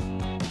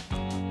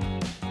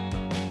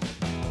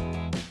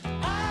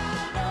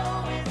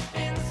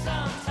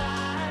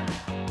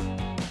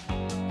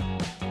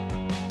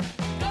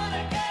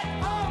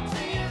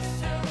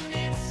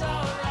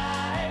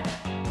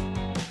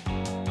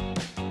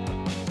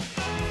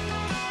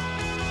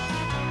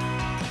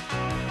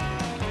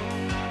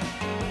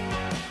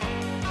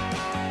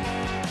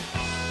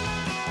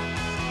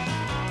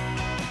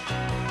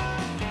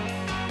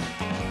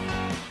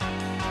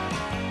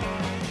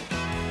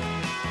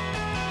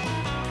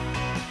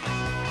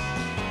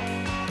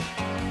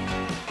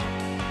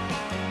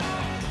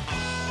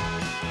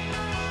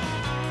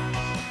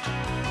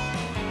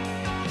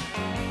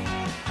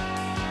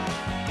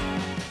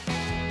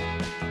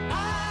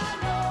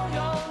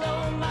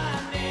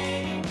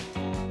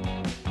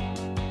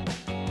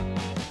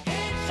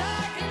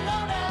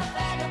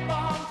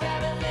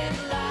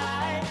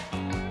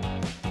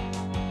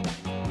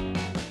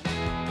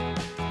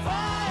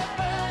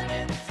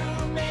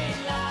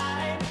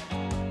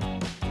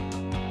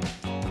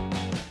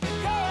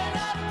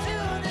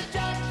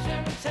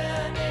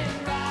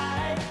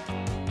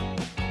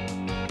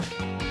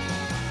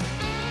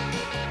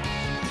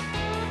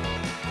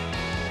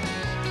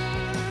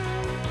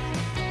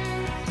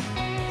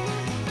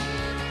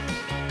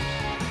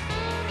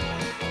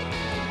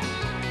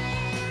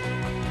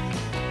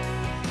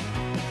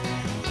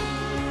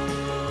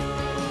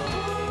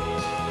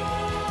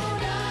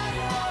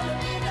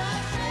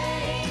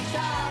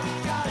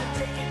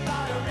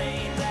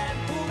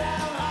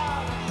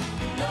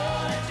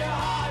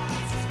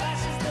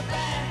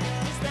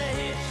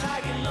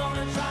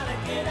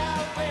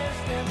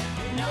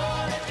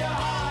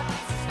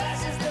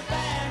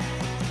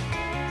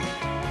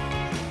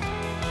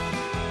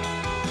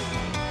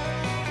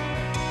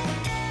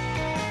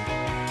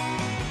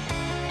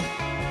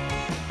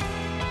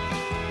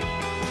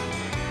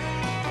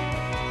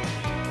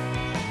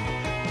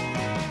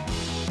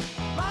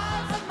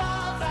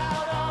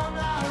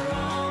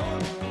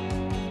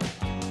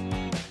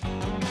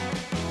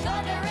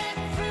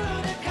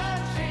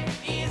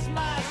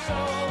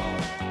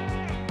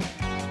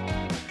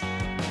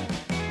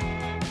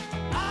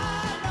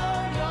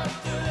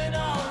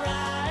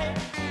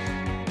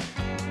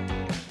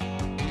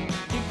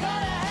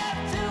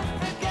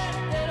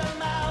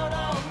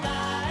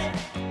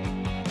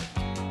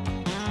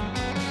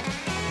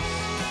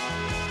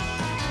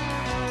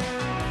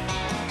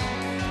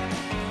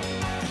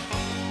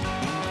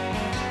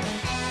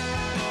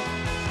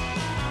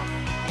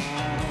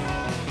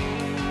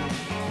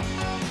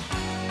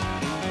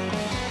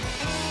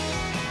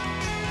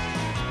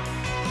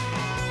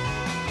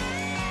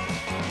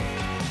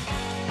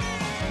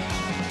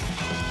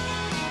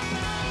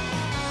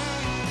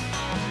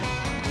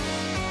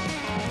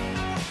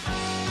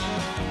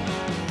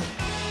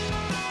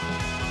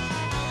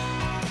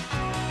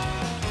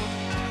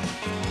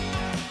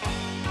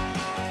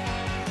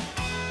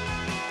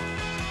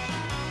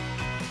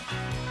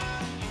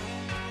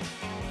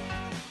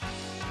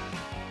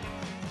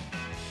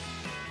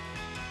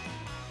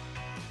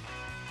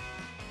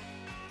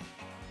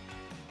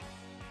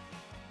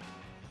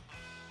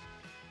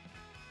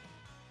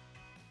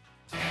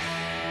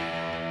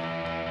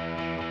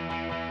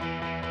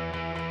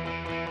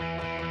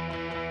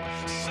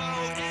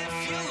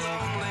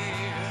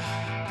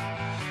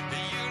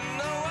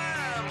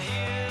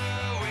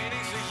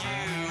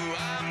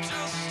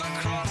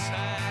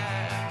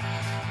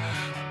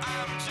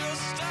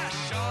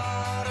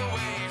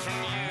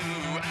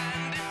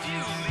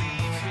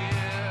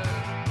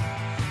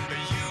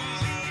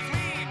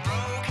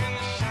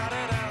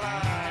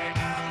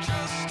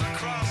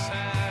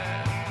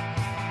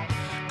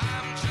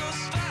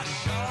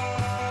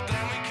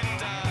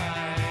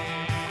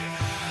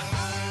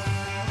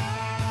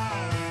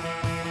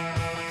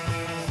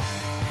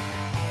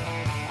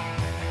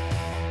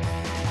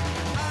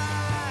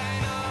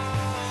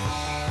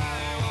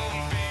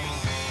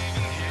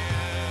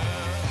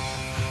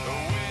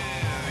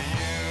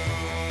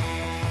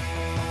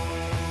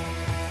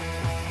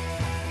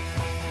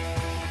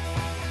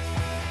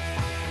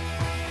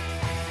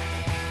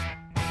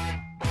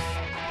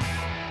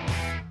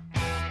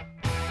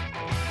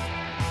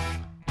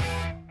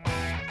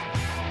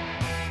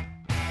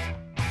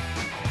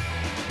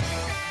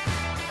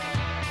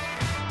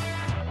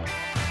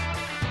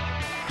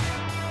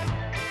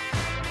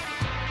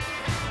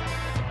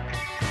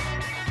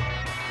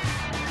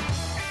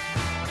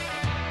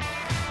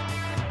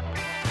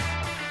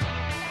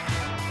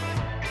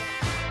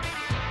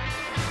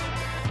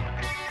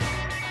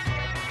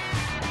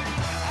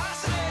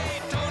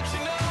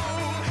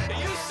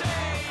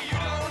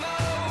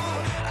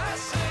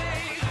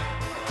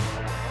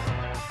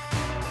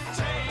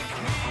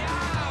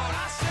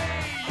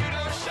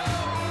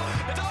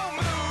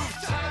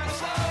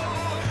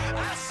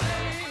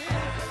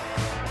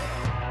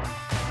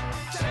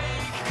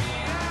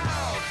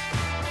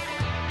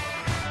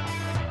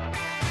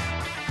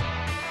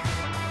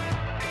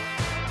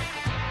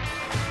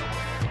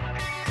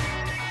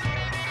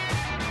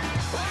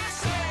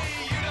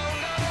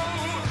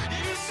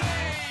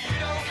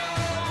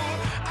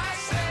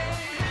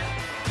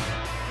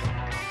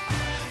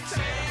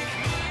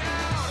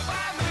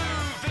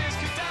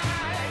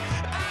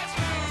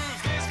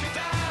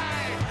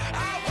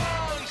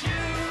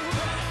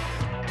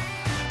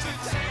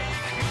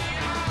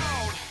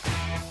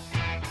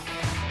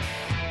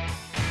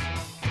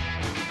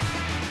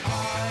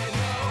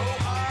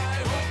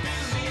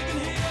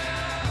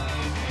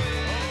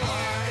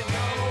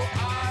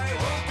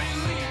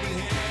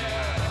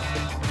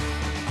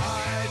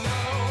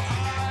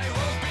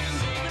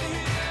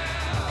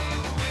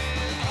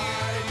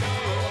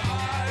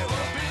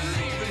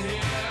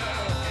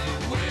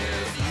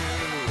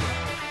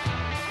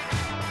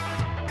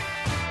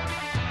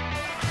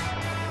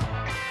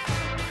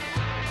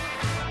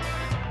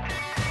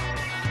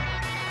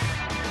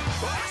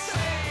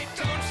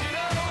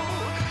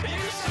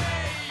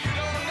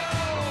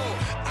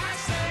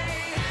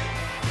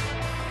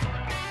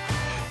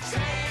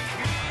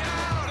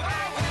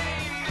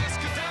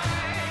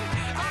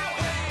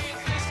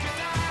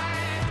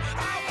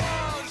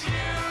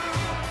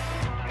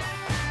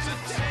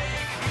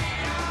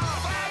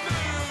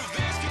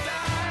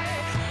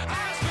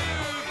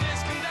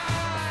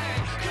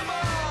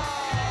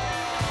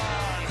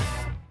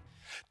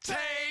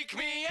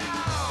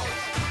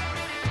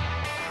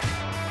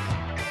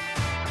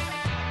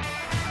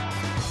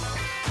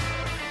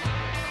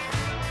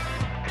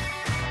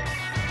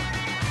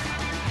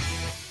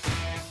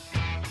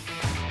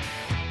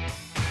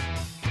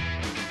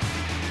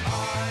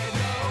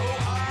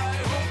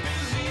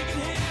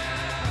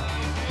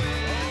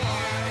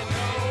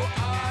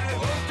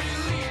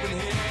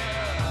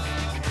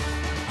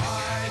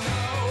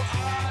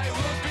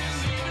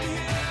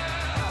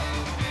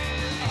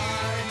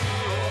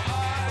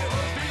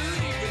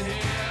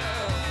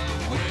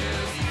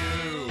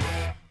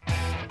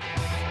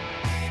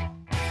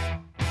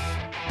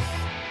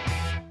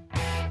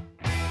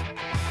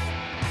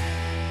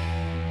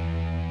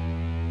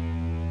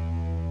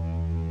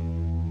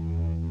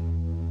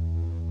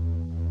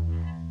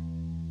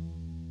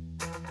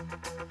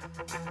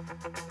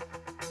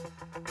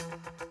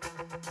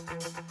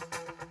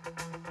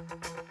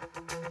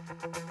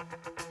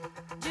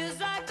 Just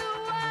like the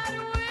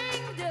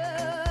white-winged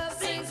dove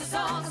sings a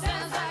song,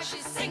 sounds like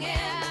she's singing.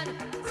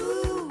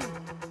 Ooh,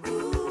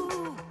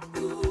 ooh,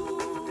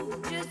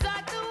 ooh. Just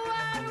like the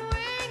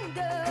white-winged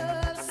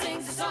dove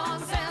sings a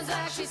song, sounds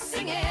like she's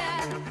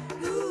singing.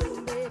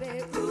 Ooh,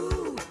 baby,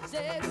 ooh,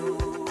 say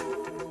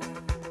ooh.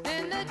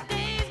 And the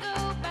days go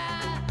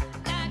by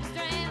like a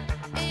strand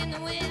in the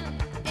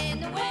wind, in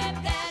the wind.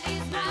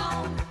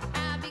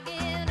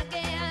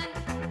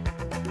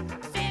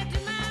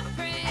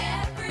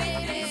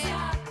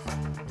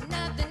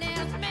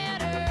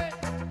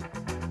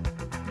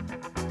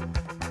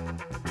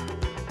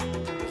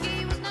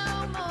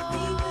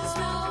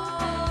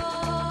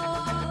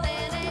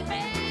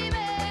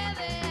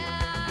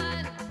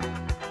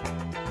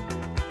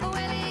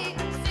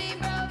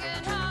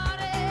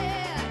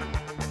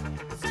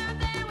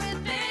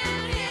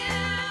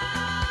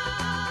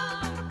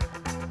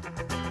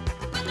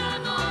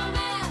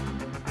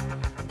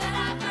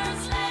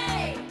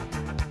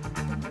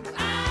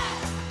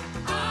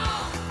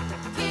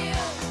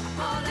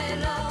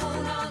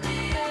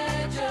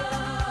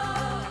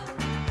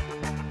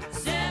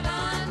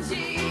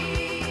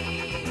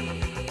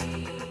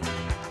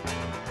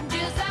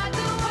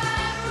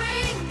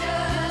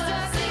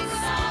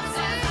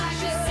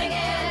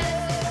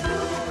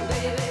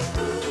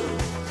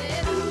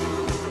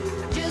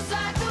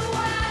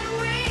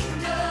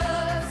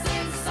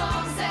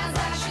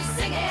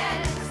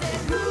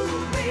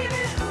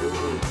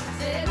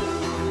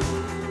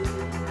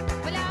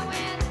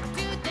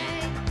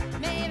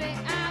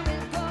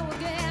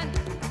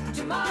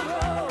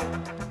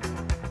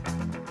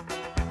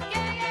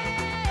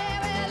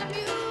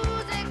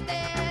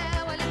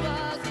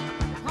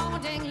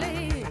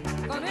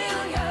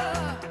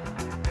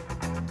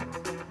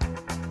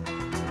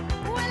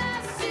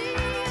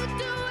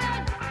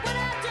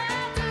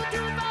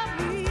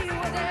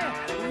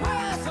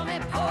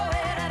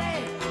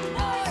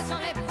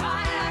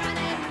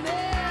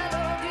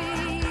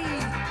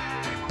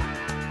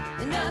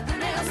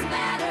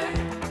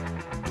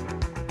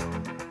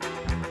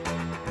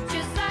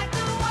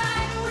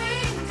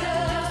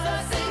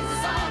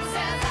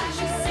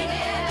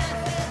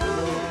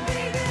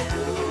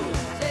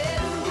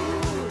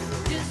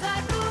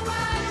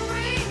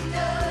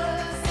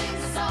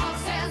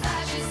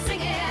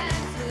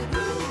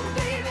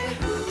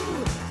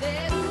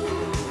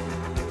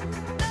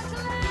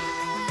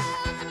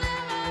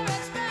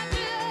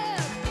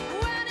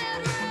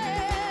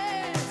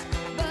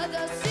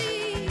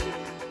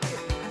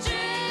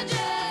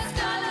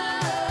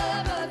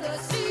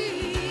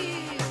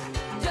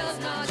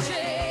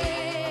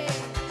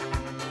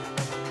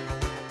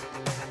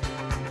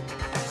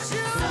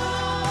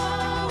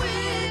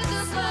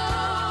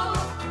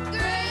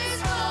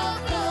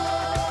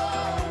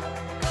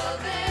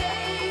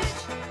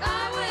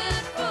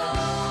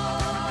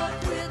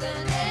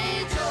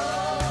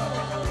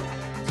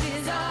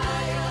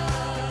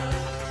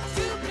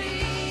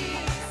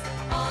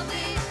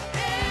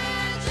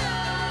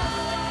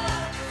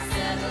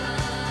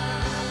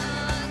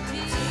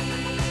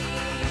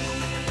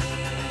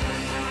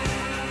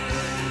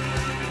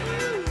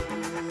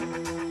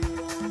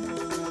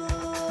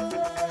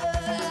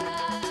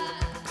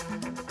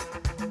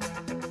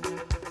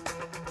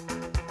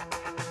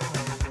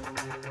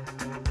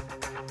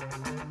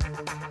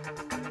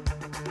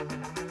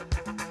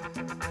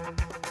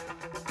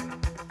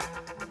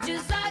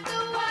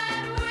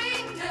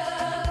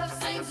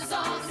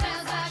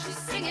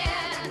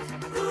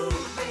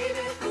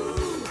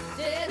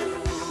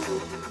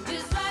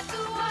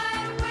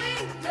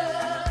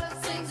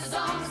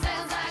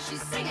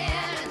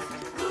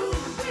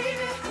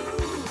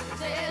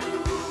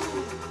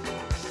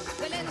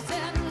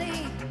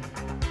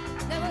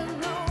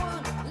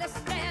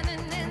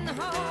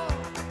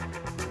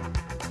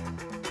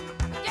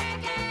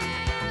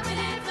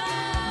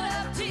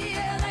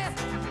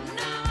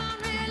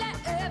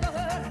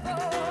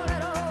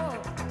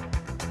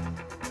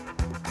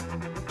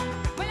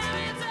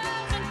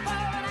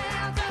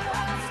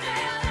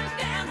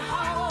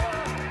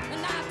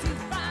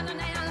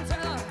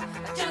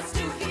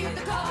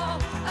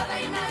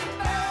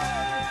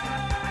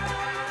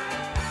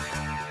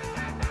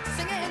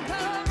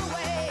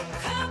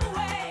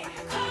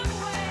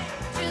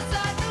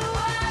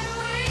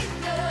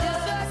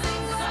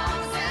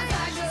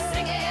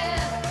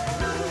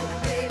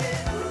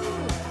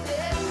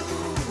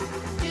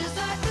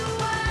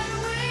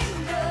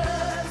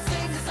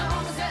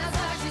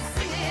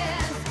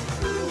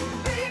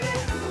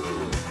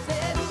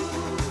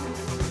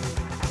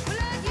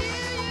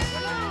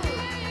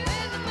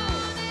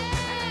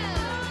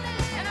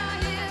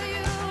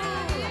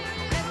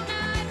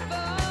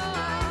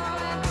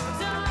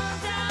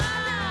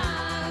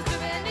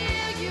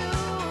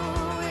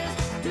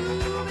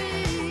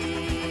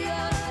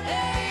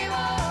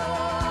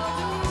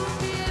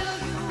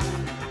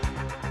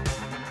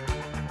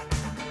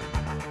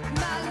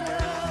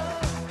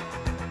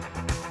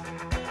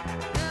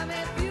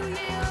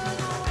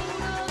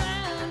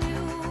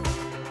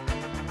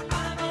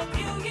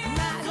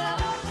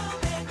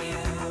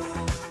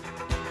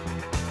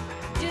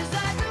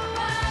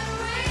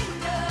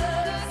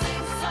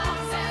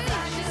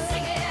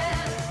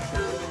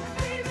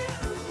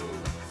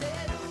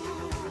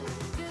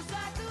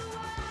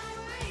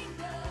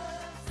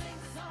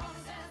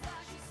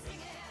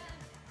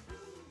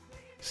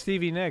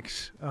 Stevie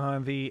Nicks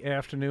on the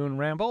Afternoon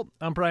Ramble.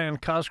 I'm Brian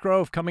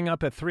Cosgrove. Coming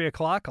up at 3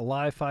 o'clock, a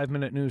live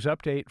 5-minute news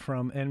update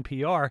from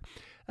NPR.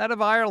 Out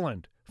of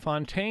Ireland,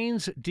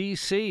 Fontaine's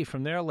DC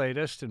from their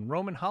latest, and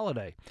Roman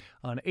Holiday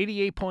on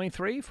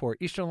 88.3 for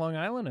Eastern Long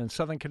Island and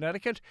Southern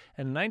Connecticut,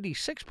 and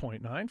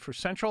 96.9 for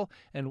Central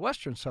and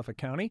Western Suffolk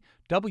County,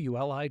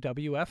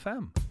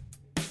 WLIW-FM.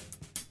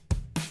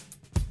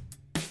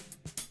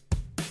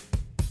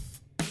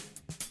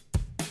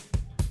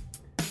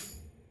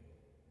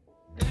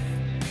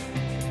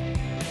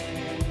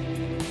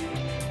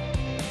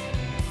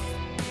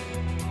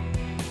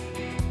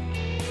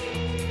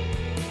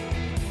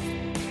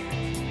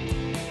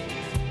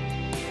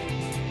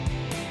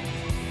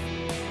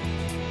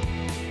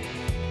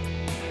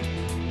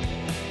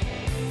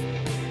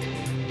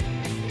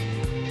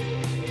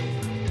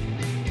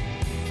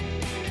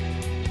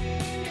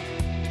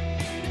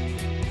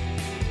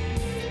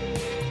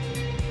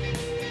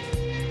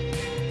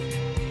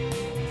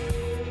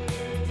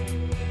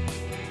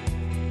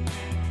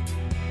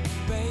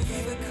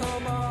 Baby,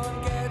 come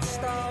on, get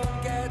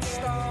stoned, get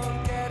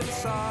stoned, get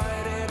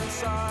inside it,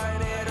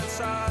 inside it,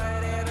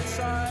 inside it,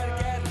 inside.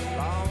 Get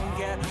long,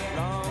 get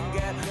long,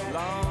 get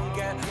long,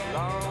 get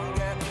long,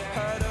 get.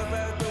 Heard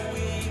about the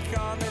week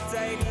on the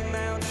Daily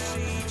Mount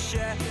sheet,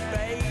 yeah.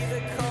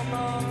 Baby, come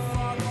on,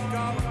 fuck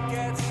off,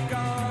 gets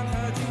gone.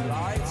 Heard you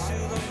lied to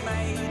the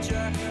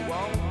major,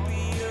 won't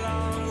be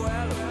long.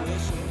 Well, I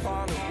wish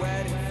upon a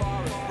wedding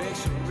for a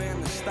picture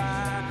in the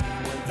sky.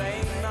 When they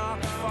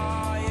knock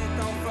fire,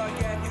 don't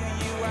forget who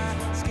you are.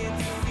 Skin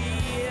to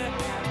fear.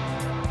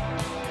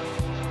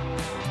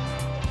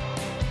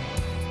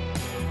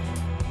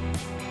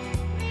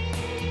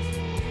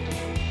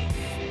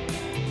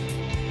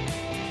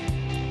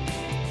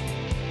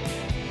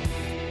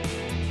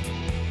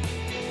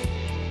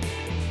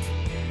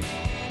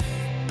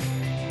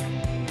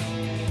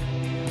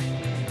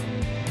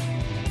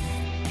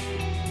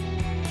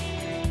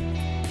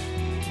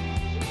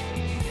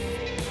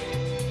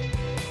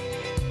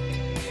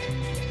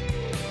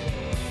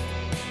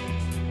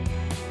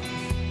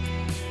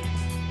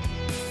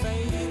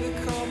 Baby,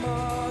 come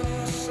on,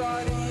 whose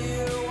side are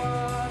you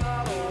on?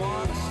 I don't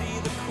wanna see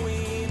the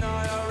Queen.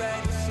 I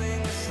already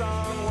sing the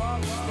song.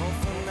 What's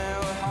nothing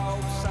now?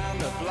 Hopes and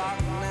the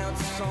blocking out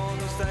the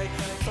songs. They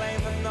claim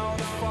to know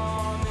the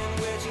form in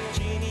which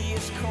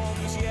genius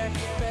comes. Yeah,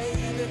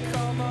 baby,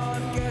 come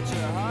on, get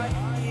your high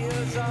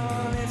heels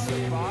on. It's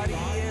a body,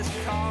 it's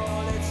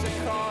cold, it's a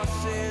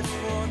course, it's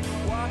fun.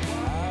 What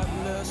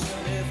madness,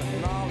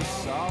 living all the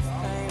soft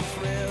pain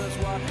thrills.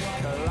 What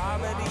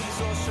calamities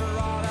usher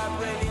all that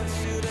brilliance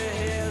to the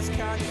hills.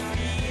 Can you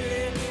feel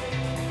it?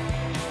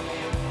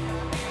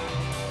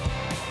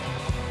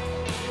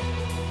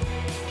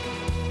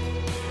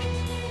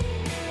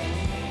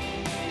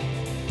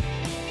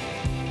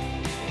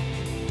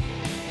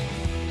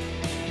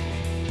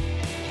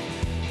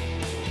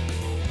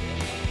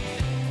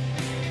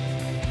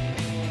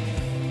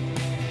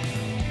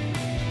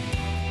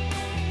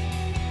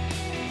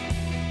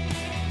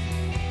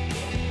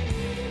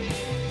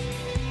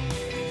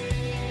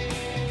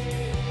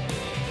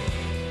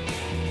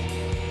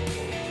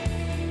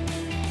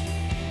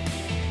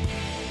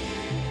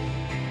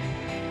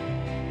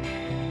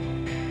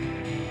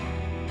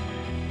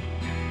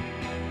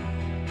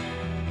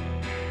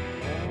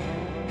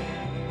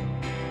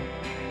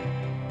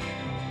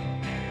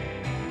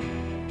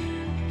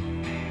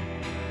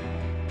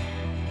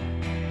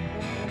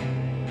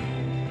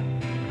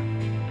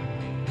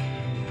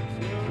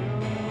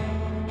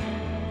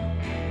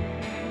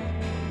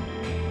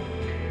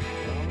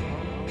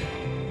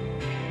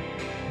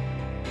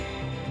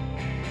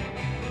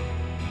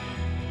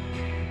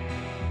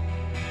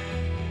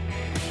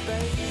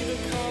 Baby,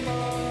 come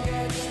on,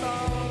 get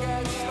stoned,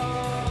 get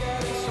stoned,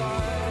 get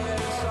inside it,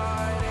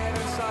 inside it,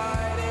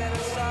 inside it,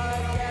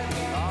 inside. Get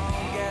long,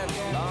 get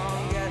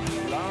long, get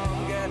long,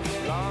 get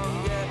long,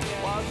 get.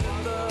 Was it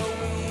the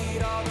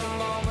weed or the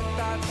moment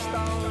that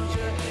stoned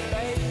you?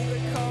 Baby,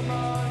 come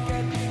on,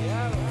 get the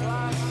yellow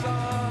glass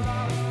on.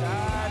 I'm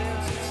tired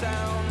into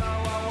town, no,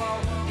 I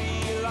won't be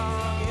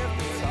long. If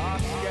the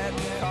talks get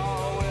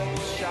cold, we'll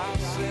be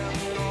shots in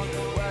the north.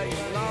 Well,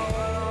 you know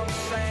what I'm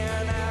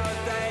saying, how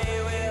they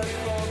will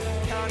come.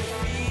 Can you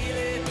feel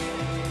it?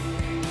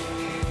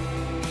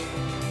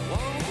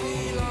 Won't be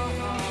long.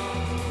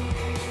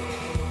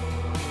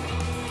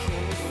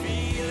 Can you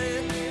feel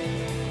it?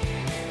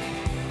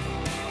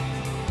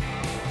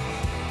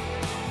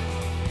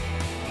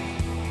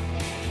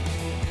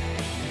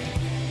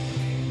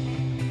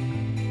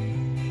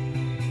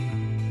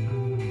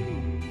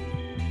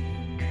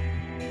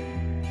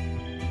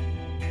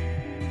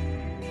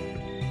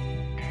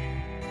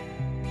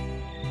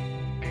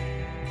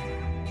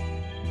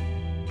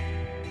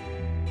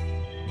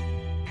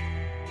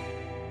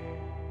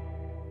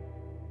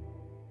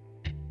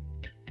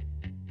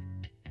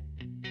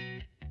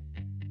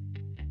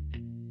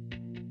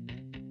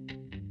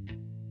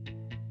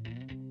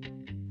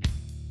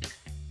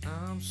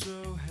 I'm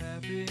so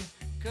happy,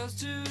 cause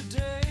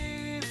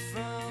today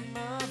found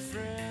my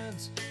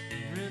friends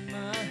here in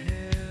my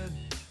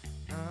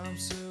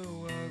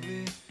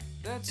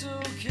that's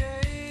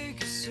okay,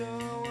 'cause so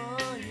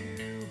are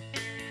you.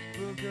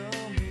 Book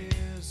on me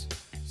is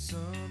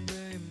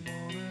Sunday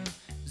morning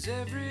is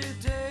every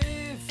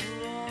day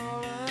for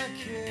all I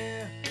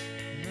care.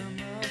 And I'm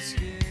not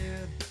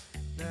scared,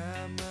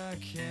 light my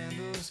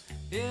candles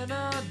in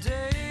our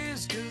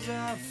days, 'cause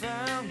I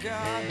found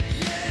God.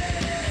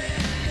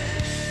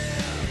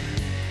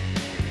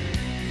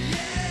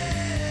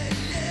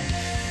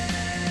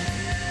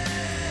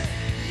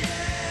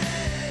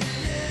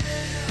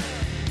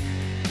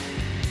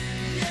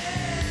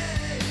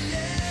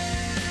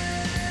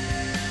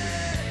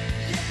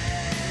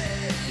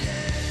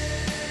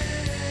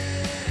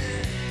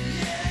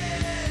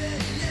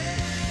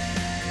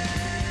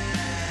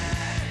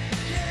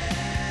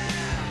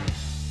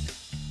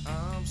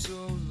 I'm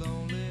so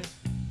lonely,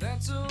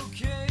 that's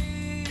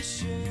okay.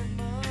 Shake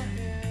my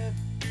head,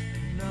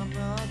 and I'm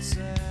not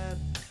sad.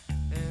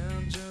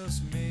 And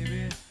just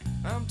maybe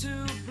I'm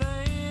to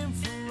blame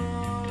for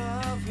all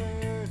I've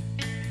heard.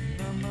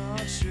 And I'm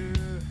not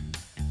sure.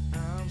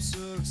 I'm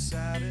so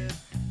excited,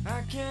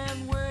 I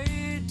can't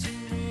wait to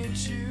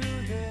meet you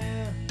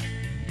there.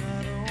 And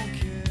I don't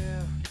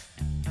care,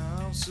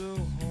 I'm so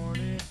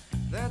horny,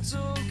 that's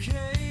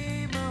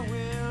okay. My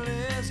will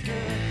is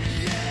good.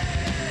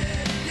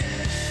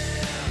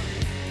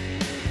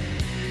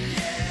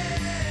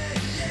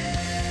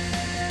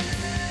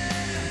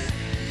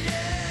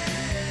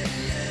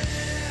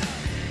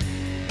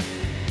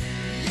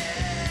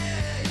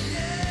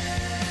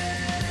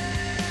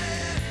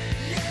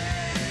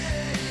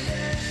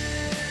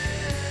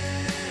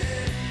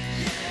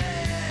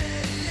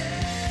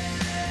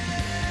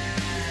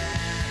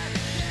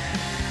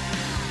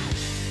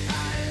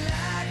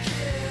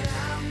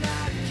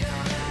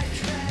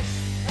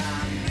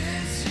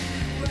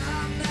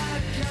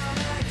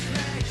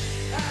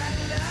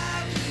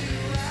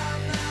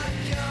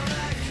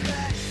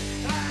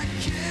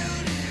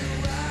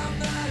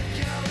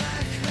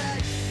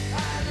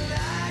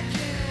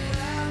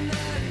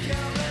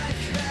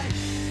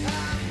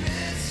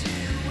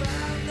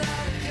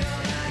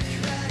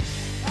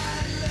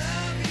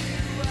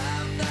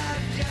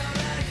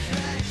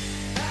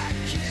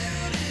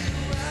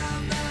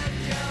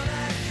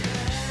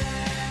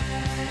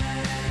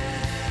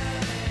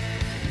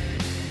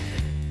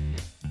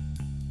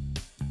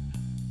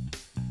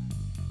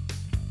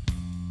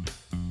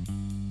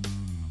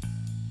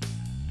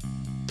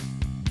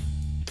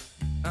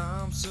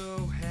 I'm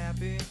so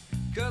happy,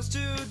 'cause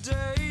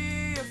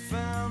today I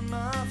found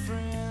my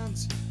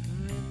friends.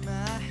 And in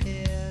my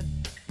head,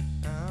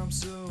 I'm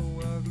so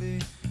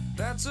ugly,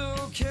 that's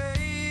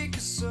okay,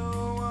 'cause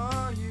so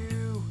are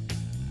you.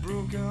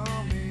 Broke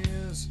arm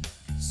is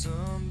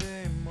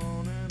Sunday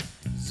morning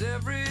is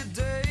every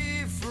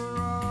day for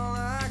all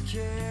I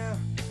care.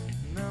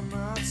 And I'm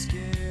not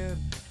scared,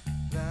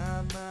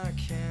 light my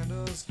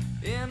candles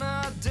in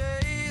our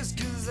days,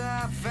 'cause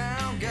I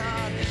found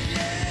God.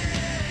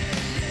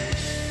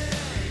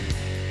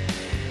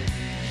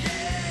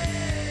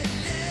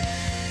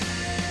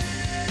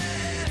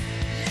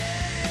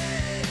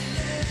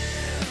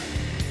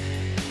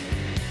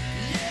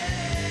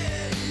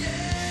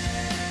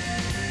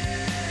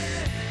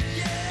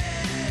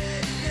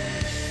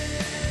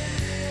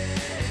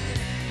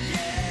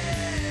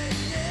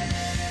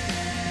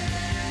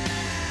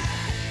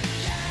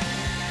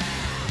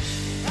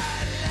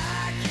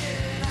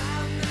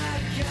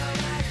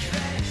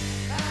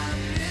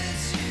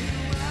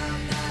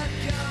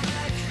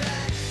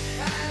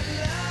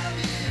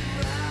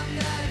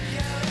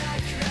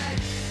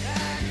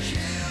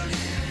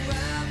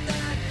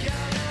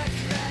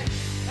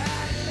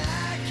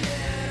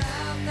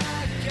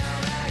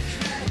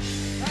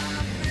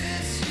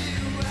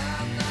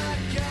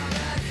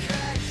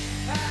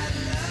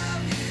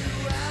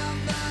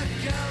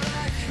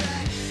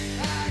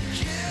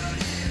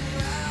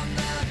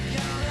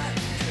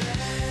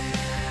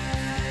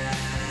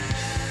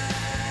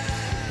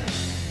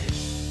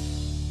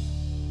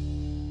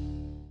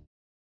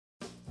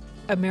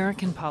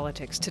 American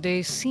politics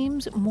today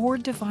seems more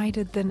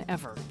divided than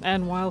ever.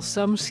 And while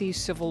some see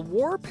Civil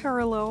War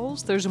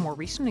parallels, there's a more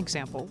recent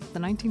example, the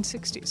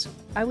 1960s.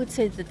 I would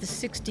say that the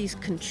 60s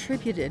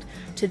contributed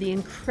to the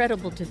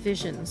incredible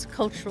divisions,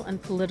 cultural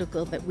and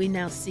political, that we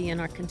now see in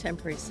our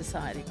contemporary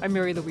society. I'm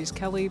Mary Louise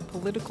Kelly,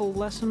 political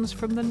lessons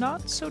from the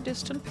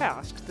not-so-distant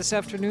past, this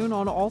afternoon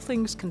on All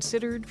Things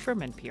Considered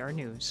from NPR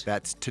News.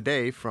 That's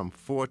today from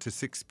 4 to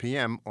 6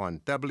 p.m. on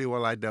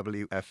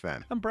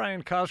WLIW-FM. I'm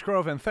Brian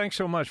Cosgrove, and thanks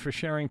so much for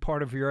sharing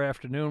part of your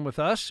afternoon with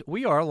us.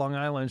 We are Long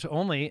Island's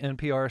only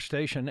NPR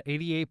station,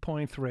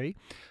 88.3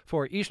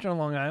 for Eastern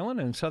Long Island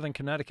and Southern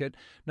Connecticut,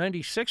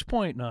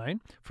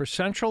 96.9 for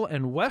Central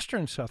and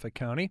Western Suffolk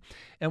County,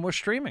 and we're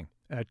streaming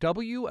at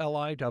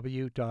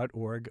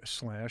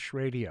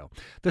WLIW.org/radio.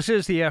 This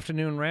is the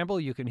Afternoon Ramble.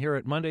 You can hear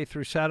it Monday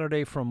through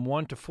Saturday from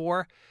 1 to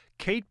 4.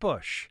 Kate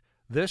Bush,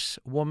 This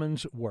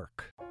Woman's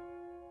Work.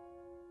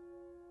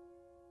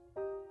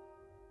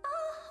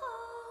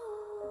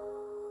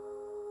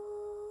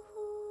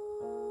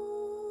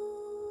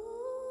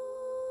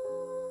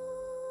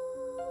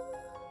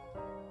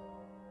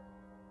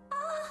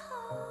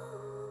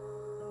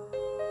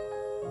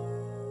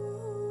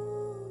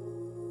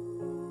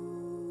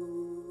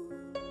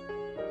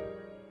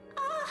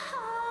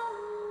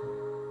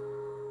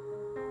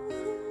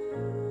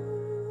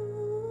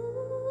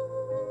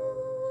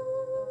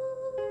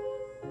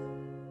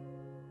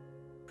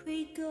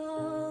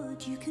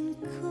 you can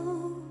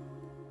go.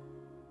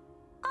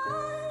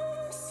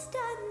 I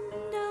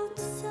stand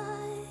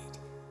outside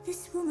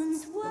this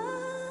woman's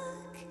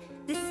work,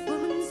 this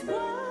woman's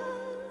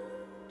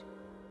word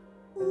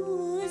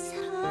was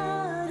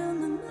hard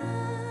on the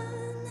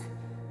man.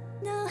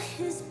 Now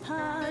his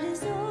part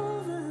is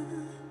over.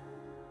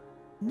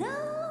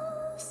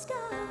 Now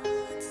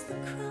starts the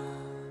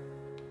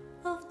crowd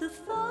of the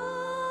father.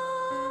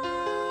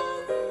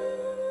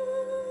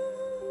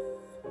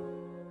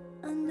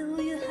 I know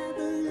you have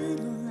a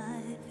little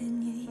life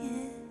in you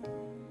yet.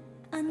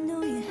 I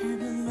know you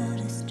have a lot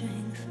of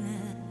strength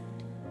left.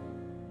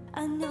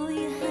 I know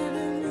you have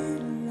a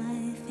little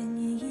life in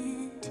you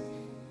yet.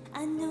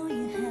 I know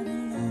you have a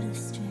lot of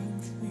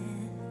strength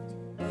left.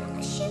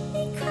 I should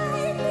be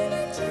crying, but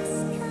I just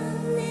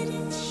can't let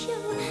it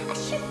show. I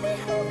should be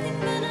hoping,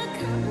 but I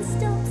can't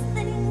stop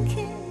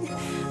thinking.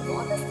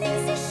 All the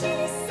things I should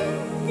have said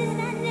that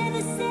I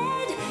never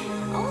said.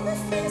 All the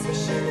things we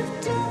should have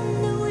done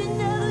that we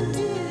never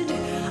did.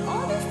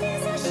 All the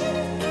things I should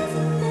have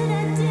given that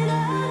I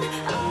didn't.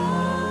 Oh,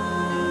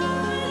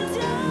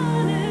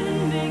 darling,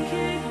 make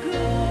it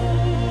go.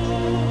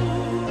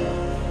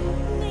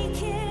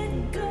 Make it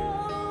go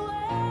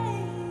away.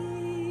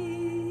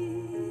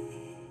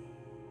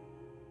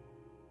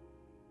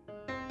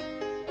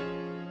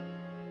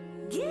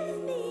 Give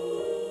me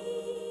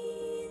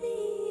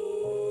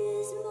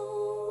these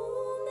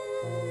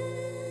moments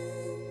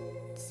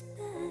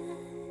back.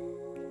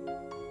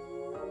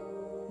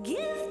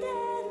 Give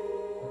them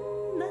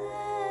back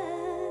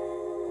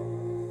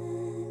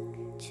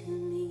to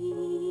me.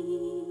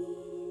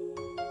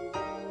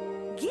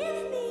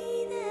 Give me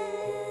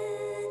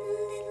that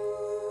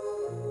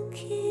little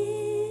kiss.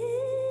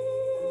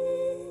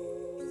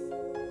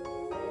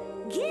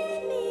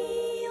 Give me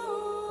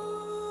all.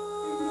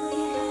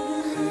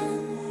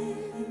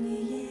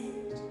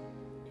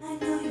 I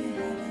know you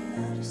have a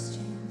lot of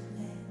strength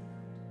left.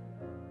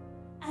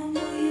 I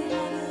know you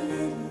have a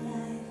little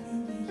life in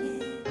you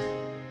yet.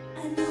 I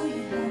know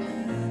you have a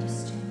lot of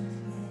strength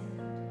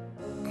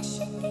left. I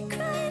should be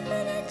crying,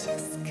 but I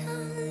just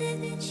can't let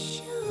it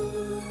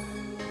show.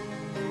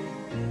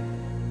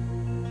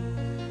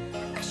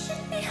 I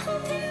should be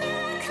hoping,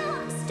 but I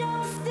can't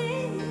stop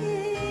thinking.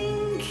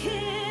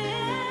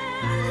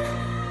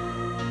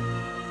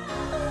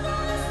 Of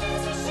all the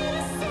things we should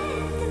have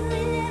said that we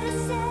never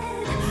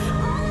said.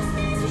 All the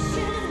things we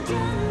should have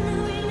done that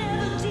we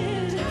never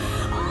did.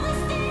 All the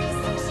things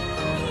that you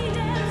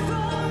needed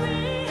from me.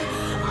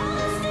 All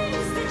the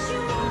things that you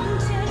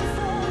wanted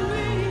from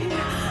me.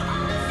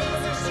 All the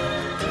things I should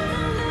have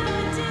given that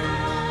I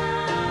didn't.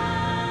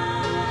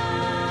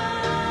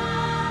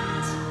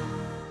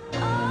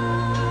 Oh,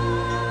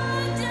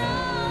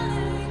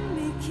 darling,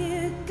 make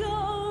it go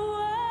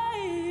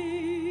away.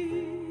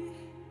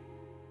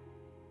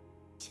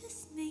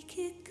 Just make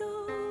it go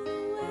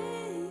away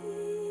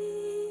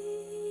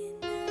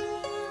now.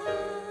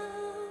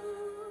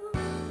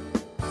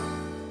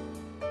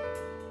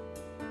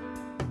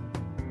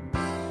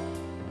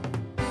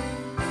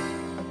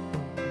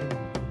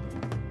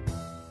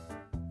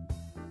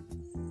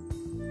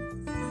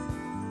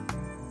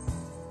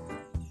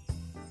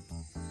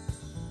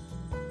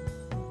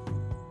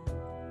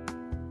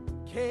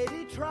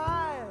 Katie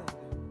tried.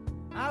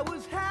 I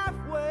was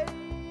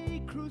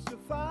halfway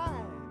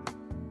crucified.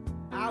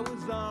 I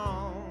was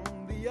on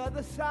the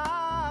other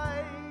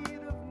side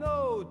of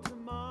no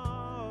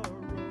tomorrow.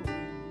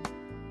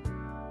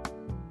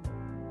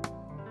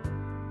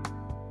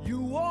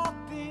 You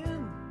walked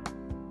in,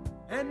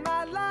 and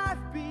my life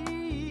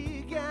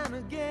began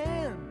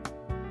again.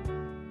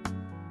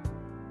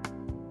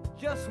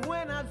 Just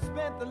when I'd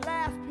spent the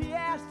last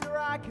piastre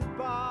I could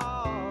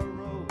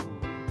borrow.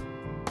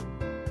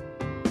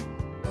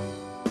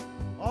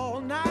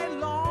 All night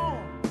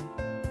long,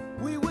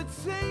 we would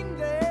sing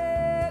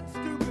that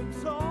stupid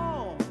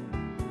song.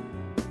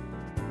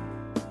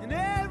 And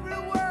every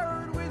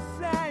word we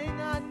sang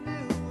I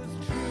knew was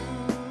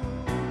true.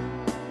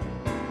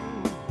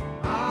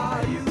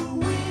 Are you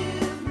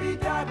with me,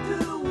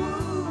 Dr.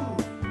 Wu?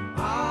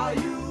 Are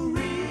you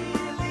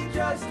really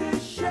just a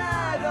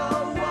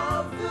shadow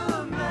of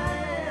the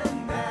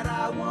man that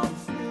I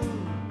once knew?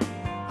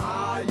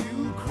 Are you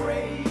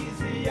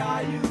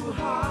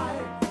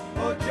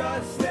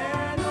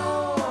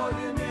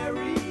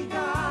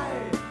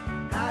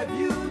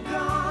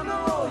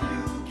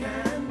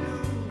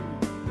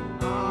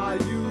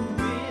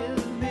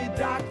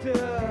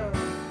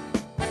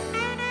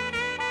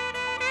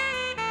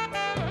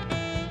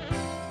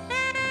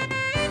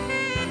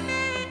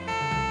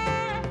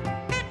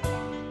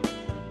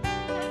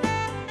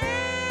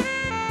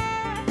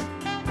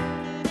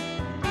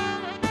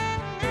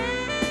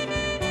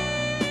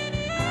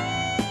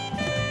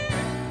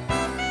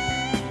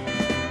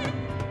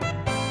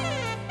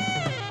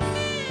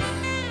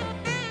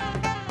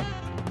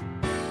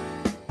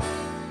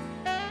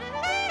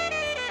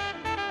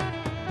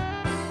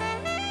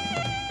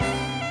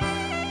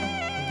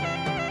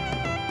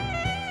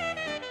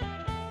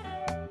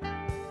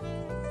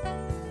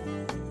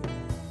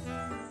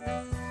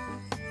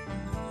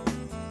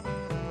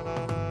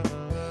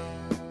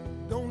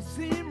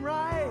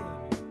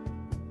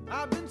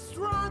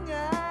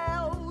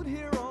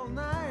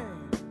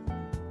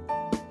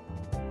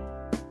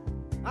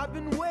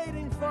I've been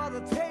waiting for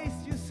the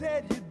taste you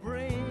said you'd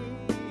bring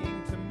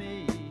to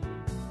me.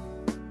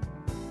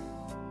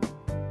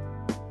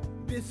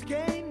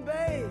 Biscayne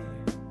Bay,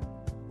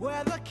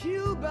 where the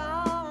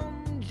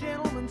Cuban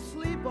gentlemen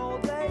sleep all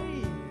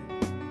day.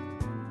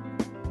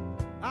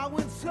 I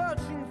went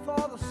searching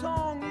for the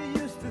song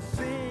you used to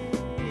sing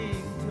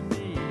to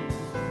me.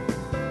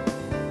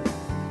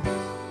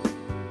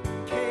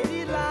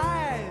 Katie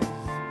lies,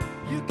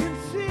 you can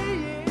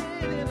see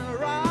it in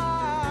her eyes.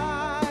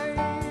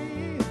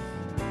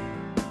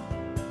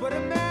 But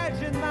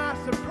imagine my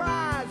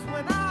surprise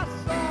when I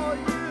saw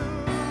you.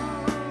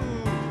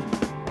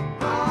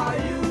 Are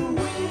you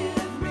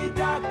with me,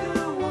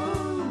 Dr.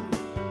 Wu?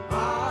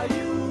 Are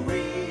you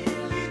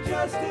really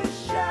just a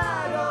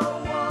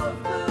shadow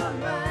of the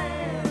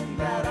man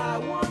that I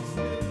once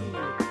knew?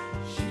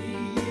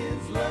 She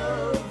is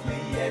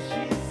lovely, yes,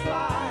 she's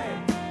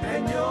fine,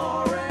 and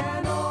you're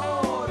an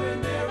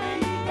ordinary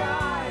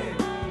guy.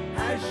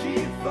 Has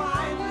she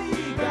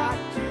finally got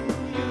to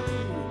you?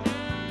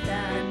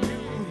 Can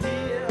you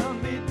hear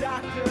me,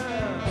 doctor?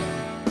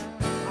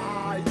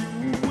 Are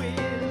you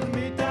with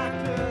me,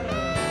 doctor?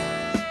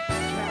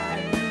 Can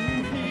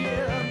you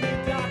hear me,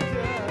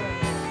 doctor?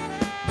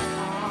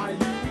 Are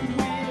you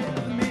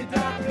with me,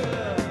 doctor?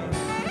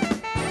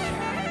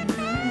 Can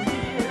you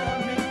hear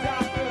me,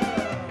 doctor?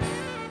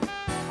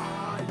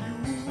 Are you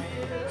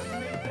with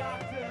me,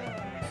 doctor?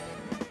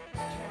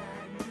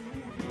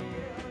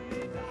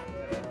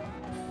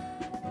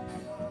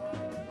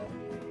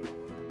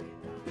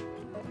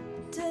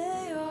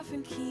 Day off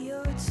in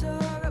Kyoto,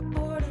 got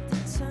bored at the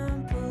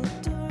temple,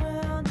 looked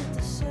around at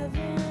the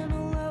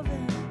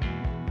 7-Eleven.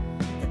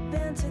 The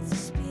band took the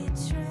speed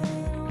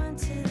train, went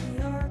to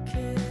the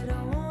arcade. I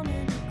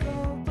wanted to go,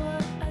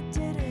 but I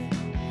didn't.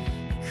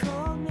 He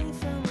called me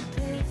from a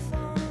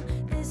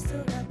payphone, they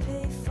still got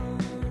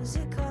payphones.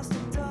 It cost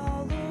 $1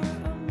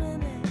 a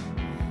minute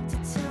to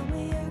tell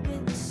me you're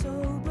getting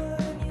sober.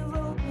 And you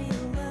wrote me a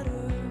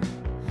letter,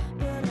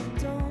 but I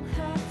don't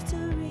have to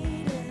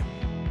read it.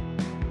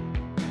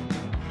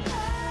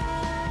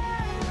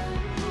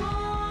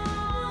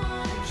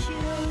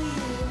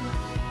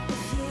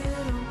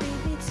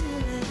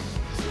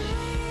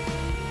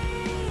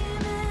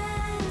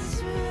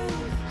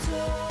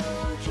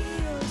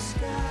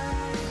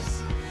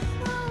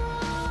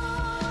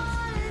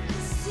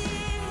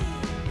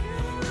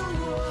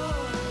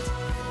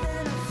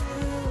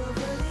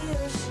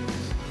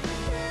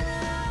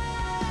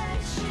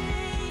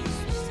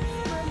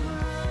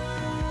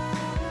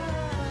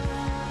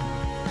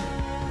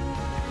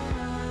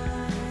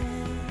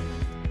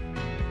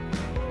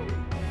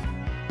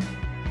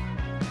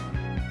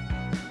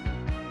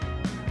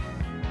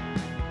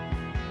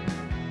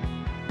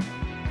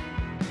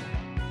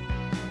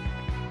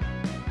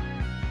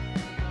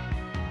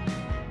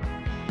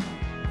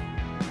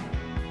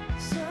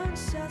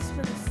 Sunsets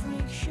for the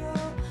freak show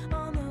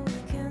on the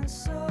weekend,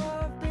 so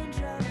I've been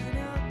driving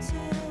out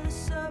to the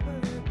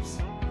suburbs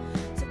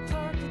to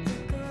park at the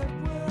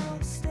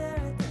Goodwill, stare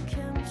at the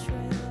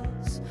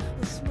chemtrails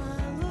with my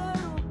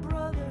little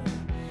brother.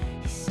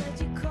 He said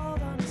you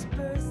called on his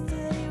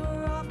birthday, you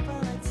were off by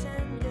like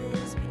 10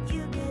 days, but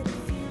you get a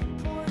few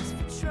points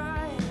for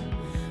trying.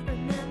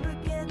 Remember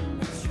getting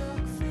the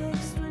truck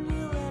fixed when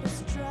you let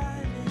us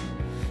drive it?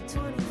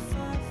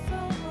 25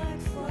 felt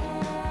like flying.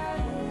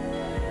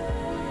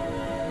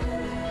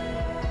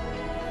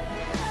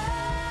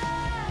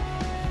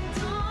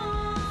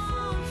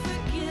 Don't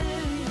forget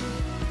me,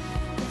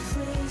 but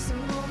please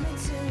don't hold me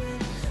to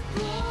it.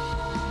 Born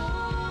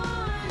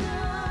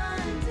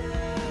under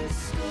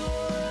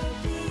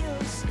Scorpio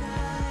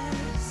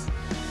skies,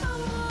 I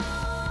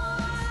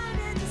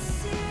wanted to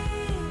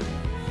see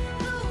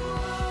the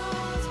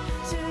world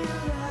through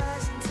your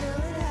eyes until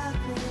it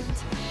happened.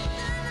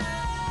 Then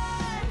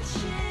I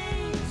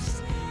changed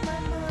my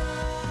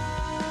mind.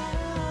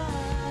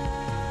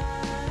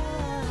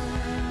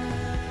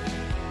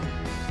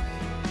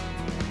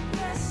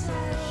 Yes, I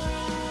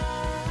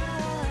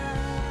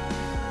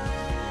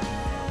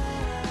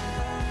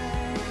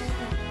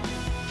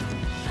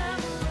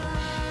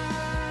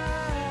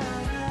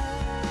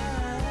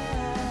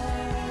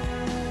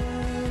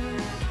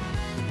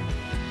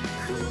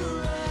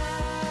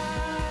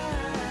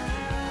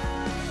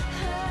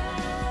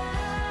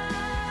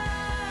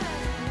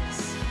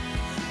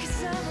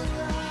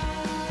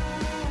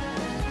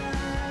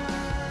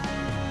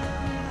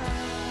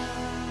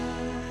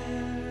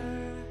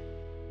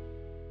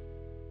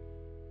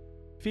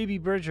Phoebe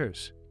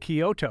Bridgers,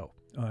 Kyoto,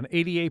 on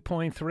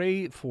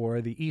 88.3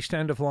 for the east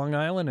end of Long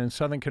Island and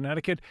southern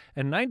Connecticut,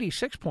 and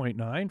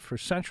 96.9 for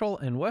central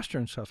and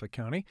western Suffolk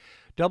County,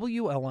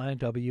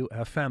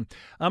 WLIW-FM.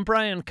 I'm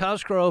Brian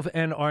Cosgrove,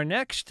 and our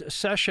next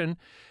session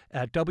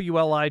at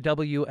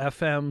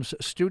WLIW-FM's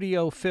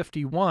Studio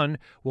 51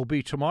 will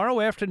be tomorrow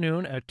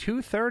afternoon at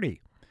 2:30.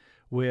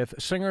 with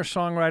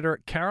singer-songwriter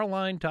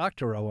Caroline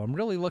Doctorow. I'm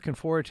really looking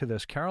forward to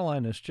this.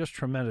 Caroline is just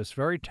tremendous,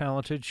 very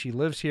talented. She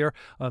lives here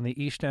on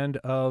the east end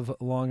of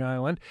Long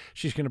Island.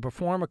 She's going to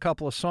perform a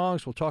couple of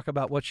songs. We'll talk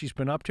about what she's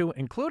been up to,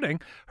 including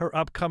her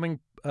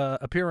upcoming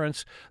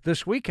appearance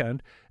this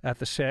weekend at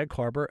the Sag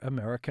Harbor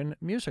American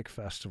Music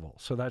Festival.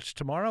 So that's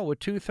tomorrow at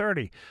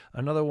 2:30.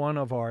 Another one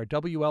of our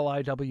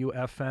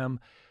WLIW-FM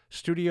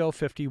Studio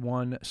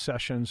 51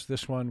 sessions,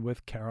 this one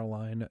with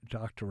Caroline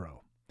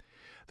Doctorow.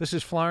 This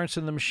is Florence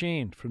and the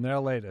Machine from their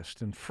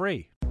latest and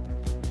Free.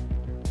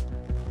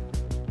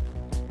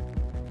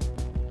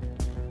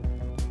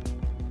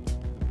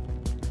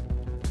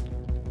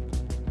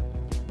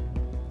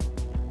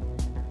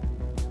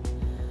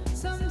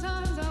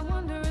 Sometimes I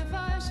wonder if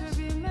I should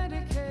be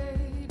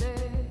medicated,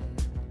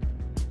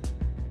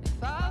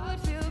 if I would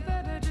feel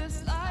better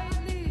just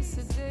lightly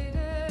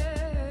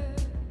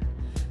sedated.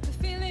 The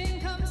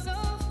feeling comes so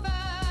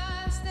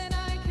fast and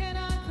I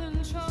cannot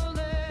control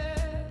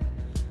it.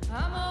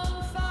 I'm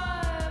on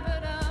fire,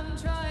 but I'm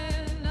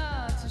trying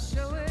not to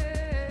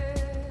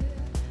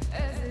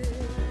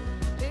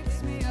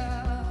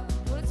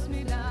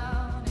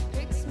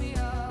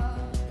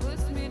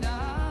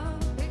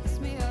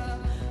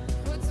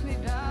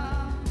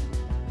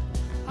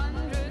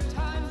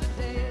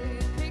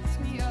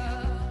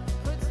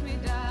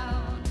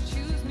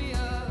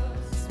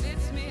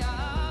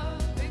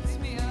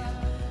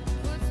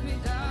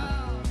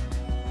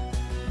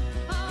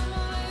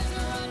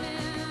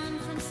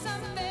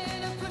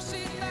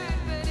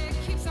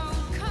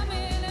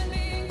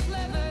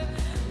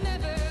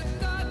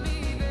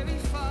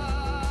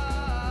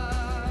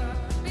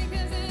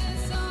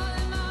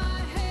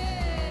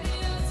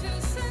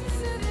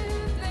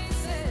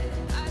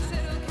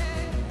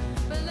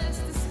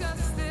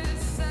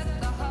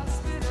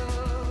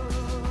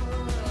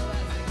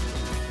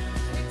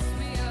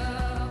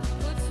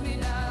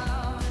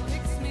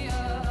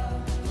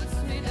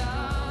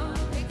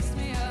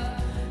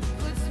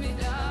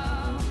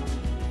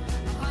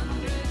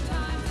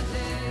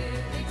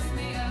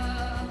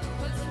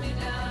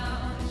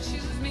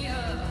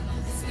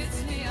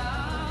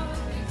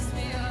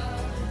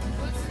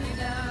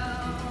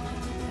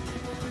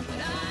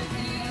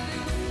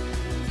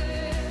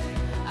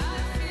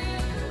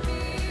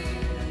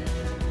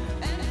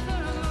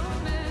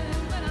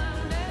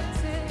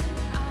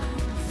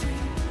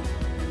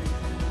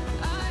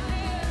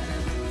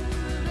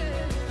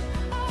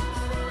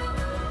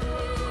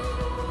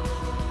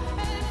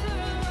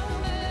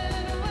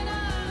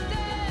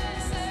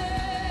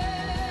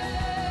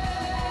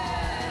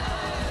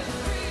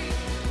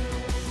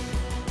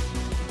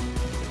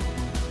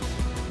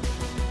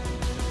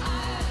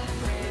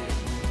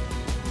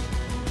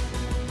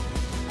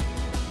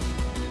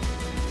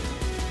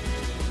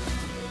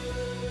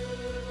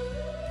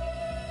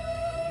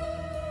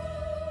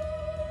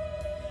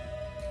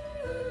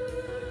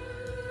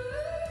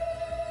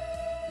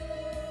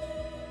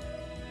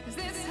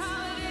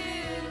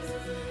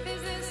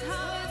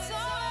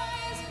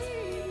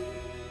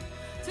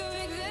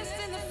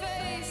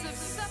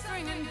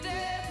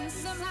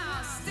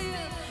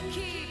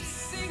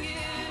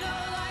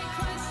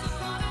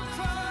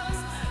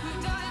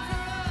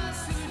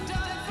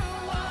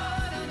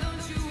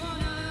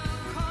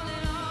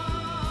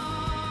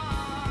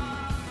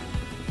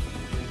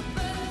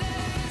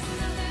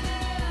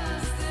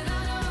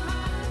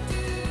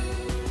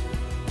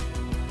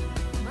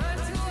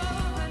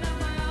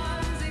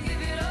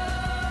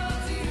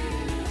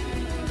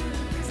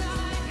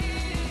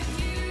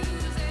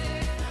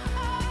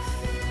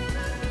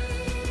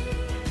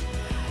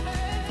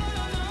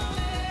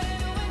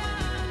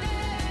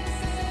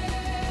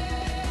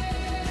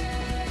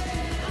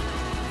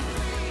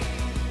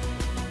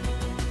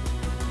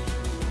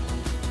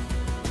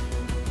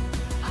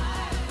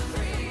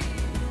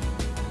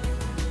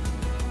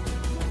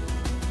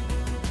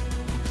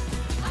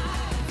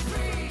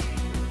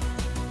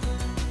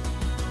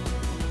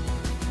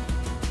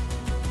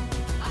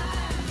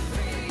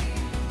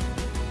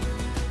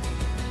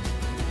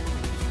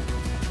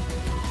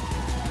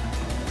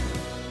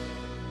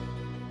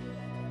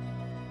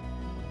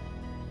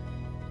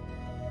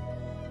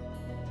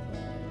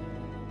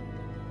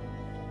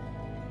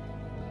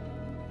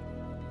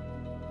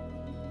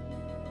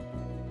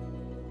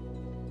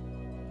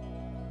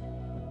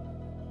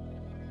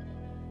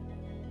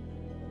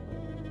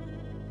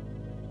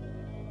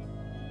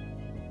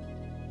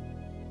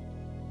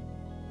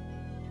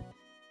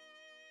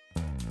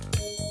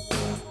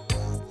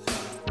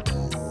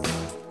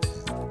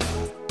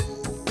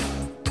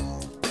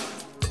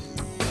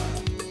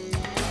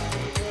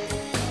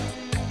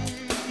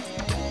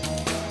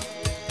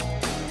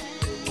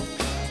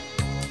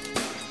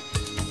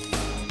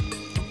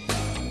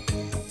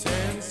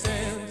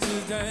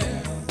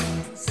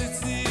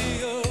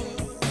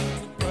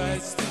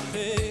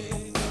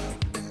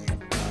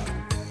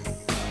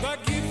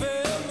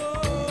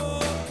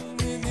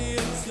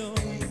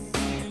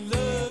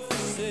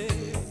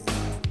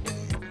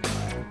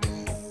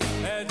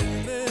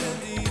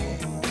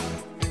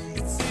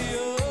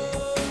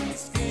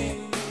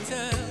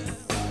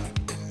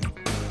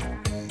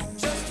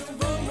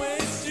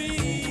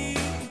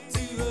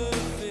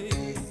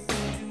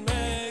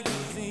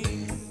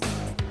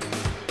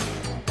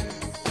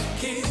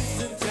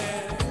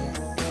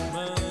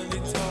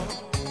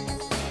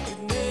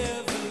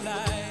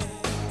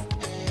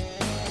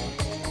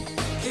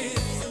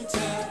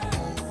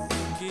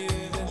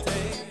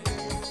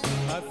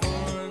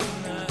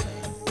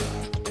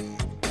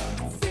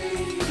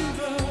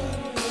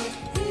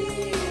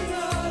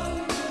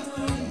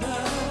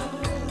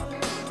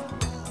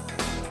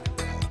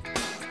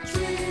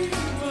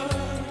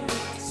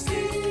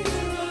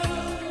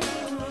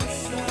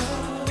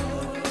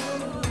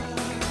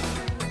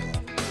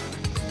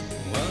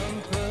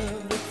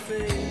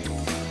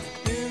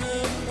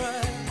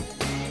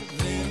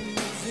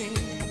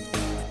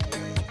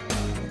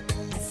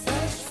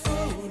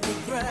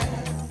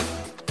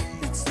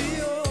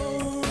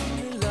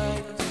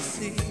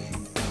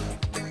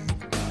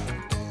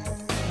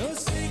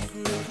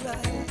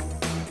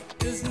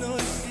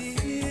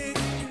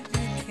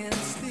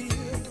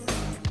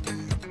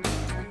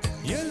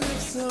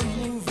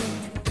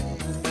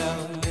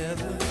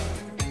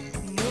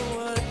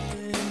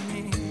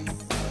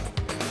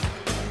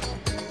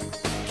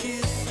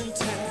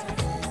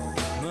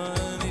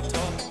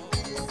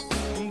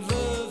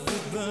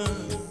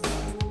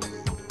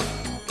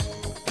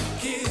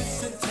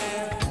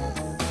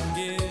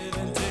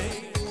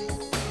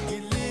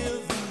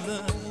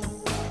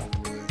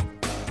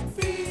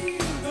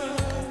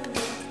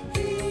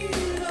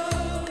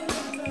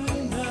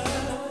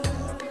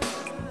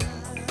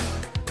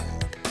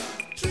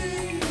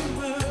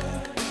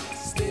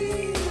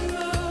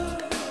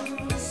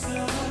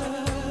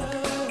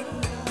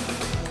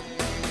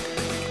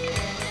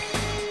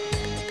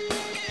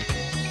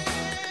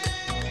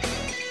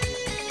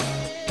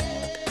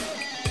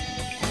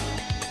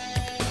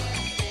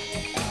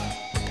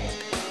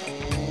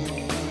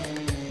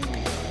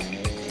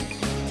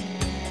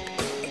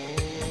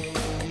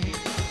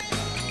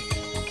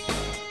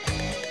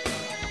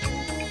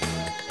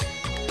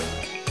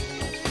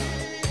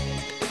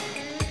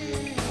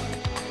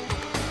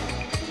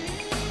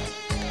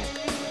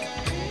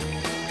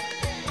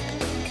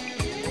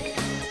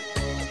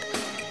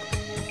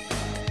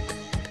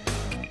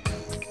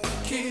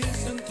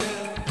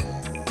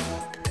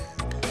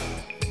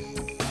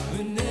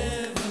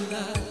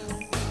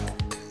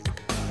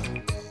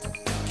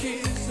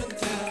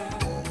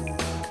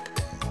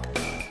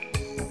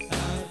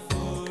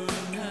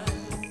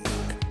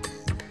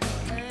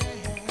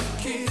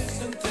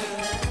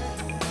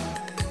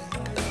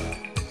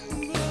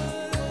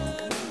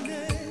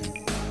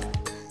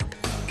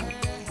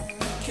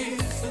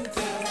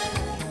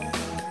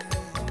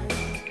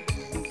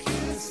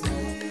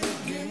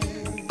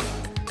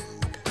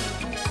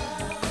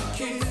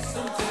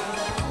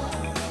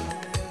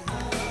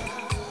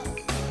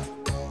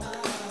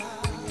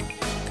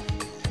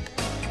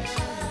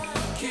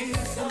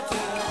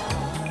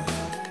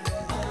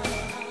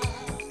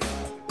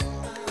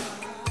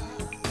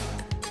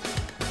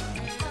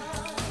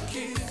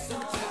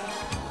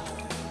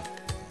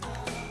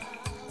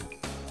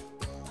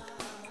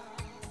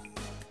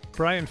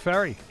Brian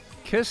Ferry,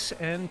 Kiss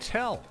and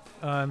Tell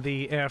on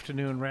the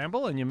Afternoon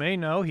Ramble. And you may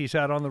know he's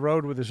out on the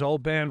road with his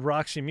old band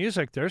Roxy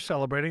Music. They're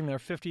celebrating their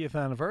 50th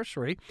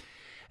anniversary.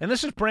 And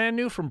this is brand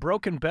new from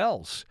Broken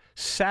Bells,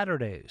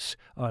 Saturdays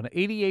on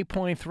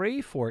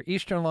 88.3 for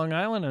Eastern Long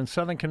Island and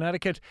Southern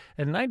Connecticut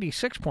and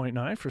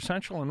 96.9 for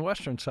Central and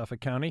Western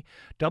Suffolk County,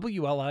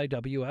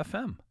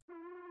 WLIW-FM.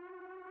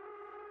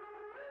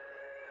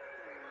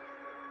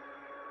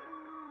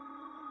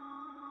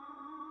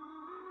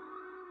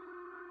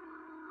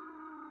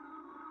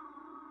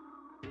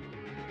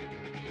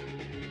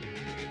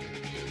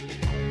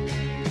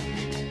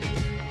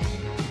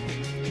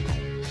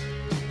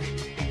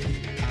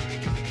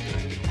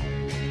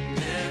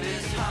 There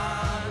is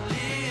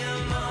hardly a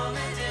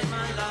moment in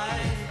my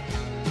life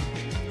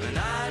when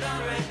I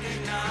don't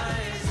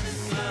recognize the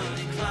slow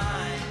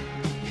decline.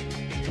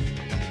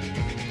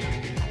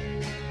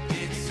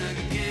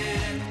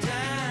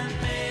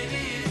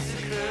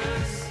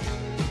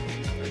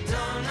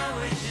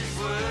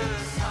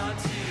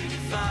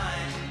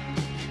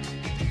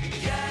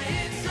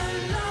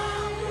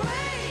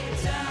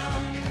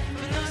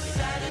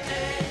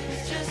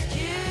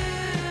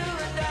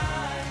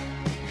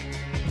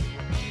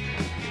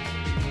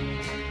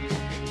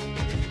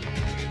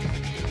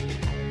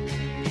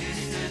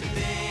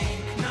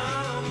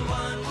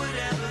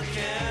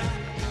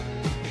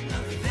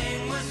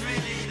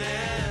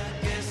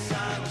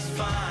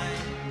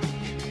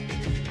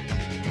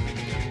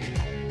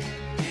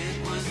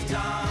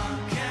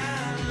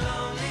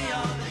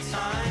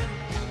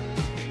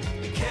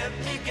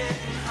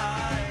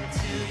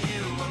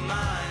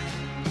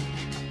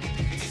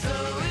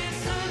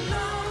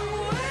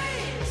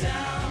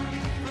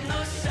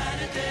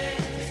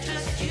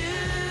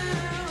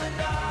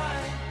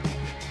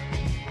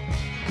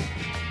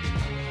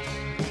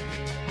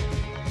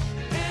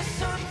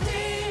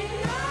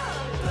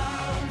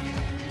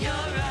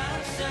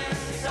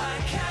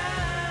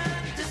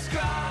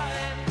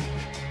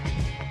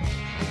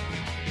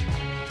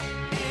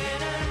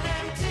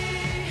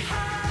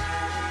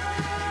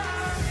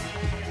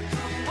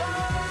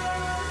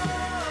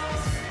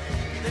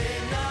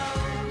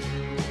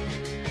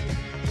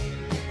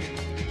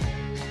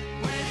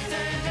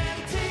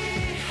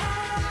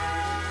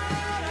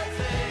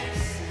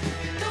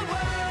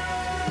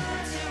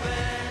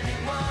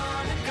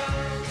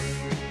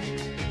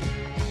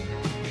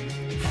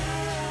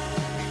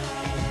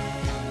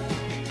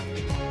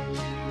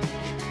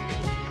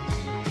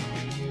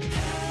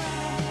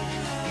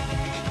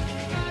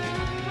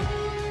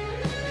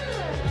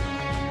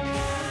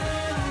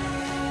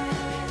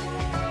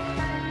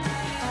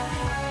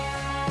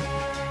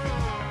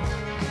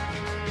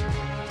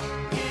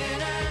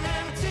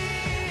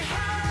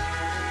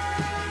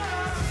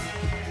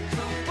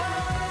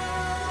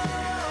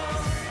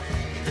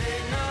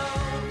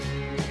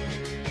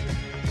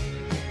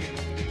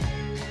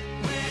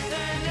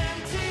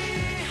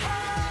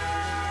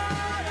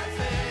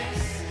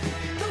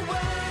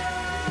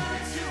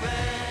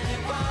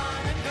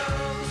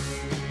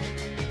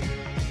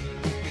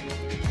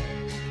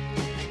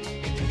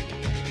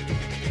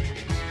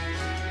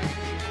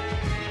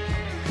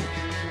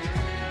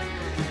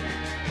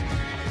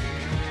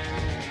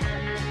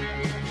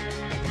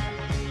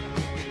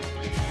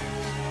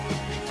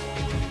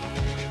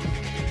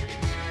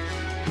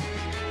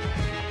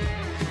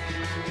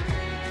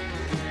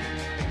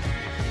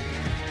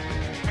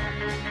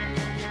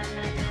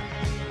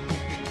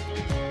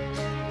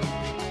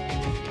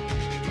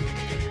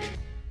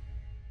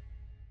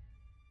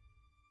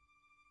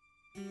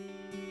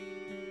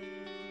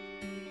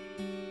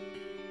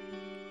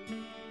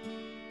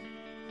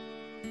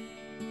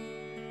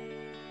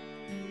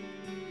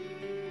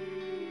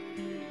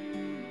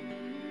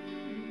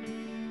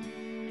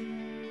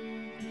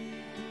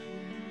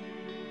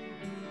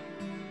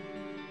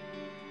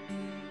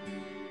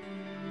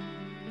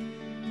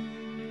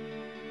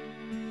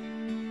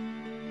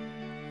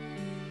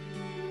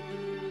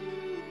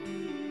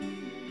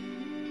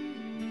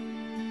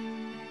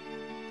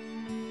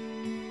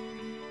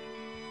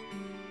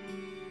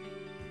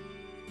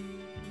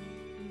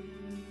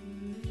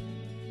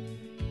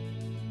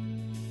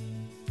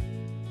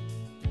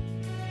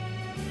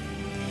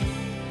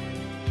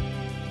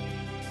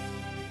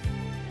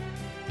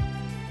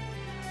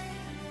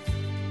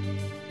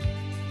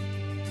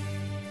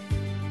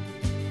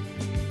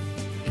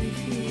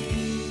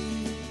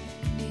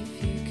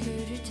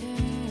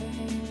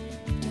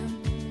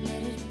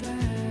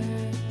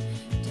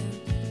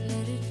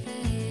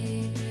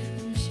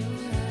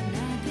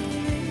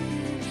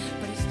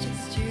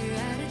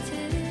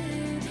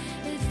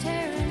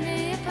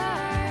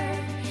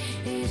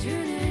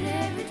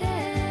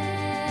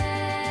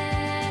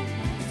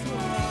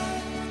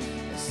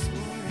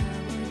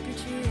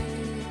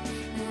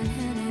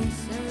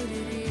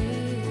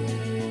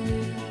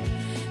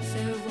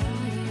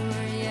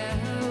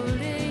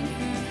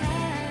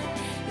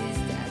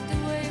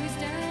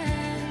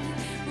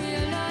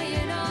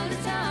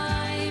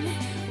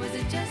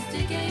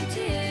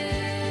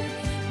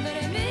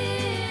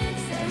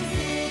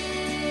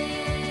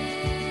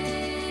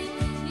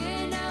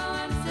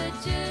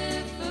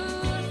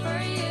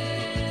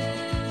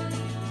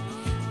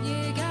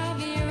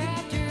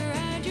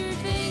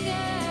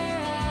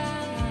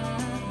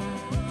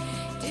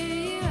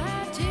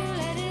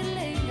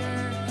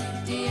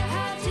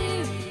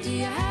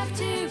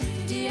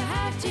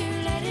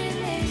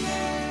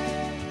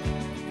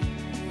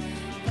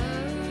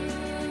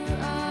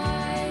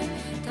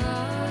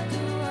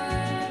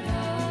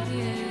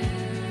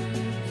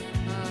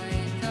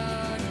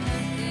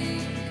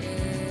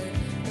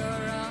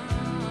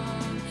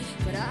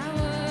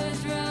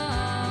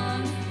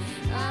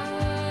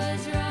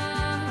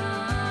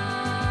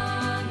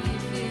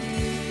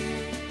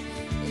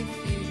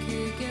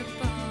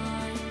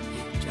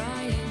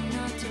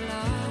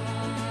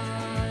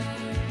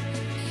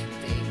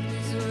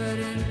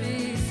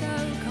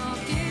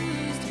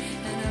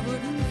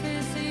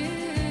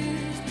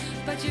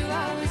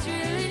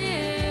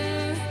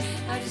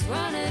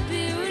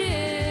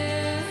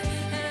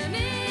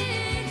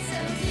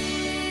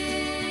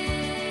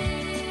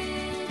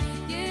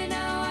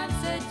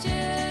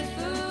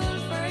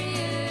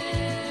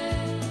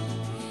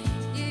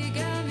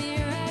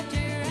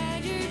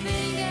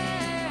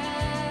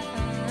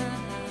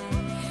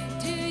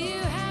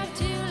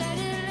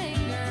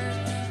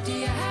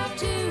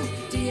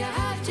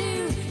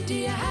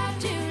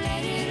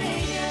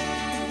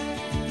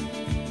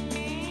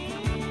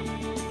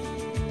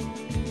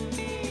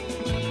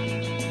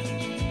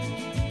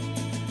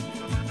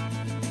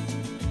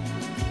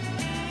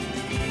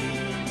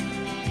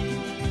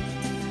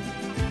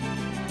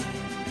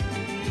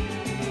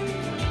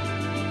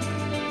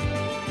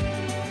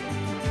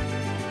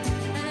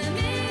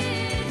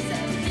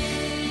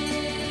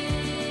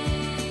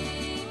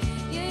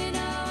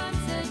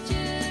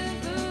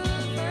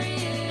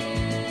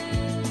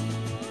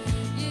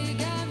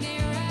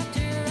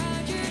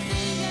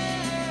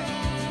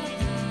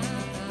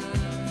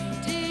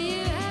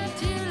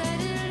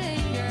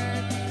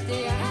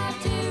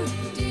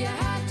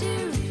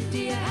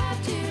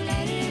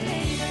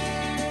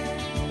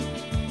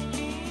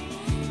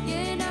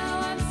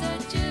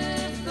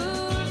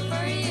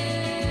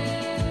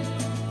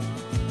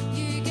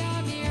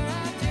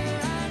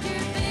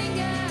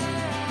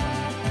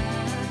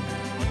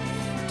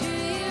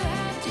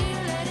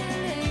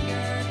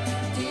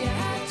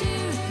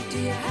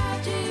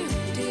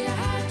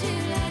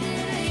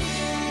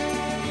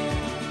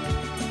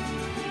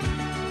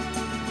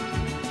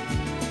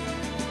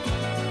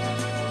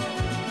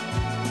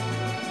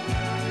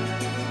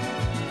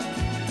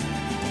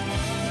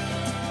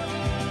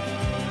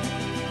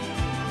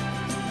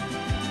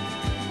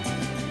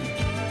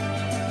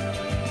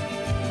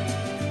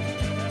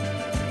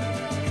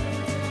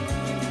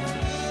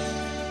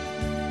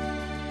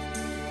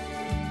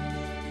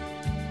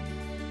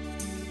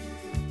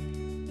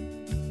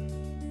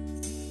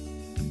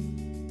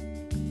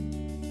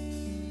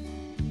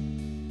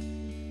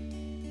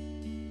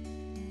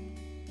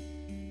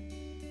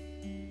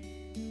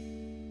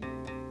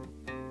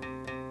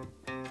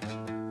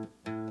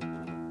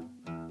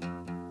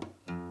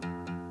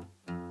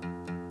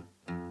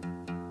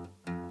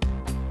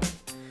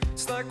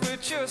 It's like we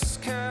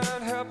just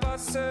can't help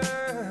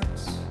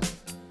ourselves.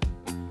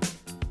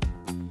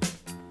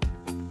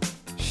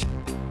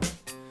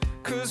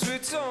 'Cause we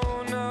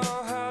don't know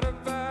how to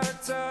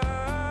back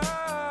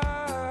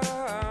down.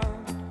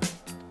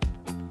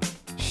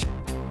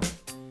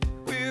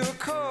 We were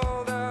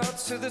called out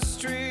to the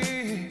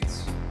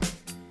streets.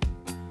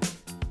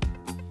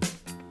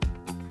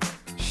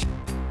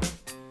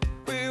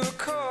 We were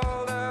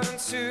called out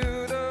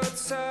into the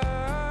towns.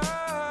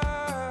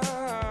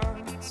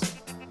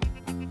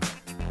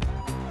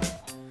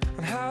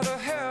 And how the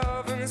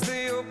heavens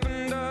they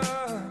opened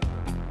up.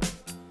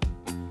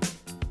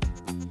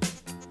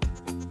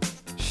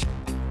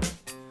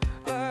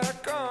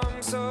 Like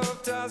arms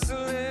of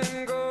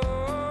dazzling gold.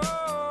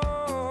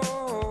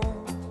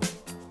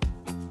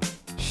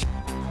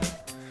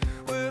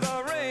 With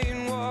our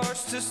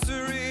rain-washed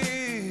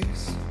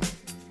histories.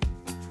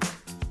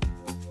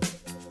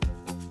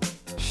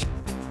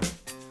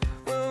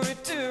 Well, we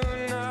do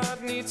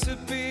not need to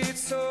be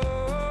told.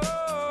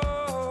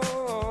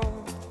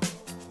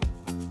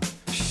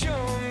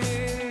 Show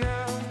me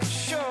now,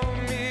 show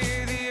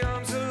me the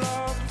arms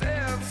aloft,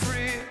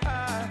 every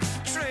eye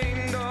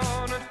trained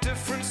on a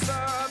different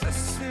star.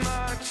 This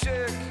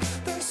magic,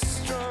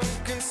 this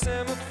drunken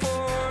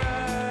semaphore eye.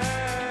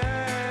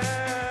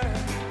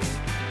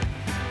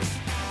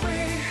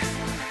 We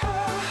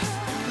are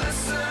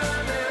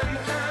listening and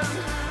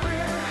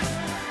we're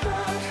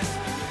not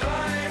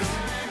blind.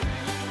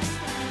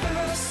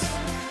 This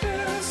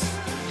is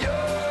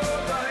your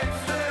life,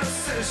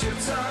 this is your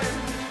time.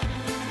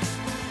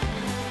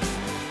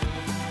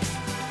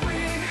 We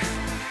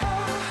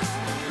are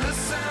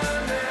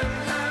listening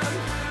and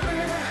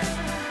we're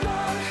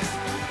not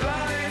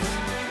blind.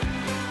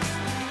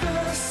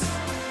 This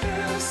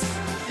is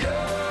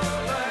your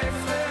life,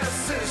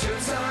 this is your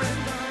time.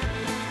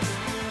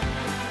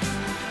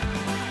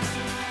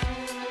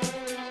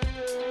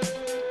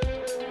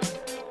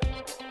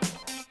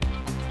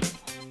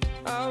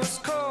 I was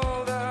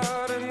called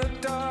out in the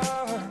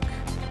dark.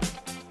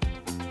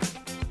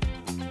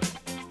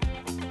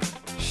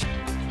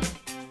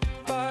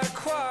 By a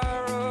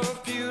choir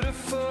of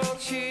beautiful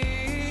heat.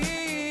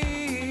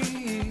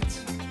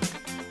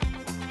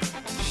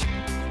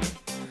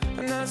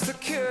 And as the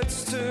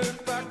kids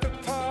took back the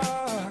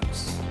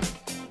parks,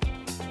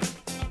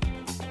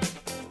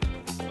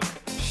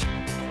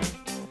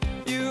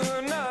 you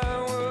and I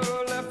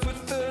were left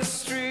with the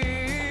streets.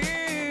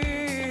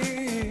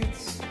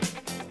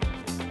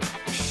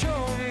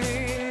 Show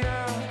me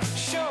now,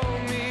 show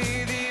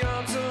me the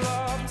arms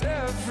aloft,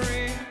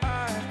 every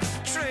eye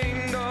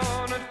trained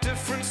on a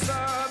different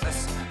star.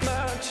 This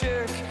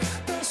magic,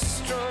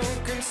 this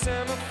drunken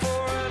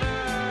semaphore and I.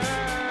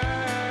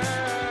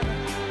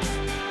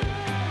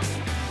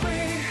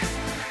 We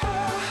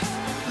are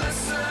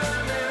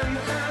listening and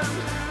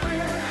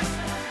we're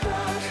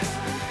not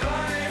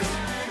blind.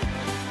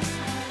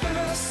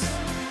 This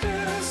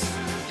is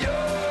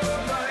your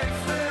life,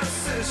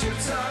 this is your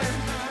time.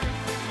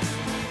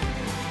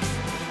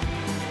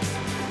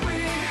 We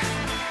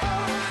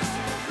are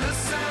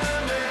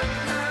listening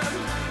and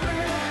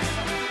we're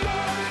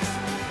not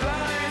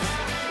blind.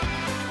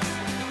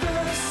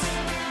 This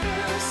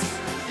is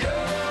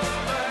your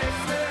life,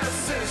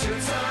 this is your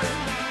time.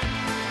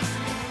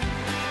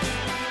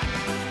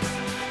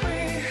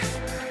 We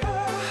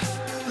are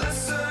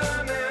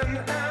listening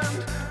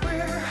and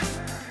we're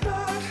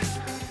not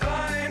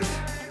blind.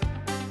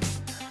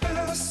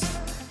 This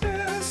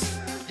is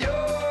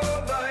your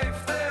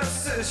life,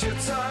 this is your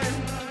time.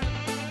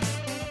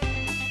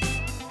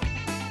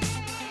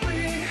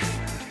 We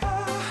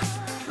are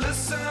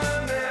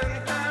listening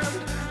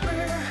and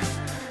we're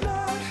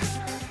not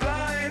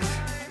blind.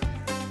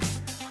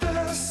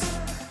 This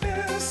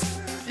is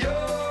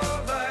your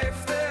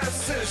life,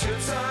 this is your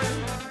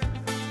time.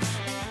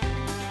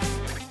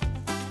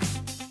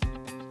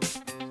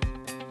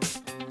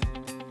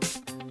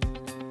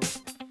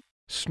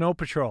 Snow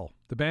Patrol,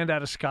 the band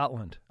out of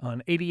Scotland,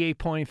 on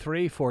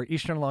 88.3 for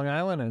Eastern Long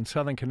Island and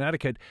Southern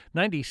Connecticut,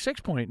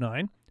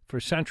 96.9 for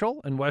Central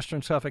and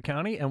Western Suffolk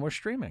County, and we're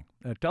streaming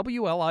at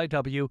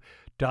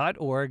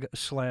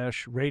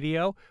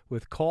WLIW.org/radio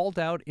with Called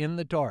Out in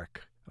the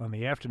Dark on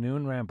the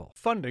Afternoon Ramble.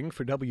 Funding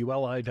for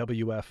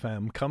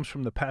WLIW-FM comes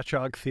from the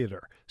Patchogue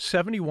Theater,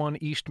 71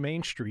 East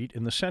Main Street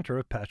in the center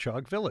of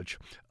Patchogue Village.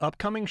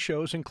 Upcoming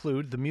shows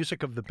include the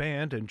music of the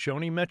band and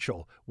Joni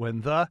Mitchell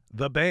when the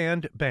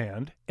Band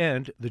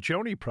and the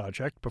Joni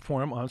Project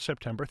perform on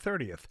September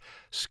 30th.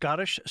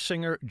 Scottish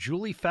singer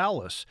Julie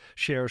Fowlis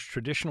shares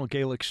traditional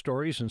Gaelic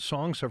stories and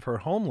songs of her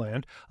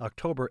homeland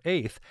October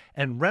 8th,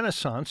 and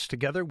Renaissance,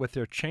 together with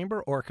their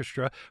chamber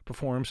orchestra,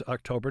 performs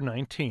October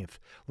 19th.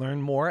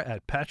 Learn more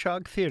at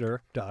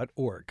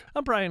patchoguetheater.org.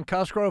 I'm Brian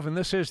Cosgrove, and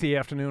this is the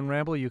Afternoon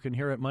Ramble. You can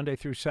hear it Monday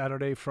through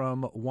Saturday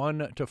from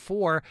 1 to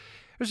 4.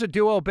 There's a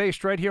duo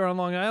based right here on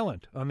Long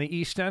Island, on the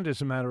East End,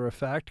 as a matter of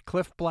fact.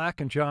 Cliff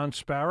Black and John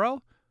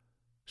Sparrow,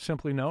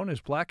 simply known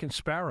as Black and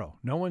Sparrow.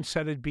 No One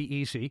Said It'd Be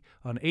Easy,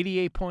 on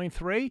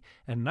 88.3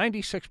 and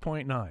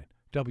 96.9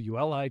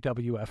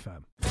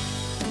 WLIW-FM.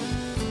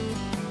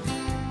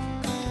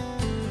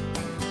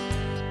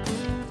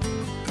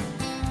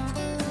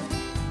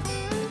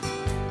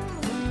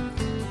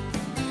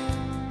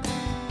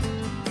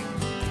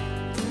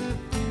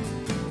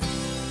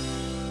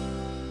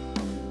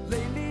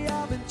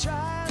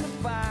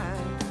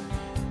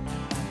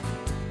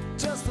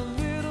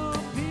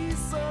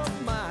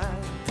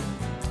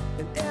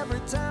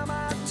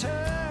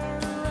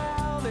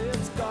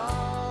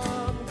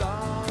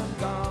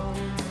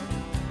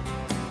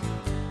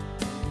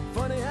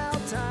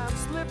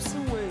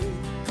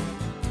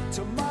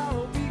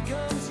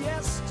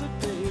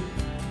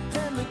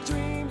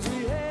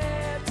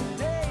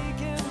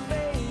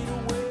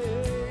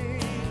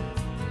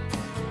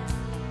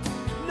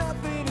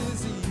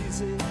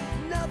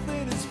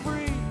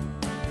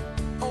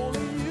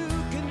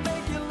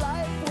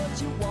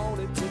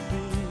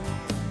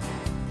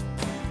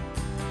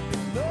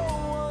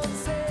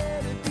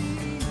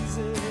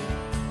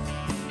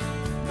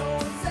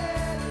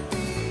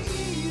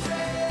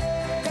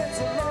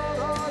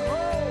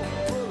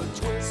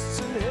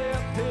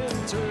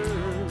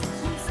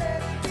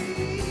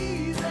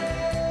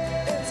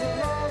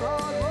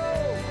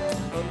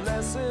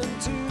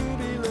 to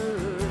be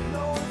learned.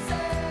 No one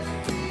said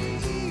it'd be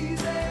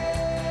easy.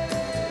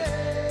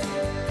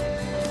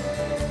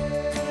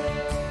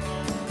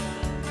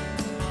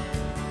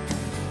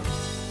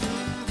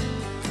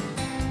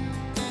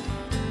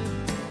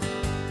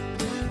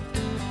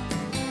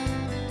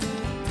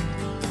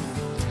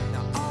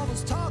 Now all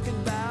this talking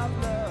about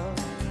love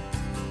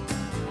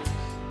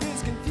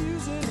is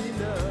confusing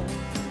enough.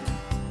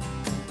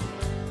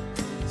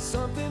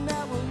 Something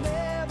that we'll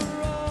never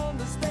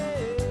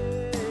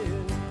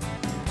understand.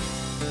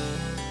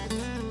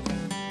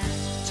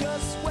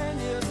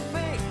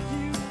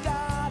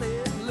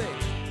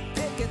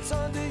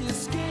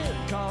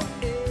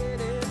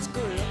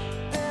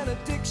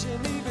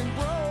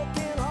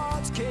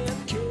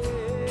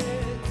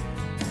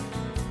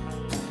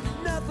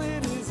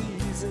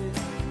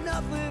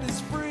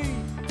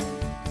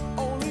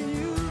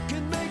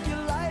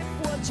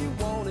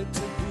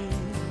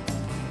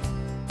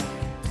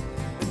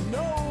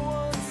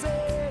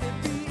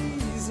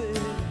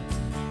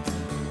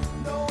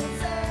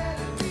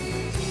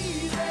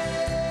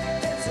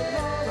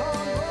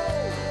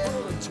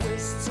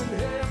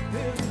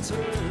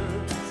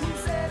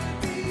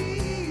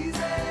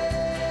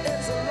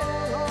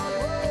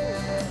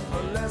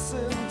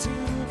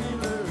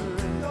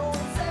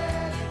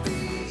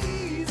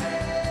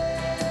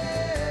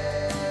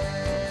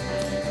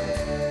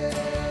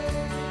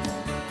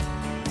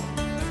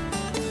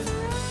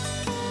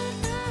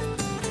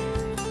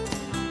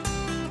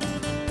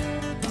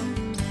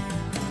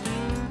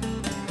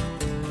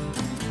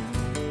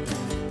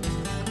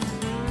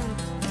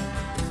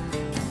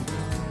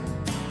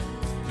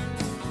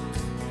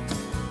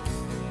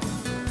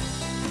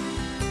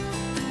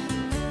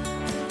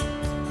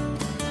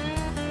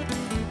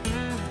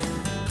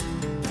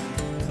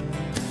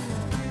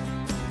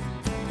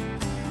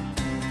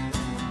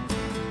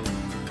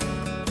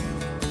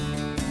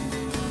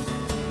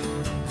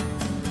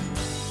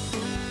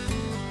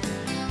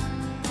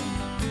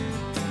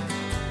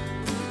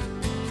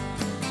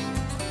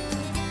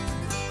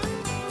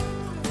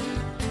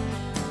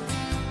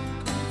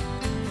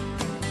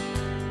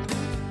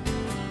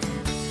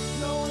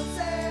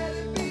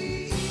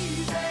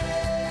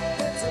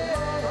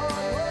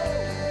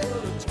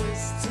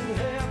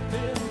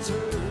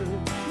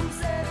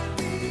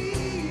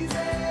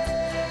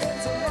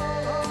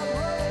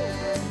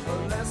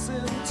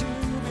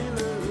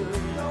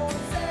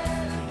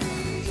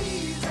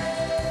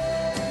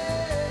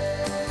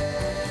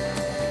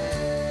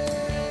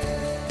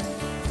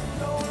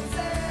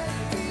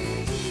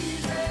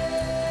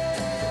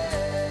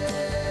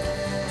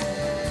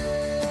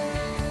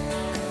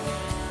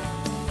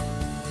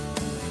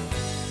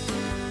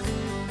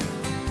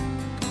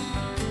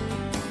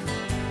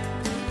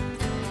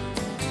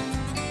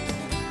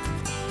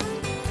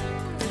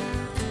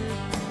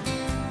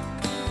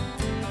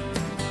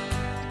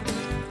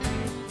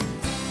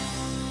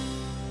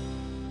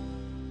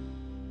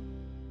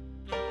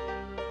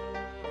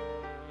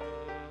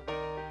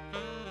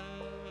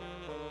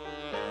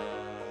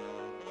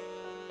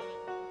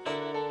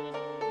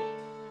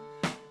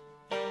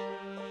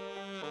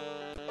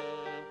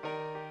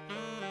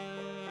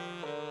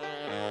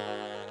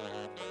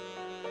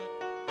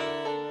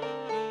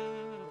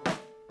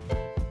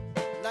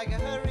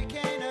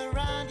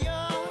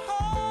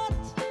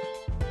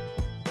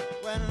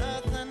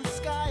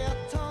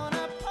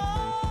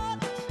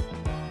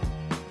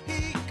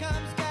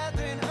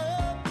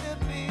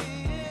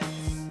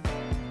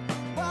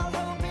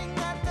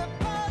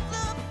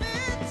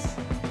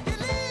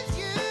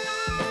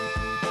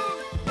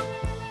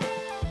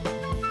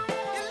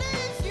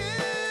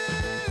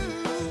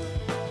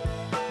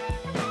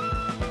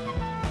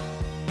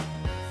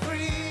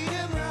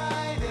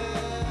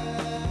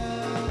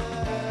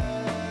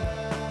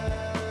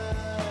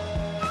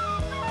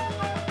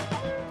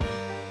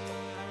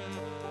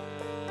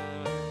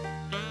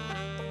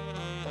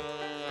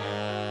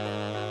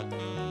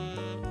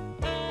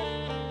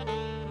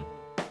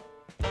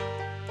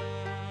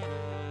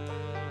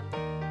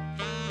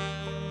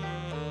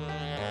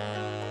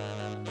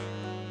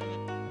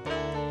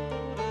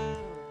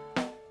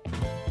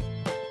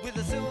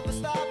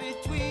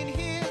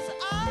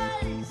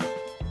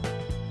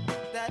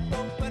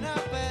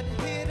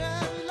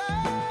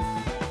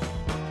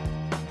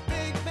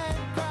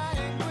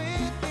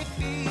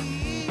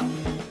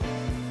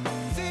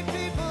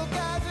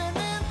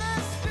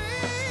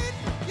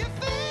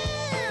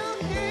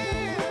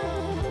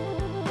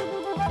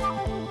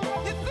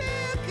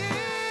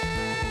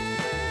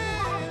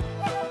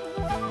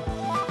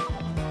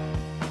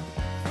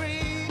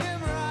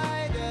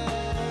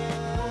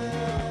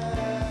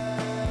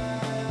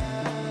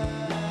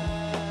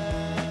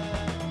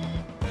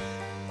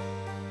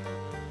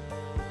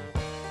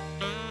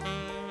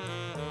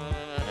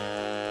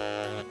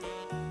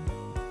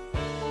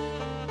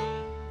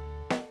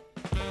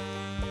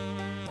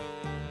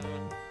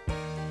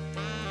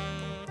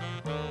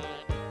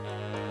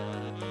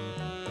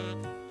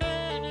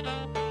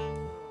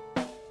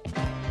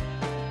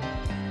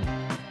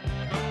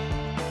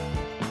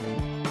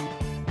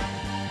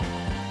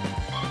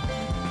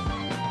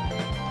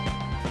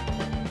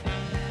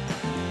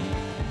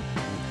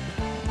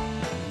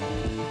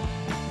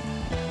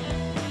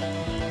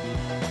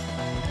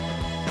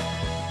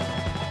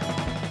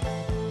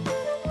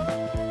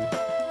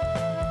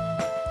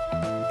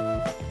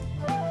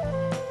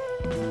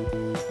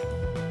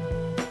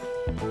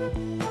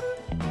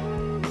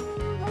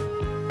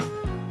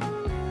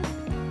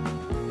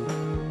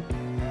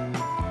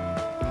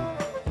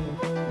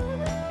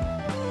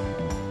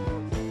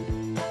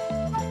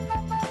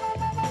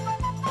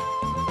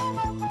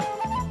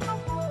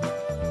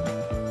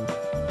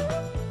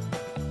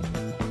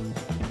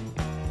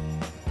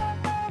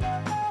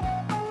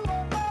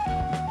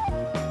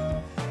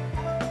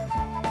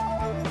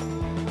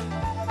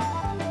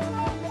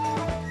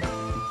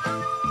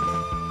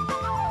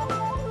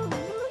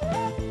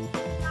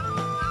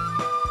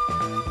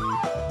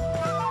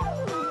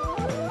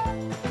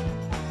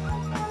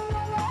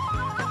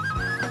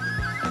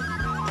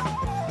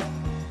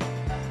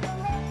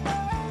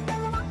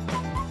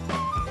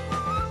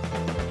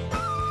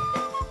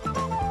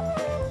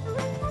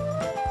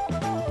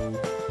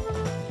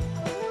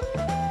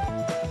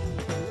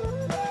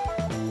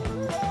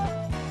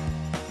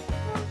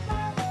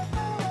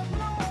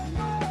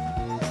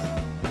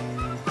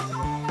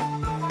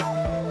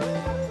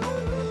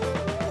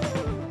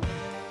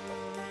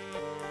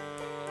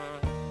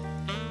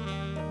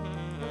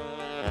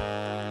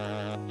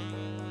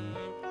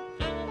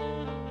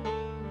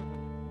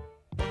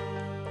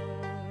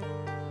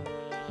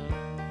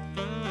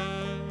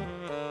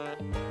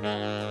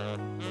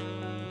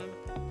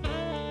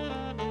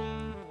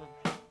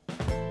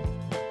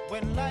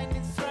 When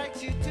lightning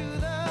strikes you to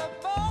the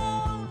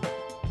bone,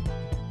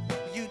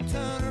 you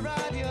turn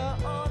around, you're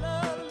all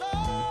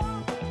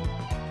alone.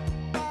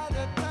 By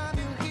the time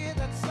you hear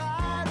that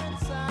siren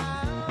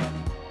sound,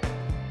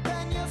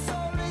 then your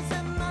soul is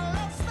in the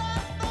lost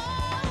and found.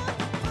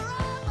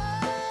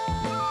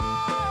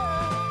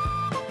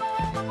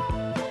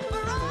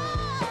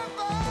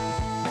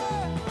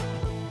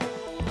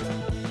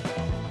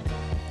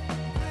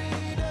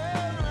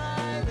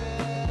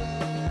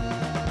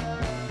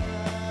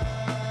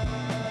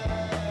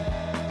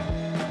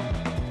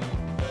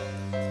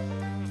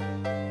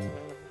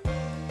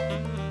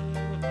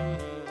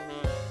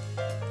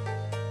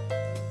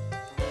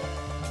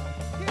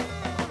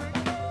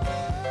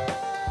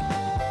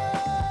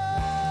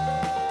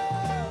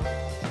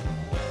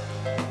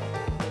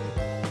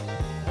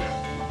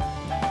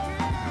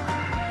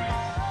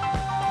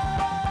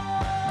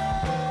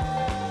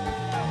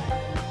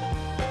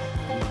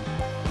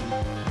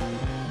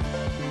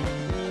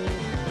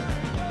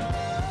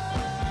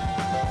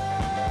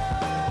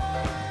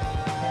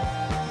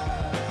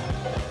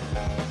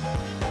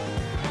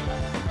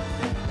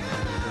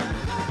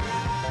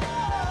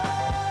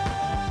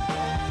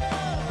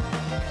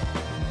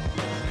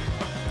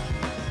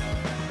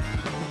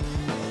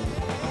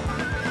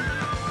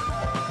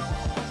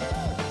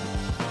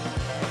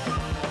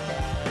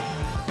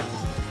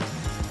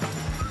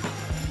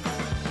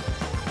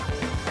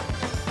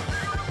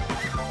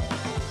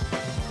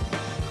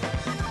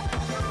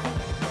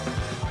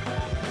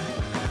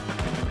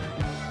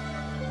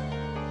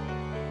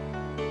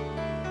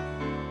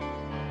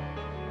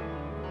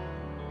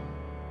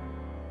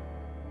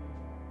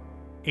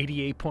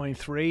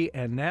 .3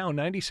 and now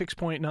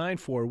 96.9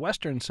 for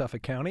Western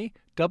Suffolk County,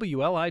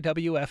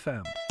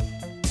 WLIW-FM.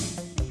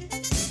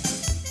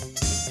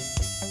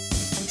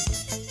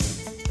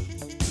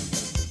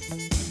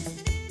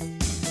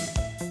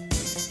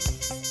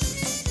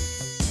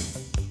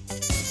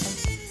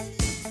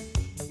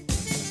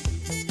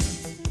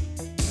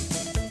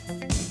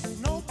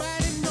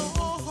 Nobody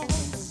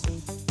knows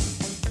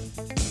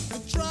the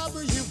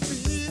trouble you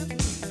feel.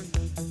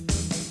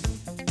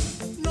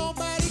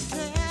 Nobody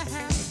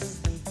cares.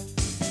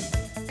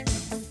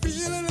 The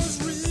feeling is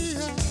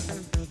real.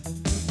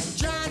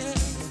 Johnny,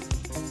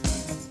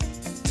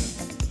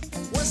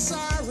 we're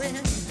sorry.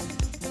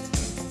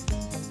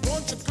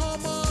 Won't you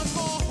come on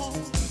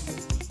home?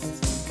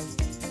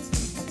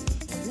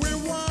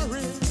 We're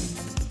worried.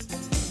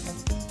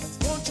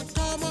 Won't you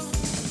come on?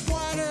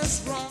 What is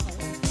wrong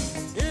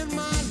in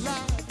my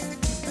life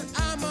that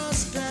I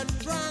must get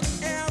drunk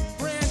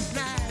every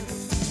night?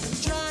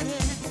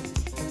 Johnny,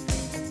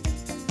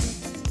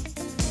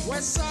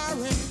 we're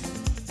sorry.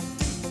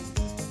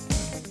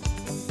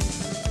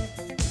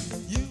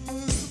 You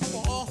used to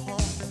fall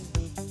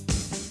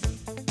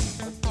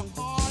to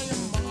call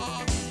your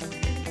mom.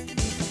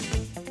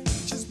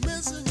 She's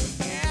missing you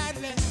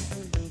badly,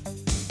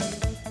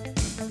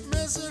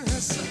 missing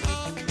her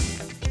son.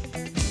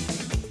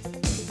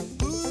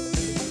 Who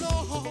do you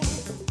know?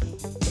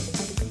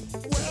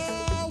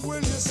 Where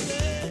will you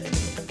stay?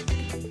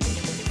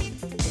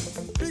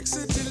 Big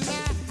city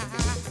life.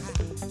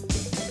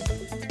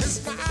 It's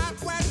not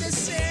what they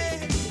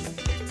say.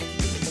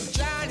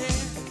 Johnny,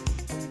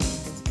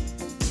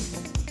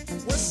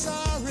 we're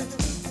sorry.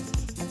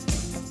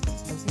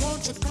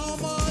 Won't you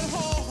come on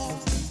home?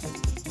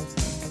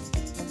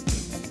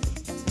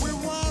 We're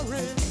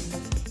worried.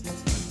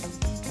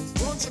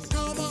 Won't you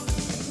come on?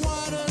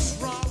 What is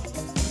wrong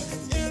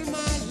in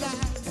my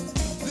life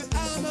that I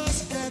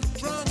must get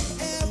drunk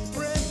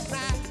every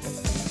night?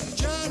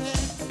 Johnny,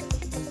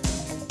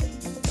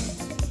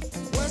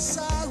 we're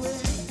sorry.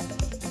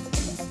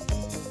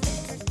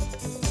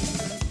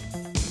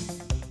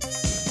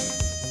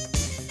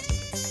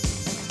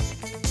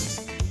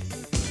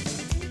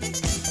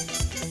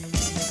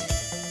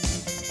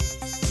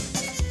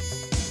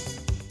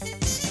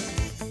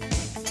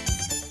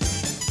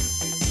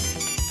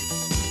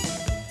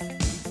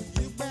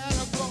 You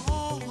better go.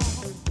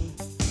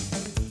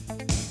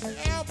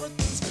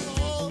 Everything's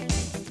closed.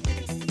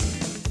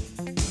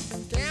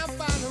 Can't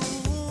find a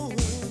room.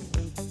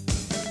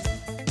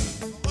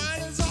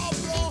 Mine is all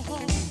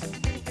blown.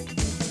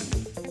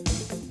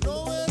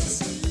 Nowhere to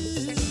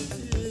sleep.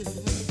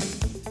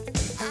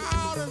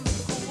 Out in the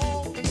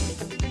cold.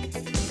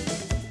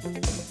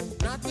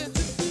 Nothing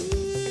to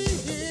eat.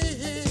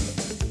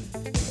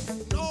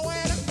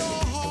 Nowhere to go.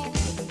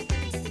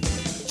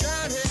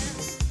 Johnny,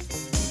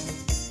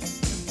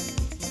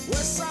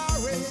 we're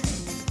sorry.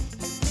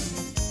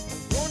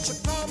 Won't you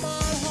come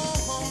on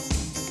home?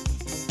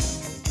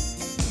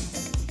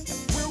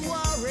 We're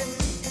worried.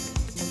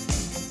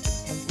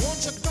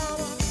 Won't you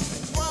come on?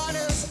 What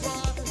is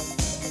wrong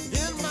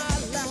in my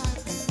life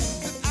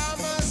that I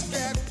must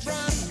get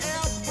drunk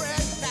every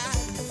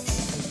night?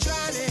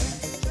 Johnny,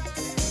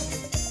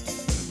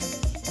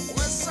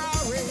 we're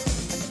sorry.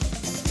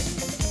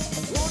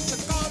 Won't you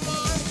come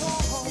on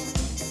home?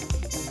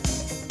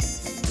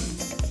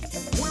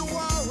 We're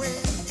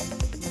worried.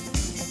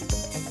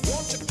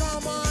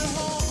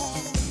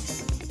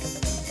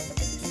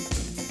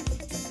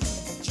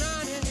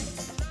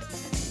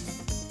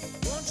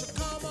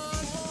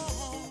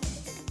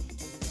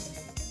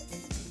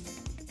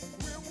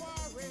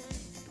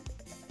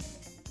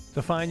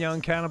 The Fine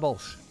Young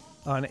Cannibals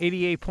on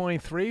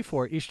 88.3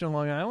 for Eastern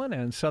Long Island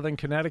and Southern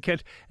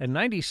Connecticut and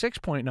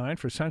 96.9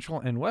 for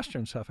Central and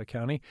Western Suffolk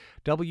County,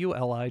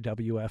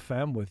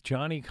 WLIW-FM with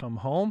Johnny Come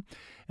Home.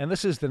 And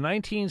this is the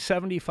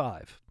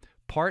 1975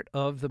 part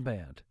of the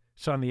band.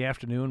 It's on the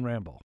Afternoon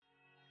Ramble.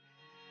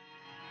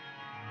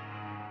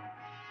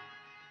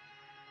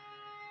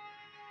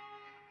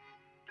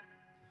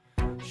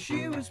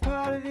 She was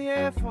part of the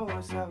Air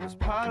Force, I was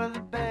part of the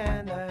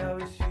band. I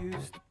always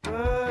used to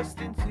burst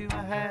into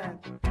my hand.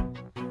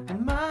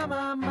 And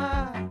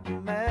my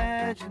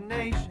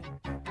imagination.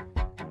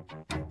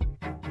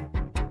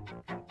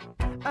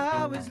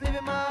 I was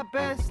living my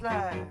best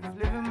life,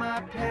 living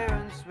my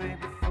parents' way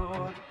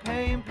before the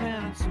pain,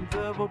 penance, and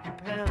verbal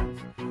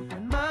propellants.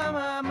 And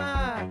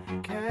my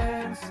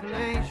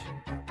cancellation.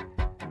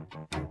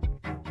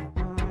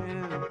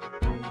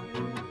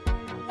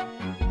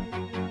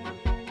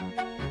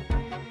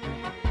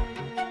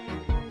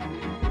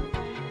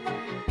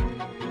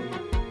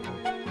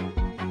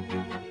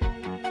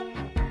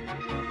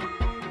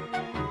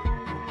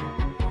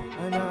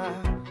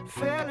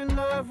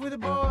 With a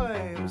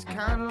boy, it was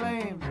kinda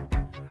lame.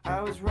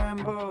 I was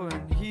Rambo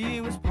and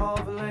he was Paul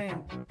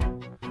Verlaine.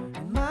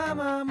 And my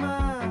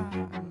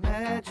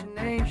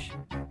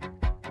imagination.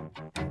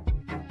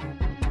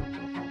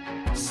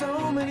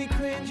 So many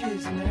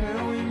cringes and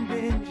heroin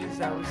binges.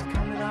 I was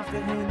coming off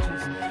the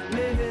hinges,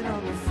 living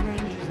on the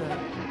fringes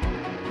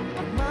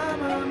of my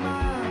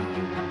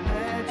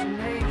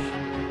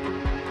imagination.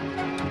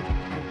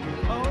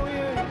 Oh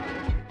yeah.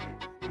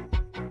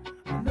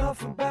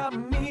 Enough about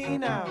me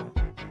now.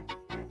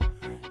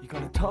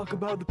 Gotta talk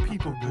about the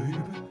people, baby.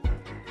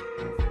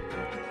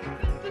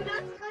 But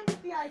that's kind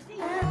of the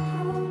idea. At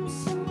home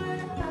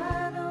somewhere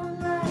I don't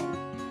like,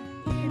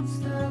 eating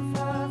stuff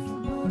off of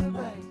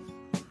motorbikes,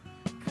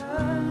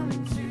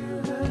 coming to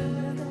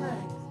her the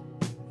lights.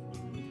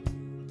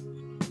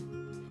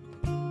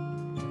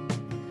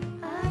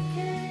 I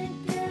can't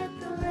get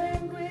the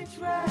language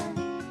right.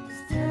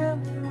 Just tell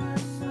me what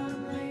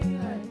somebody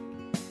like.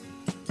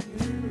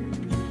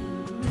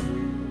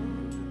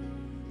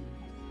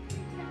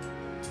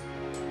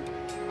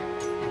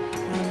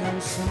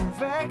 Some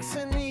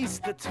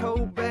vaccinista,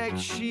 toe bag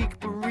chic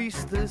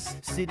baristas,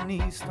 sitting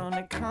east on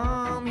the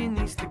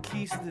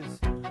communistas,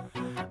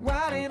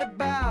 writing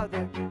about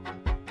it.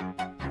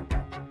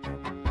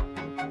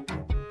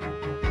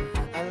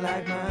 I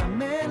like my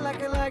man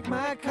like I like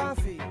my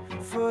coffee,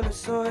 full of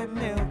soy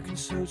milk and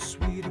so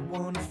sweet it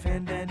won't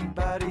offend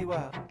anybody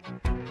while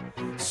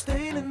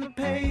staining the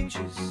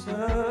pages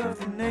of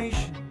the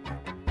nation.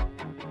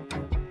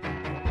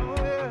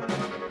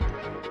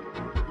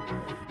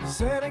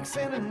 Xanax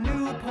and a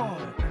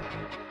Newport.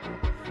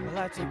 Well,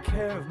 I take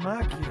care of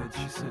my kids,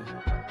 she said.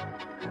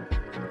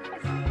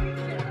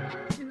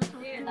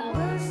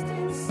 Worst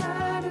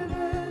inside of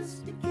us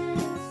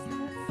begins the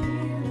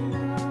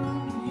feeling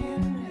on the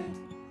internet.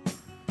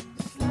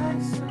 It's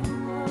like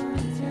someone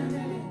telling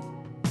it.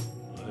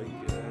 Like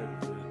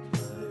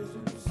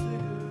advertising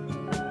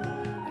cigarettes.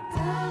 A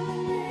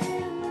diamond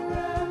in the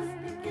rough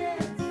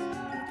begins.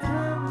 A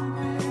diamond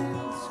in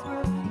the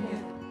scruff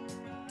yet.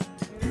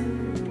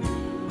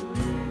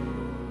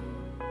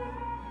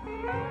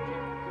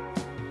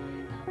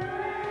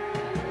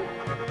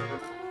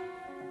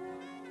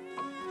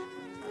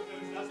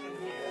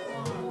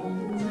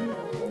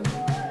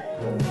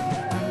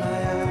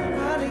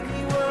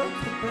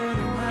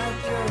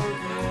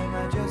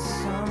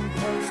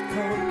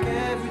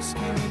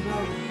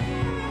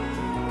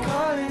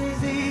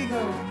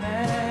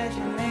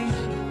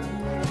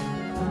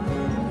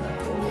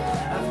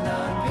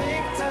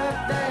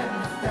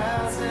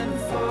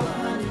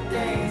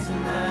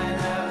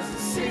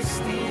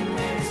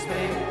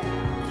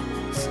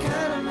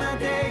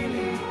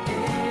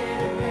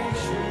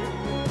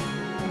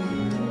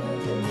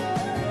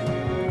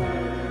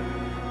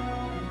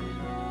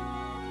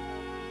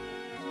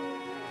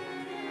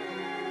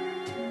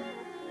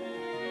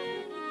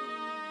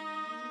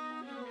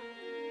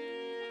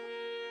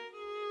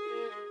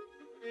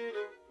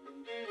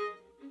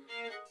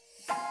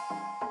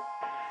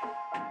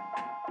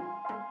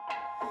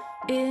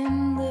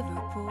 In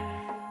Liverpool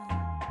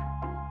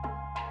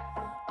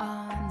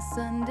on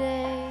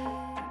Sunday,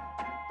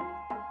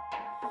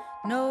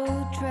 no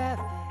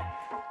traffic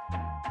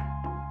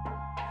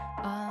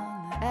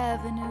on the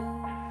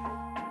avenue.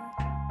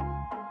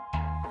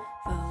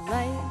 The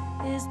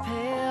light is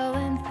pale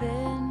and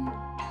thin,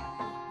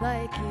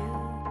 like you.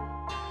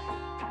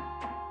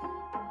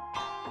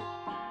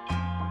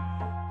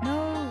 No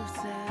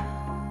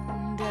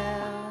sound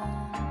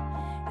down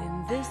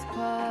in this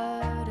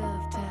part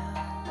of town.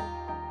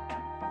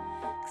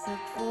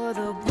 Except for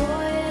the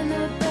boy in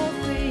the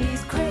belfry,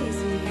 he's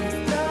crazy. He's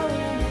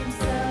throwing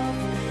himself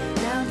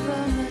down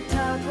from the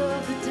top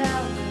of the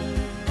tower,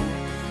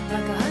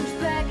 like a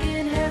hunchback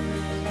in heaven.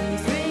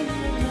 He's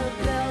ringing the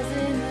bells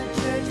in the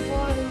church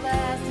for the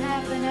last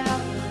half an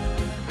hour,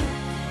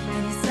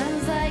 and he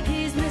sounds like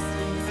he's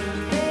missing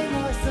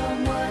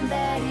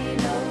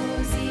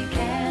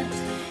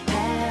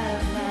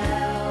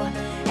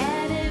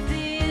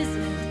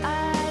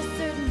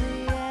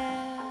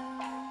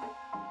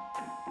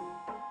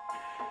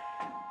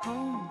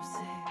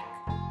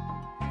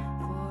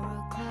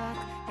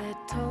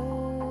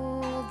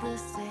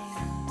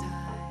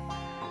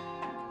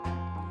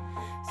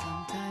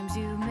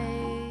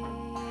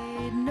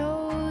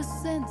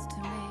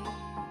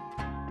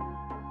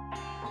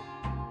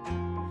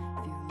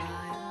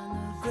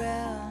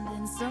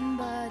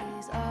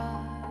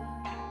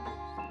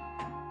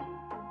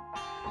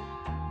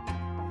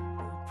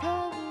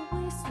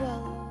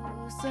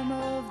swallow some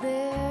of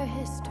their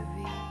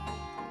history.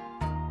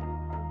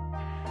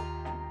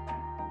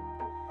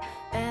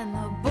 And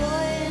the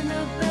boy in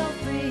the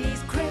belfry,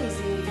 he's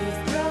crazy, he's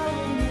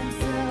throwing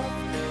himself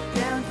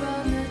down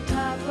from the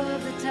top of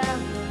the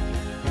tower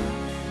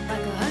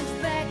like a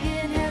hunchback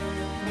in heaven.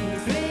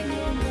 He's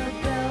ringing the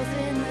bells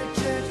in the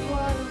church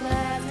for the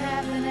last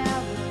half an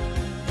hour.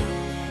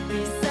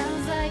 He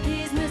sounds like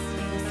he's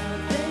missing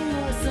something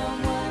or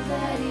someone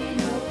that he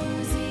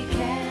knows he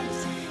can't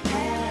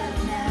have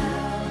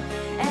now.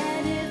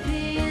 And if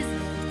he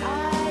isn't, I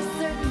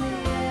certainly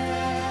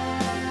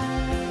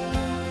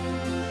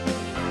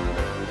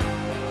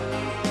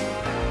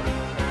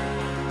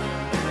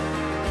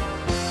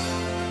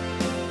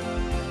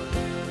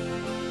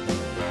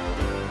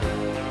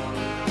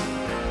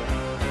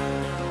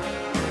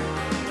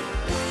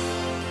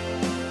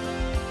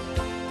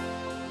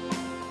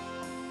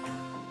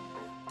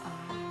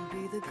I'll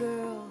be the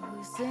girl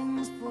who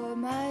sings for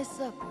my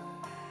supper.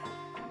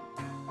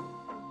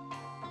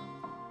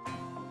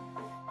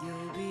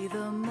 You'll be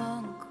the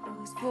monk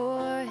whose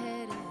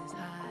forehead is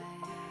high.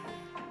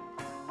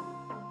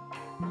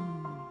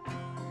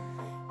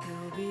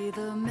 You'll be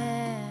the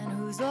man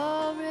who's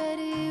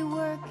already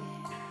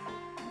working,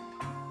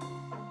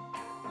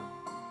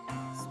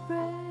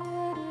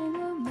 spreading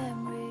a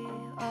memory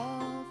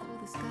all through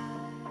the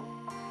sky.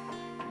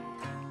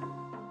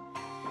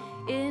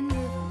 In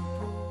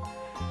Liverpool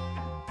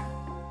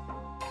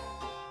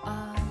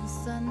on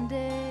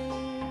Sunday,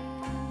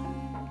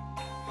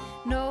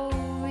 no